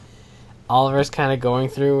thing that Oliver's kind of going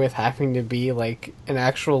through with having to be, like, an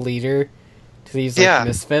actual leader to these, like, Yeah.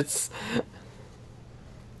 misfits.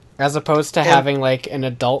 As opposed to having, like, an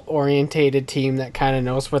adult-orientated team that kind of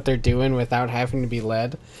knows what they're doing without having to be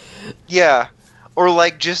led. Yeah. Or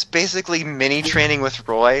like just basically mini training with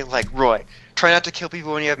Roy. Like, Roy, try not to kill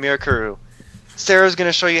people when you have Mirakuru. Sarah's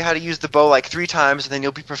gonna show you how to use the bow like 3 times and then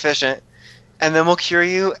you'll be proficient. And then we'll cure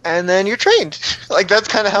you and then you're trained. Like, that's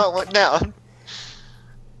kind of how it went down.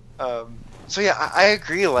 So yeah, I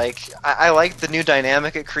agree. Like, I like the new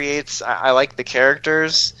dynamic it creates. I like the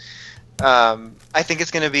characters. I think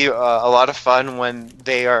it's going to be a lot of fun when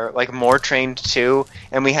they are like more trained too,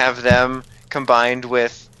 and we have them combined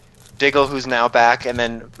with Diggle, who's now back, and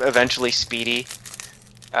then eventually Speedy.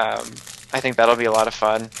 I think that'll be a lot of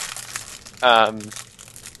fun.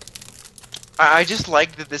 I just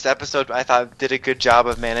liked that this episode, I thought, did a good job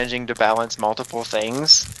of managing to balance multiple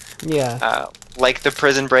things. Yeah. Like the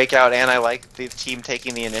prison breakout, and I like the team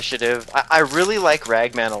taking the initiative. I really like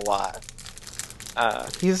Ragman a lot.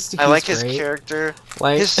 He's I like great. his character.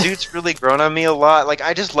 Like, His suit's really grown on me a lot. Like,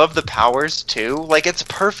 I just love the powers too. Like, it's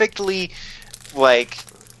perfectly, like,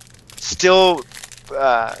 still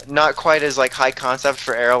not quite as like high concept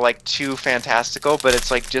for Arrow, like too fantastical, but it's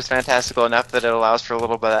like just fantastical enough that it allows for a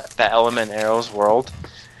little bit of that element in Arrow's world.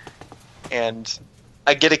 And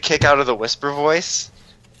I get a kick out of the whisper voice.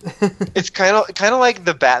 It's kind of like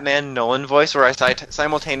the Batman Nolan voice, where I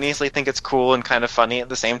simultaneously think it's cool and kind of funny at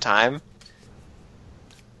the same time.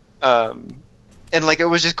 And like, it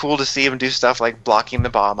was just cool to see him do stuff like blocking the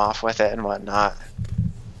bomb off with it and whatnot.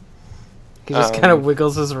 he just kind of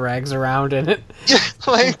wiggles his rags around in it.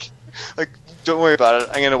 like, don't worry about it.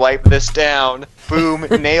 I'm gonna wipe this down. Boom,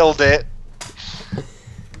 nailed it.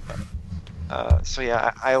 So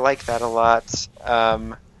yeah, I like that a lot.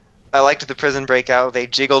 I liked the prison breakout. They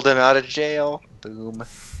jiggled him out of jail. Boom,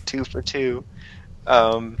 2 for 2.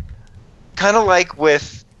 Kind of like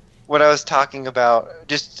with what I was talking about,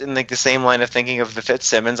 just in like the same line of thinking of the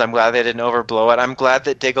Fitzsimmons. I'm glad they didn't overblow it. I'm glad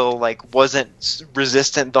that Diggle like wasn't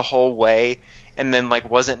resistant the whole way, and then like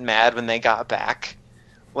wasn't mad when they got back.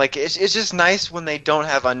 Like, it's just nice when they don't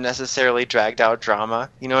have unnecessarily dragged out drama.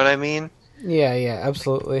 You know what I mean? Yeah,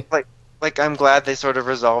 absolutely. Like, I'm glad they sort of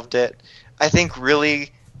resolved it. I think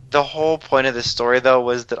really the whole point of this story, though,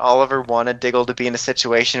 was that Oliver wanted Diggle to be in a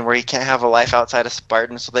situation where he can't have a life outside of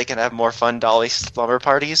Spartan, so they can have more fun Dolly slumber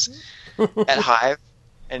parties at Hive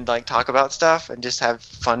and like talk about stuff and just have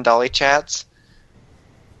fun Dolly chats.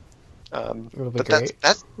 It'll be But great.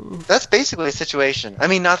 that's basically the situation. I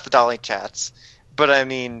mean, not the Dolly chats, but I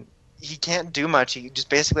mean, he can't do much. He just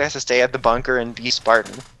basically has to stay at the bunker and be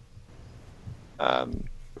Spartan.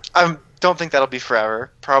 I don't think that'll be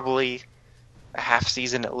forever. Probably a half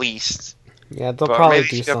season at least. Yeah, they'll but probably maybe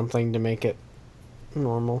do if you- something to make it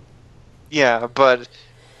normal. Yeah, but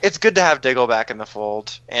it's good to have Diggle back in the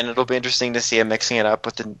fold, and it'll be interesting to see him mixing it up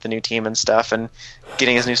with the new team and stuff, and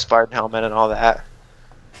getting his new Spartan helmet and all that.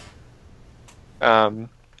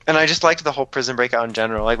 And I just liked the whole prison breakout in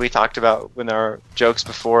general. Like we talked about when there were jokes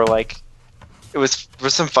before, like it was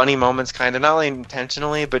some funny moments, kind of not only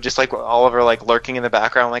intentionally, but just like Oliver like lurking in the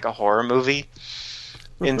background like a horror movie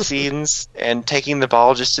in scenes and taking the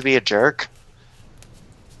ball just to be a jerk.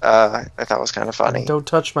 I thought was kind of funny. Don't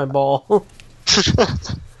touch my ball.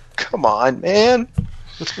 Come on, man.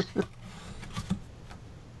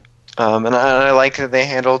 And I like that they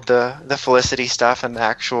handled the Felicity stuff and the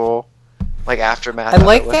actual like aftermath. I of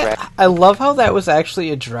like it with that. Red. I love how that was actually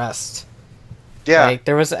addressed. Yeah, Like,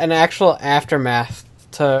 there was an actual aftermath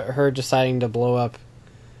to her deciding to blow up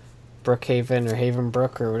Brookhaven or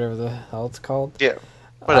Havenbrook or whatever the hell it's called. yeah.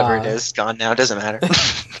 Whatever it Uh, is, it's gone now. Doesn't matter.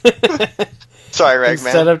 Sorry, Ragman.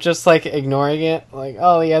 Instead of just like ignoring it, like,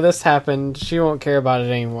 oh yeah, this happened, she won't care about it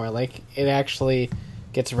anymore. Like, it actually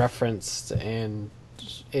gets referenced and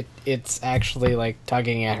it's actually like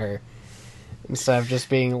tugging at her instead of just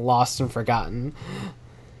being lost and forgotten.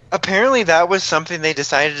 Apparently, that was something they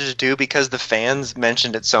decided to do because the fans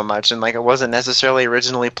mentioned it so much, and like it wasn't necessarily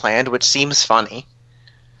originally planned, which seems funny.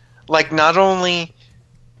 Like, not only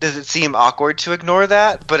does it seem awkward to ignore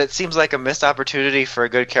that, but it seems like a missed opportunity for a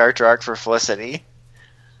good character arc for Felicity.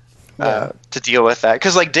 to deal with that.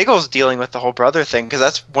 Because like Diggle's dealing with the whole brother thing. Because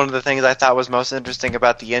that's one of the things I thought was most interesting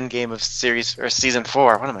about the end game of season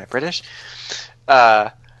 4. What am I, British?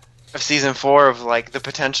 Of season 4 of like the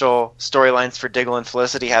potential storylines for Diggle and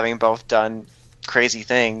Felicity having both done crazy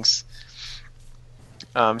things.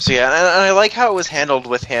 So yeah, and I like how it was handled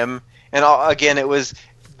with him. And again, it was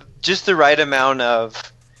just the right amount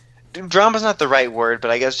of drama's not the right word,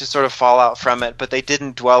 but I guess just sort of fallout from it. But they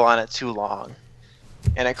didn't dwell on it too long,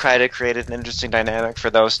 and it created an interesting dynamic for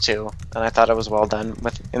those two. And I thought it was well done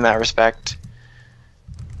in that respect.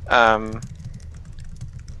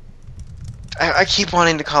 I keep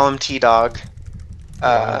wanting to call him T-Dog.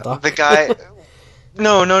 The guy.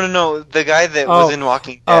 No. The guy that was in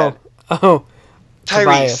Walking Dead.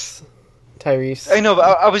 Tyrese. I know, but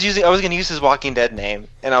I was going to use his Walking Dead name,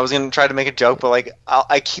 and I was going to try to make a joke, but like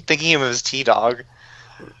I keep thinking of him as T-Dog.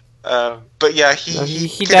 But yeah,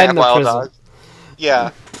 he died in the Wild prison. Dog.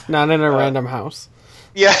 Yeah, not in a random house.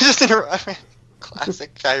 Yeah, just in a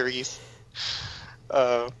classic Tyrese.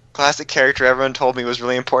 Classic character everyone told me was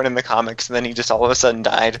really important in the comics, and then he just all of a sudden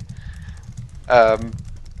died.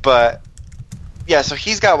 But yeah, so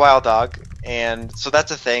he's got Wild Dog, and so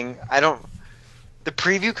that's a thing. The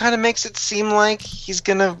preview kind of makes it seem like he's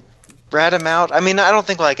gonna rat him out. I mean, I don't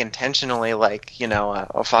think like intentionally, like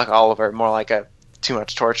oh fuck Oliver, more like a too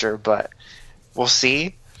much torture. But we'll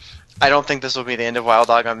see. I don't think this will be the end of Wild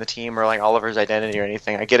Dog on the team or like Oliver's identity or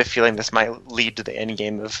anything. I get a feeling this might lead to the end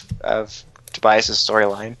game of Tobias's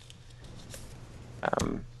storyline.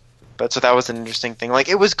 But so that was an interesting thing. Like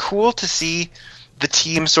it was cool to see the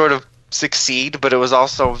team sort of succeed, but it was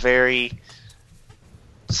also very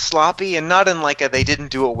sloppy, and not in like a they didn't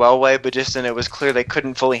do it well way, but just in it was clear they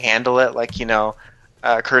couldn't fully handle it. Like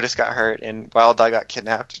Curtis got hurt and Wild Dog got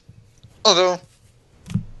kidnapped. Although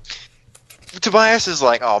Tobias is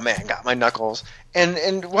like, oh man, got my knuckles,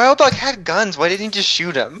 and Wild Dog had guns. Why didn't he just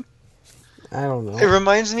shoot him? I don't know. It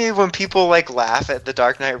reminds me of when people like laugh at The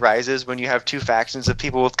Dark Knight Rises when you have two factions of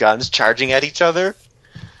people with guns charging at each other.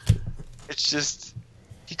 It's just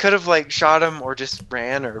he could have like shot him or just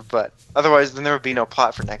ran, but otherwise then there would be no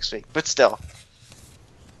plot for next week. But still.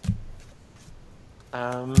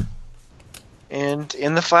 And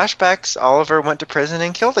in the flashbacks, Oliver went to prison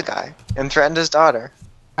and killed a guy and threatened his daughter.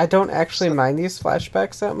 I don't actually mind these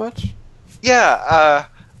flashbacks that much. Yeah,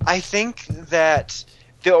 I think that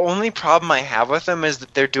the only problem I have with them is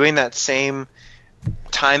that they're doing that same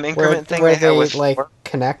time increment thing where they had with like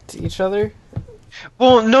connect each other.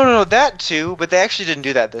 Well, no, that too, but they actually didn't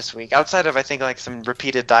do that this week. Outside of, I think, like some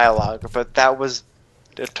repeated dialogue, but that was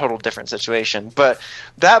a total different situation. But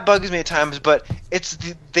that bugs me at times, but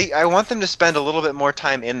I want them to spend a little bit more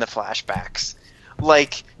time in the flashbacks.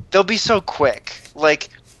 Like, they'll be so quick. Like,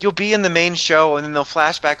 you'll be in the main show, and then they'll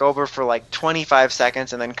flash back over for, like, 25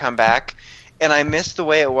 seconds and then come back. And I miss the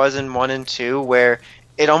way it was in 1 and 2, where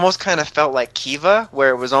it almost kind of felt like Kiva,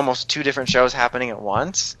 where it was almost two different shows happening at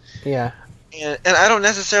once. Yeah. And I don't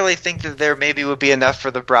necessarily think that there maybe would be enough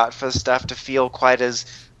for the Bratva stuff to feel quite as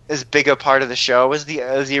big a part of the show as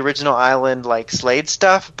the original Island like Slade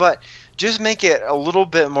stuff, but just make it a little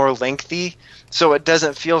bit more lengthy so it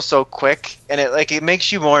doesn't feel so quick, and it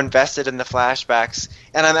makes you more invested in the flashbacks.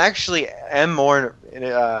 And I'm more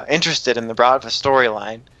interested in the Bratva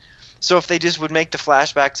storyline. So if they just would make the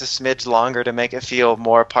flashbacks a smidge longer to make it feel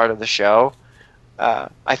more part of the show,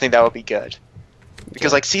 I think that would be good.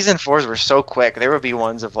 Because like season 4s were so quick, there would be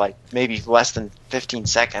ones of like maybe less than 15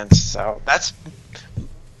 seconds. So that's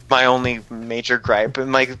my only major gripe.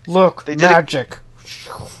 And like, look, they did magic.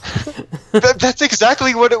 That's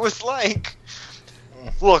exactly what it was like.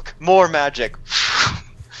 Look, more magic.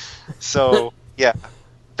 So yeah,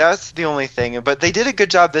 that's the only thing. But they did a good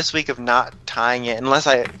job this week of not tying it.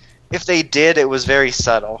 If they did, it was very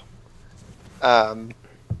subtle. I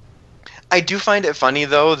do find it funny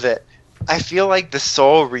though that I feel like the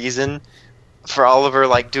sole reason for Oliver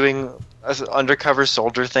like doing an undercover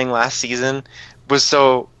soldier thing last season was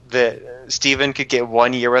so that Steven could get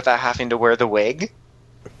 1 year without having to wear the wig.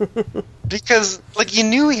 Because like you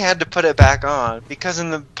knew he had to put it back on because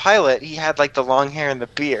in the pilot he had like the long hair and the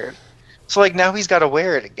beard. So like now he's got to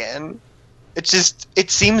wear it again. It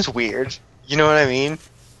seems weird. You know what I mean?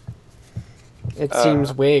 It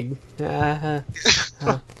seems wig. God,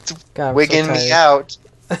 wigging me out.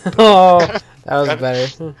 Oh, that was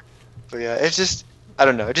better. But yeah, it's just, I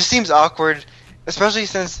don't know. It just seems awkward, especially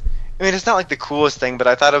since, I mean, it's not like the coolest thing, but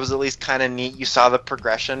I thought it was at least kind of neat. You saw the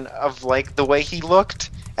progression of like the way he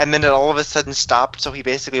looked, and then it all of a sudden stopped, so he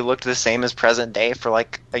basically looked the same as present day for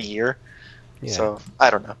like a year. Yeah. So, I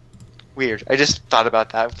don't know. Weird. I just thought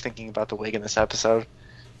about that thinking about the wig in this episode.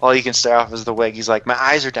 all you can stare off is the wig. He's like, my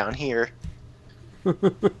eyes are down here.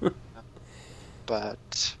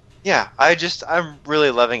 But yeah, I'm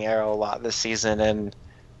really loving Arrow a lot this season, and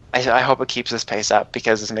I hope it keeps this pace up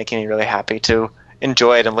because it's making me really happy to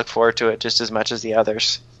enjoy it and look forward to it just as much as the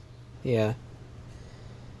others. Yeah.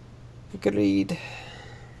 Agreed.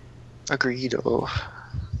 Agreed. Oh.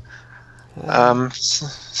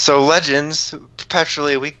 So Legends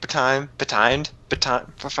perpetually a week behind.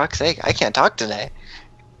 For fuck's sake, I can't talk today.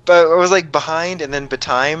 But it was like behind and then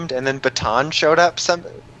betimed and then Baton showed up some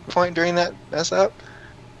point during that mess up.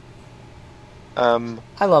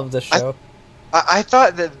 I love this show. I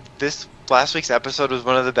thought that this last week's episode was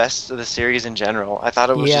one of the best of the series in general. I thought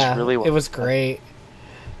it was just really well. It was great.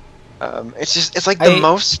 It's like the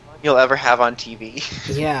most fun you'll ever have on TV.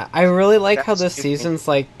 Yeah, I really like how this Excuse me. season's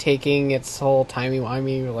like taking its whole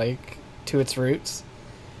timey-wimey like to its roots.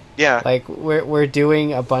 Yeah. Like we're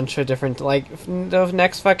doing a bunch of different like the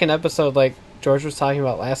next fucking episode like George was talking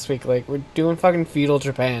about last week, like we're doing fucking feudal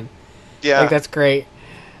Japan. Yeah. Like that's great.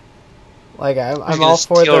 Like I'm gonna all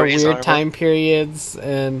for steal the Ree's weird armor. time periods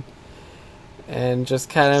and just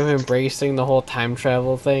kind of embracing the whole time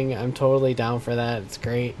travel thing. I'm totally down for that. It's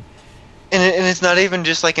great. And it's not even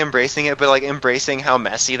just like embracing it, but like embracing how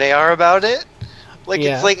messy they are about it. Like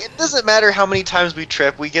it's like it doesn't matter how many times we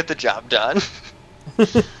trip, we get the job done.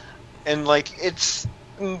 And like it's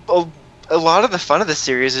a lot of the fun of the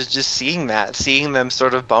series is just seeing them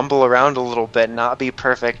sort of bumble around a little bit, not be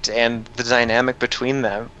perfect, and the dynamic between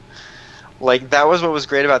them. Like that was what was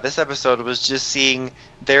great about this episode, was just seeing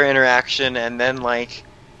their interaction, and then like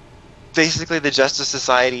basically the Justice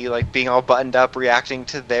Society like being all buttoned up, reacting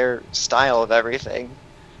to their style of everything,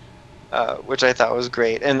 which I thought was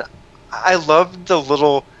great. And I loved the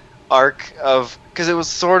little arc of, because it was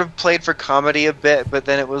sort of played for comedy a bit, but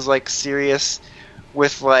then it was like serious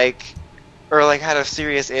with like, or like had a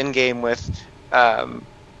serious end game with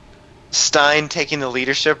Stein taking the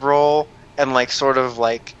leadership role and like sort of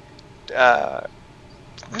like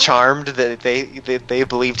charmed that they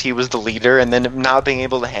believed he was the leader, and then not being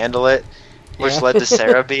able to handle it, which led to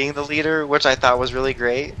Sarah being the leader, which I thought was really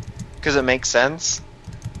great because it makes sense.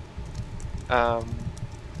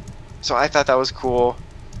 So I thought that was cool.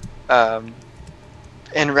 And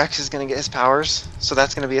Rex is going to get his powers, so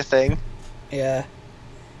that's going to be a thing. Yeah.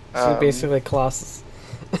 So basically Colossus.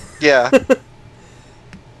 Yeah.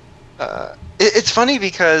 It's funny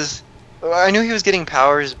because I knew he was getting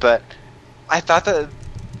powers, but I thought that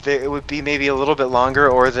it would be maybe a little bit longer,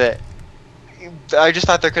 or that I just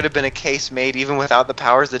thought there could have been a case made even without the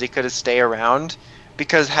powers that he could have stayed around,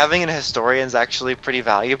 because having an historian is actually pretty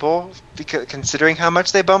valuable, because considering how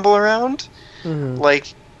much they bumble around. Mm-hmm.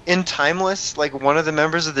 Like in Timeless, like one of the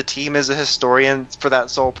members of the team is a historian for that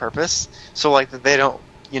sole purpose, so like that they don't,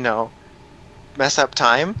 mess up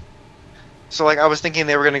time. So like I was thinking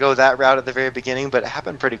they were going to go that route at the very beginning, but it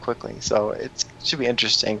happened pretty quickly, so it should be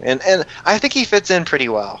interesting. And I think he fits in pretty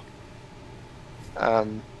well.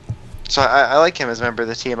 So I like him as a member of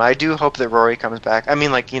the team. I do hope that Rory comes back. I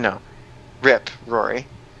mean, like, Rip Rory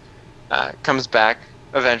comes back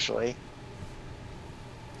eventually.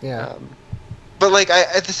 Yeah. But like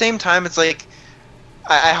at the same time, it's like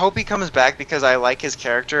I hope he comes back because I like his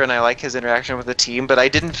character and I like his interaction with the team, but I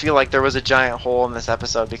didn't feel like there was a giant hole in this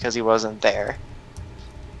episode because he wasn't there.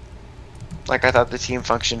 Like, I thought the team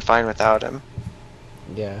functioned fine without him.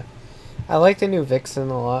 Yeah. I like the new Vixen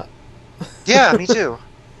a lot. Yeah, me too.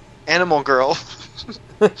 Animal Girl.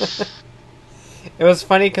 It was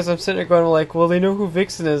funny because I'm sitting there going like, well, they know who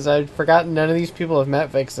Vixen is. I'd forgotten none of these people have met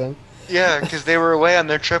Vixen. Yeah, because they were away on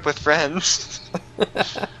their trip with friends.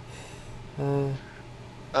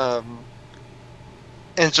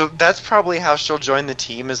 And so that's probably how she'll join the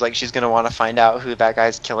team, is like she's going to want to find out who that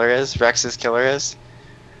guy's killer is, Rex's killer is.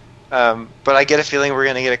 But I get a feeling we're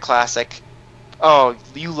going to get a classic, oh,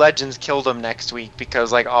 you Legends killed him next week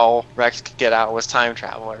because like all Rex could get out was time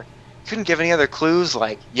traveler. Couldn't give any other clues,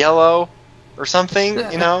 like yellow or something,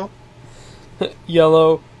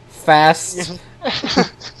 Yellow, fast.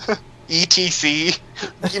 ETC,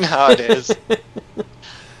 you know how it is.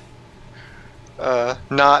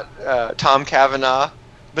 Not Tom Cavanaugh.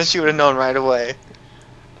 Then she would have known right away.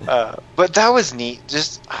 But that was neat.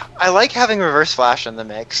 Just, I like having Reverse Flash in the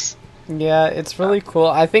mix. Yeah, it's really cool.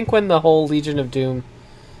 I think when the whole Legion of Doom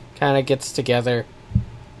kind of gets together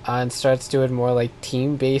and starts doing more like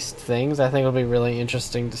team-based things, I think it'll be really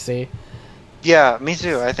interesting to see. Yeah, me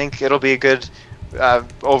too. I think it'll be a good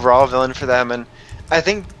overall villain for them, and I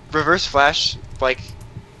think Reverse Flash, like,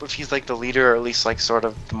 if he's like the leader, or at least like sort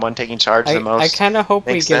of the one taking charge the most. I kind of hope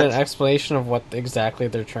we get sense. an explanation of what exactly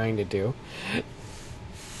they're trying to do.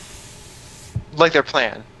 Like their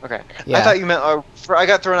plan. Okay. Yeah. I thought you meant. I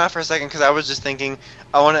got thrown out for a second because I was just thinking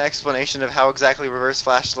I want an explanation of how exactly Reverse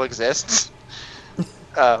Flash still exists.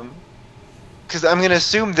 Because I'm gonna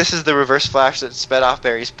assume this is the Reverse Flash that sped off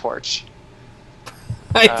Barry's porch.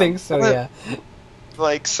 I think so. but- Yeah.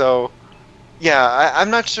 Like so. Yeah, I'm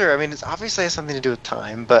not sure. I mean, it's obviously has something to do with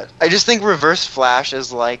time, but I just think Reverse Flash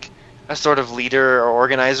is like a sort of leader or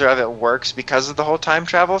organizer of it works because of the whole time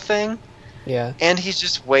travel thing, Yeah. and he's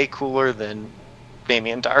just way cooler than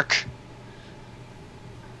Damien Dark.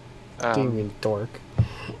 Demon dork.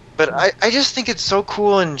 But I just think it's so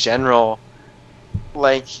cool in general,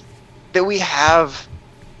 like, that we have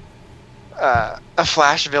a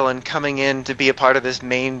Flash villain coming in to be a part of this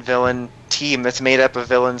main villain team that's made up of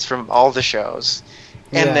villains from all the shows.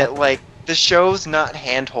 And Yeah. that, like, the show's not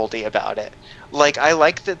handholdy about it. Like, I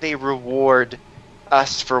like that they reward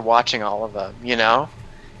us for watching all of them, you know?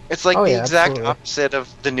 It's like Oh, the yeah, exact absolutely. opposite of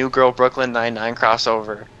the New Girl Brooklyn Nine-Nine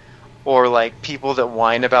crossover. Or, like, people that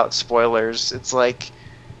whine about spoilers. It's like,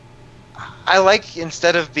 I like,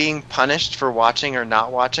 instead of being punished for watching or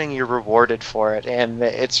not watching, you're rewarded for it. And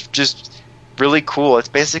it's just really cool. It's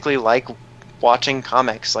basically like watching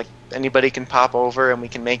comics. Like, anybody can pop over and we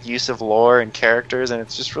can make use of lore and characters, and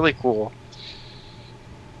it's just really cool.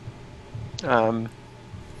 And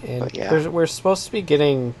But yeah. we're supposed to be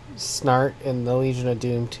getting Snart in the Legion of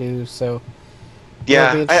Doom too, so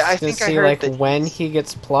Yeah, it'll be I interesting think to I see heard like that when he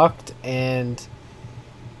gets plucked and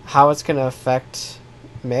how it's gonna affect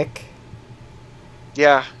Mick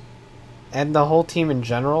Yeah, and the whole team in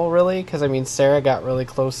general, really. Because I mean, Sarah got really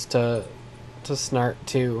close to Snart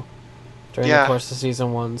too during the Yeah. course of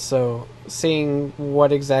season 1. So seeing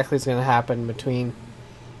what exactly is gonna happen between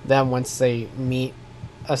them once they meet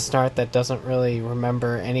a Snart that doesn't really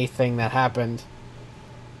remember anything that happened.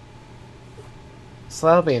 So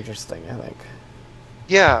that'll be interesting, I think.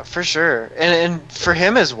 yeah, for sure, and for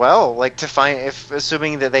him as well. Like, to find, if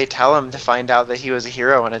assuming that they tell him to find out that he was a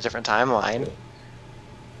hero in a different timeline.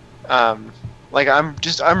 Like, I'm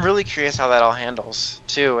really curious how that all handles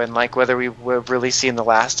too, and like whether we've really seen the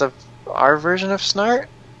last of our version of Snart.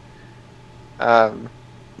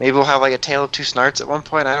 Maybe we'll have like a Tale of Two Snarts at one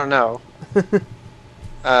point. I don't know.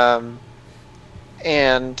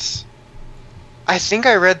 And I think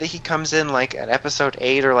I read that he comes in like at episode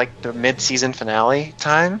 8 or like the mid-season finale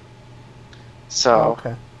time. So Oh,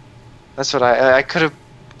 okay. that's what I could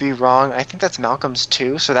be wrong. I think that's Malcolm's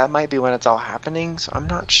too, so that might be when it's all happening. So I'm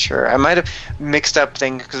not sure. I might have mixed up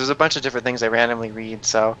things because there's a bunch of different things I randomly read.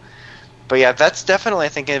 So, but yeah, that's definitely I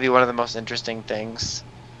think going to be one of the most interesting things.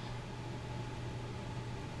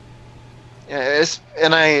 Yeah,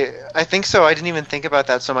 and I think so. I didn't even think about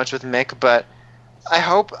that so much with Mick, but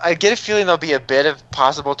I get a feeling there'll be a bit of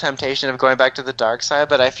possible temptation of going back to the dark side,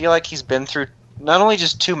 but I feel like he's been through not only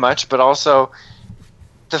just too much, but also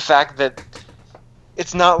the fact that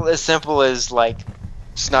it's not as simple as like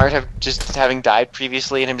Snart having died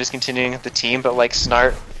previously and him just continuing with the team, but like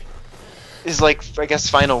Snart is like, I guess,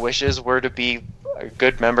 final wishes were to be a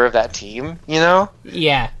good member of that team, you know?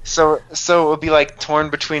 Yeah. So it would be like torn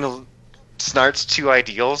between Snart's two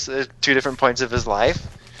ideals at two different points of his life.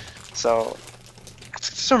 So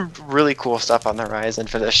some really cool stuff on the horizon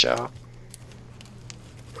for this show.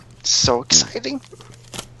 So exciting.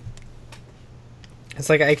 It's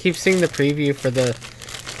like I keep seeing the preview for the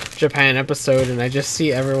Japan episode and I just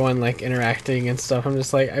see everyone like interacting and stuff. I'm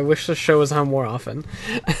just like, I wish the show was on more often.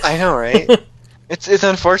 I know, right? It's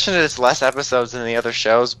unfortunate it's less episodes than the other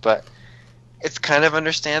shows, but it's kind of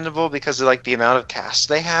understandable because of like the amount of cast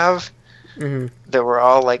they have Hmm. that were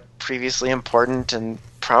all like previously important and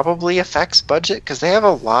probably effects budget because they have a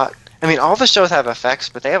lot. I mean, all the shows have effects,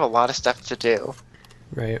 but they have a lot of stuff to do.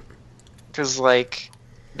 Right. Because like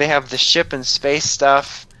they have the ship and space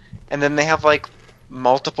stuff, and then they have like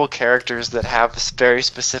multiple characters that have very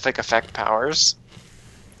specific effect powers.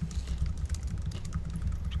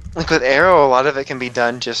 Like with Arrow, a lot of it can be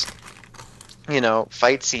done just,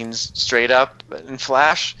 fight scenes straight up. But in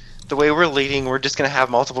Flash, the way we're leading, we're just gonna have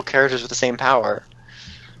multiple characters with the same power.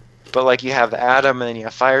 But like you have the Atom, and then you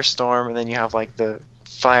have Firestorm, and then you have like the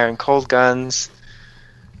fire and cold guns,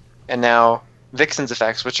 and now Vixen's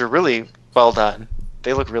effects, which are really well done.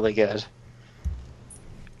 They look really good.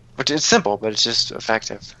 Which is simple, but it's just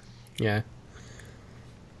effective. Yeah.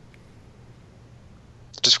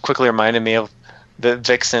 Just quickly reminded me of the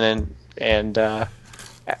Vixen and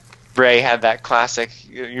Ray had that classic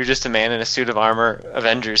 "you're just a man in a suit of armor"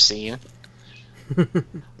 Avengers scene.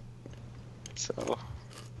 So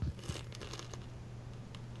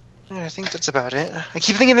yeah, I think that's about it. I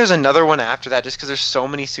keep thinking there's another one after that just because there's so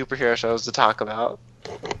many superhero shows to talk about.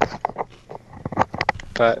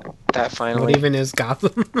 But that finally. What even is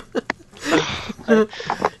Gotham?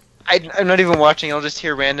 I'm not even watching. I'll just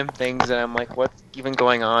hear random things, and I'm like, what's even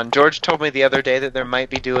going on? George told me the other day that there might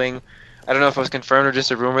be doing, I don't know if it was confirmed or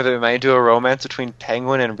just a rumor, that they might do a romance between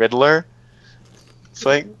Penguin and Riddler. It's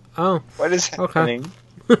like, Oh, what is okay. happening?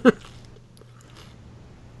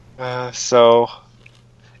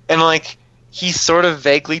 And like, he sort of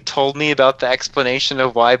vaguely told me about the explanation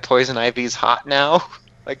of why Poison Ivy's hot now.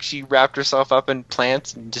 Like, she wrapped herself up in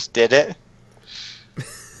plants and just did it.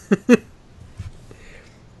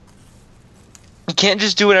 You can't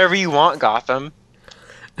just do whatever you want, Gotham.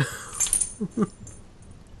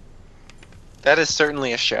 That is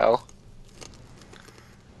certainly a show.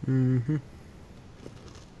 Mm-hmm.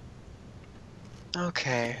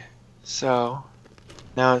 Okay, so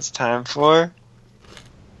now it's time for...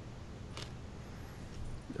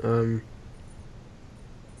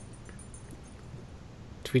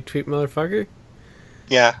 Tweet motherfucker?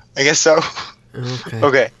 Yeah, I guess so. Okay.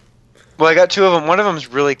 Okay. Well, I got two of them. One of them's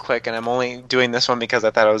really quick, and I'm only doing this one because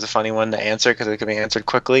I thought it was a funny one to answer because it could be answered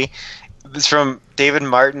quickly. It's from David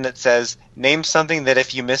Martin. It says, "Name something that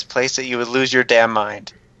if you misplace it, you would lose your damn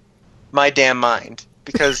mind." My damn mind.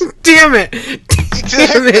 Because... Damn it! Damn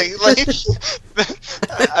Exactly. it!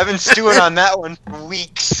 Like, I've been stewing on that one for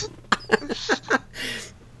weeks.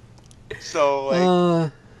 So,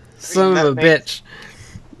 like... Son of a that bitch.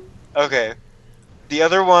 Okay. The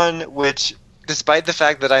other one, which, despite the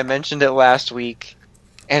fact that I mentioned it last week,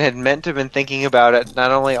 and had meant to have been thinking about it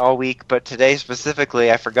not only all week, but today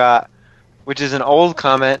specifically, I forgot, which is an old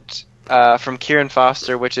comment from Kieran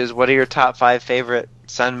Foster, which is, what are your top 5 favorite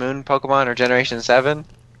Sun Moon Pokemon or Generation 7?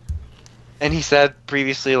 And he said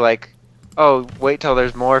previously, like, oh, wait till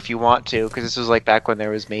there's more if you want to, because this was like back when there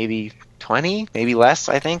was maybe 20, maybe less,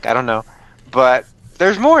 I think, I don't know. But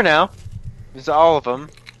there's more now. There's all of them.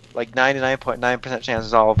 Like 99.9%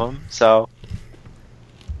 chances all of them. So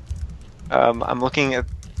I'm looking at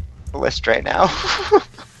the list right now. Hold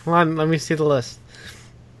on, let me see the list.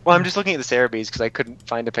 Well, I'm just looking at the Cerebees because I couldn't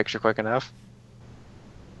find a picture quick enough.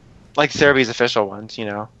 Like Cerebees official ones, you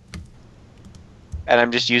know. And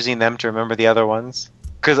I'm just using them to remember the other ones.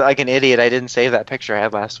 Because like an idiot, I didn't save that picture I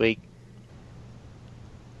had last week.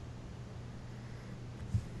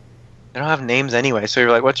 They don't have names anyway, so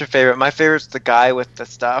you're like, what's your favorite? My favorite's the guy with the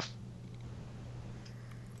stuff.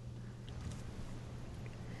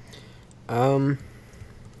 Okay,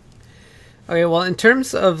 well, in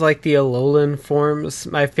terms of, like, the Alolan forms,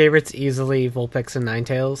 my favorite's easily Vulpix and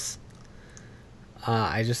Ninetales.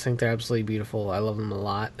 I just think they're absolutely beautiful. I love them a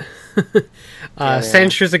lot.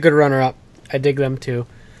 Sandshore's a good runner-up. I dig them, too.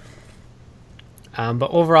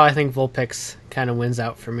 But overall, I think Vulpix kind of wins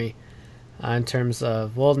out for me. In terms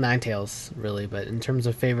of, well, Ninetales, really, but in terms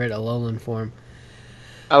of favorite Alolan form.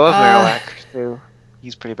 I love Marowak, too.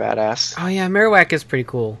 He's pretty badass. Oh, yeah, Marowak is pretty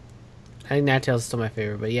cool. I think Ninetales is still my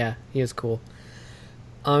favorite, but yeah, he is cool.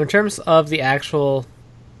 In terms of the actual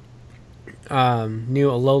new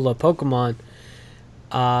Alola Pokemon,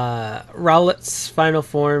 Rowlet's final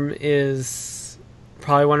form is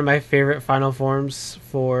probably one of my favorite final forms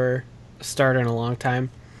for a starter in a long time.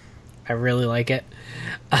 I really like it.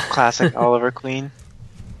 Classic Oliver Queen.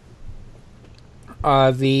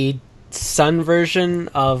 The Sun version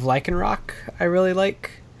of Lycanroc, I really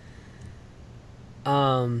like.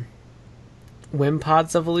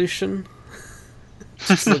 Wimpod's evolution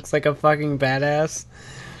just looks like a fucking badass.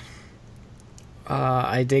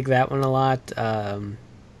 I dig that one a lot.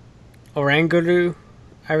 Oranguru,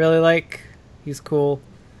 I really like. He's cool.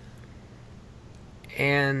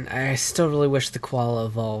 And I still really wish the Koala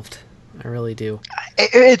evolved. I really do.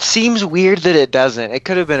 It seems weird that it doesn't. It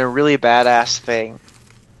could have been a really badass thing.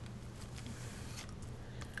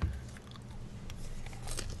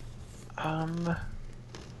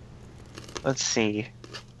 Let's see.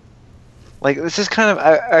 Like, this is kind of...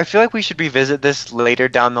 I feel like we should revisit this later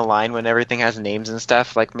down the line when everything has names and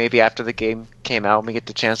stuff. Like, maybe after the game came out and we get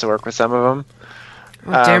the chance to work with some of them.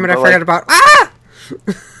 Oh, damn it, I forgot about...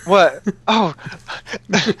 What? Oh!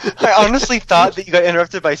 I honestly thought that you got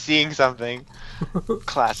interrupted by seeing something.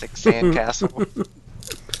 Classic Sandcastle.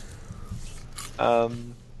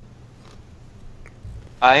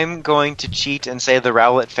 I'm going to cheat and say the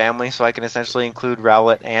Rowlet family so I can essentially include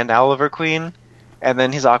Rowlet and Oliver Queen. And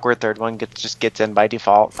then his awkward third one just gets in by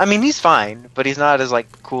default. I mean, he's fine, but he's not as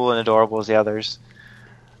like cool and adorable as the others.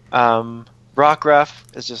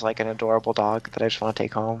 Rockruff is just like an adorable dog that I just want to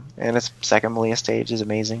take home. And its second Malia stage is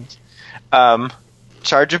amazing.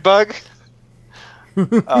 Charjabug.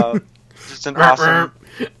 Just an awesome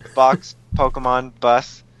box Pokemon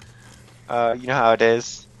bus. You know how it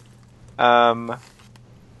is.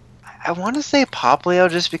 I want to say Poplio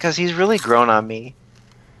just because he's really grown on me.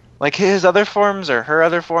 Like his other forms or her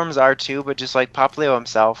other forms are too, but just like Poplio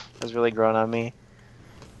himself has really grown on me.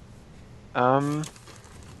 And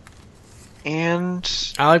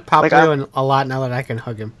I like Poplio a lot now that I can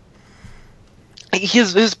hug him.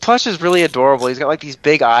 his plush is really adorable. He's got like these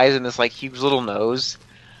big eyes and this like huge little nose,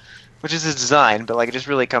 which is his design, but like it just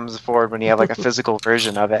really comes forward when you have like a physical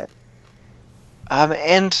version of it.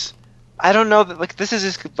 And I don't know that like this is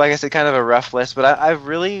just like I said, kind of a rough list, but I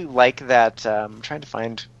really like that. I'm trying to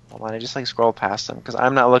find. Hold on, I just like scroll past them because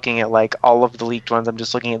I'm not looking at like all of the leaked ones. I'm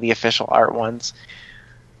just looking at the official art ones.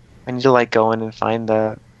 I need to like go in and find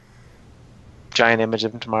the giant image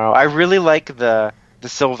of him tomorrow. I really like the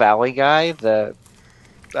Sil Valley guy. Oh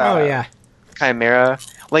yeah, Chimera.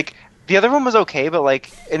 Like the other one was okay, but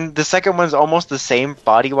like and the second one's almost the same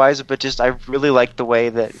body wise, but just I really like the way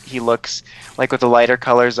that he looks, like with the lighter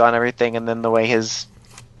colors on everything, and then the way his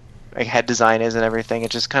like head design is and everything.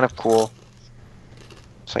 It's just kind of cool.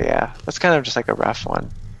 So yeah, that's kind of just like a rough one.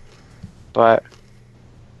 But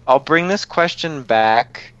I'll bring this question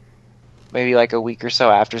back maybe like a week or so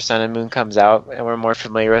after Sun and Moon comes out and we're more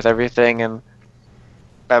familiar with everything and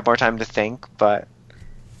have more time to think, but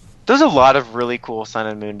there's a lot of really cool Sun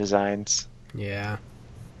and Moon designs. yeah.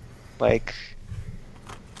 Like,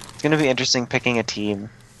 it's going to be interesting picking a team.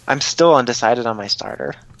 I'm still undecided on my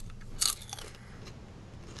starter.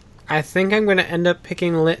 I think I'm going to end up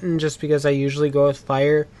picking Litten just because I usually go with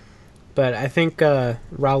Fire, but I think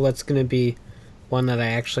Rowlet's going to be one that I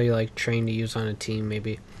actually like train to use on a team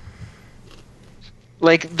maybe.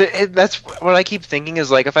 Like, that's what I keep thinking is,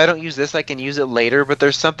 like, if I don't use this, I can use it later, but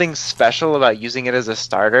there's something special about using it as a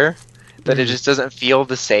starter that it just doesn't feel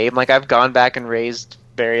the same. Like, I've gone back and raised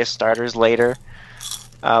various starters later.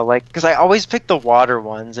 Like, because I always pick the water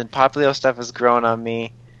ones, and Poplio stuff has grown on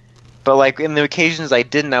me. But, like, in the occasions I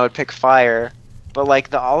didn't, I would pick fire. But, like,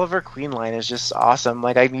 the Oliver Queen line is just awesome.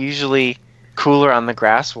 Like, I'm usually cooler on the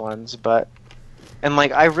grass ones, but... And,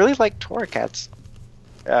 like, I really like Torracat's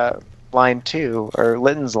line too, or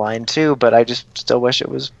Litten's line too, but I just still wish it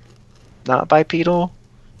was not bipedal.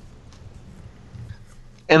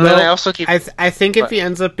 And then I also keep... I think if he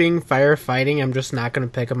ends up being firefighting, I'm just not going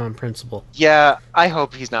to pick him on principle. Yeah, I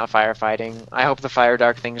hope he's not firefighting. I hope the fire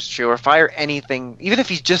dark thing is true, or fire anything. Even if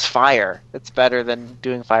he's just fire, it's better than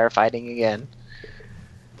doing firefighting again.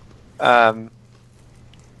 And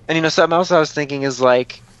you know, something else I was thinking is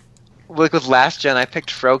like with last gen, I picked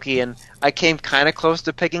Froakie, and I came kind of close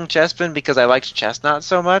to picking Chespin because I liked Chestnut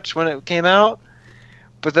so much when it came out.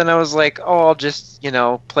 But then I was like, oh, I'll just, you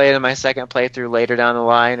know, play it in my second playthrough later down the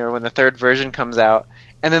line or when the third version comes out.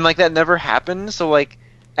 And then, like, that never happened. So, like,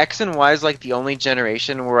 X and Y is, like, the only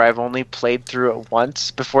generation where I've only played through it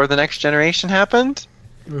once before the next generation happened.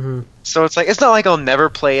 Mm-hmm. So it's like, it's not like I'll never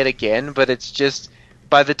play it again, but it's just,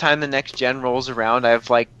 by the time the next gen rolls around,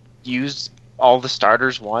 I've, like, used all the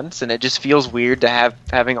starters once, and it just feels weird to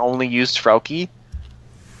having only used Froakie.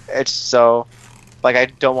 It's so... Like, I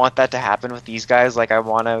don't want that to happen with these guys. Like, I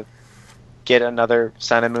want to get another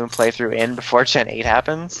Sun and Moon playthrough in before Gen 8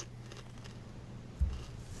 happens.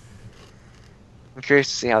 I'm curious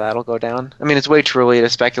to see how that'll go down. I mean, it's way too early to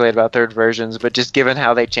speculate about third versions, but just given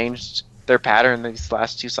how they changed their pattern these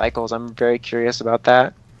last two cycles, I'm very curious about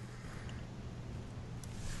that.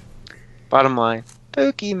 Bottom line,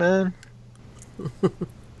 Pokemon.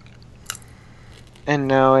 And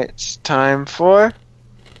now it's time for...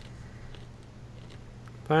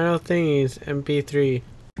 Final Thingies, MP3.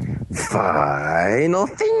 Final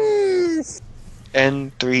Things!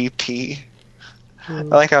 N3P. I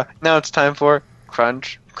like how now it's time for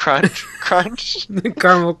crunch, crunch, crunch. The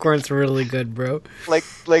caramel corn's really good, bro. Like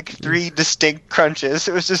three distinct crunches.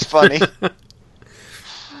 It was just funny.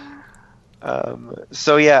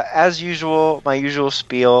 So yeah, as usual, my usual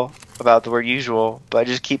spiel about the word usual, but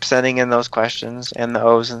just keep sending in those questions and the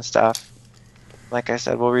O's and stuff. Like I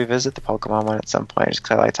said, we'll revisit the Pokemon one at some point, just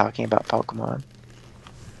because I like talking about Pokemon.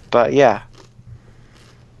 But yeah.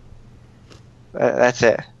 That's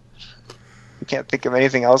it. You can't think of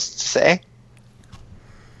anything else to say?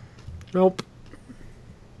 Nope.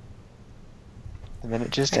 And then it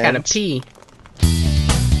just I gotta ends. pee.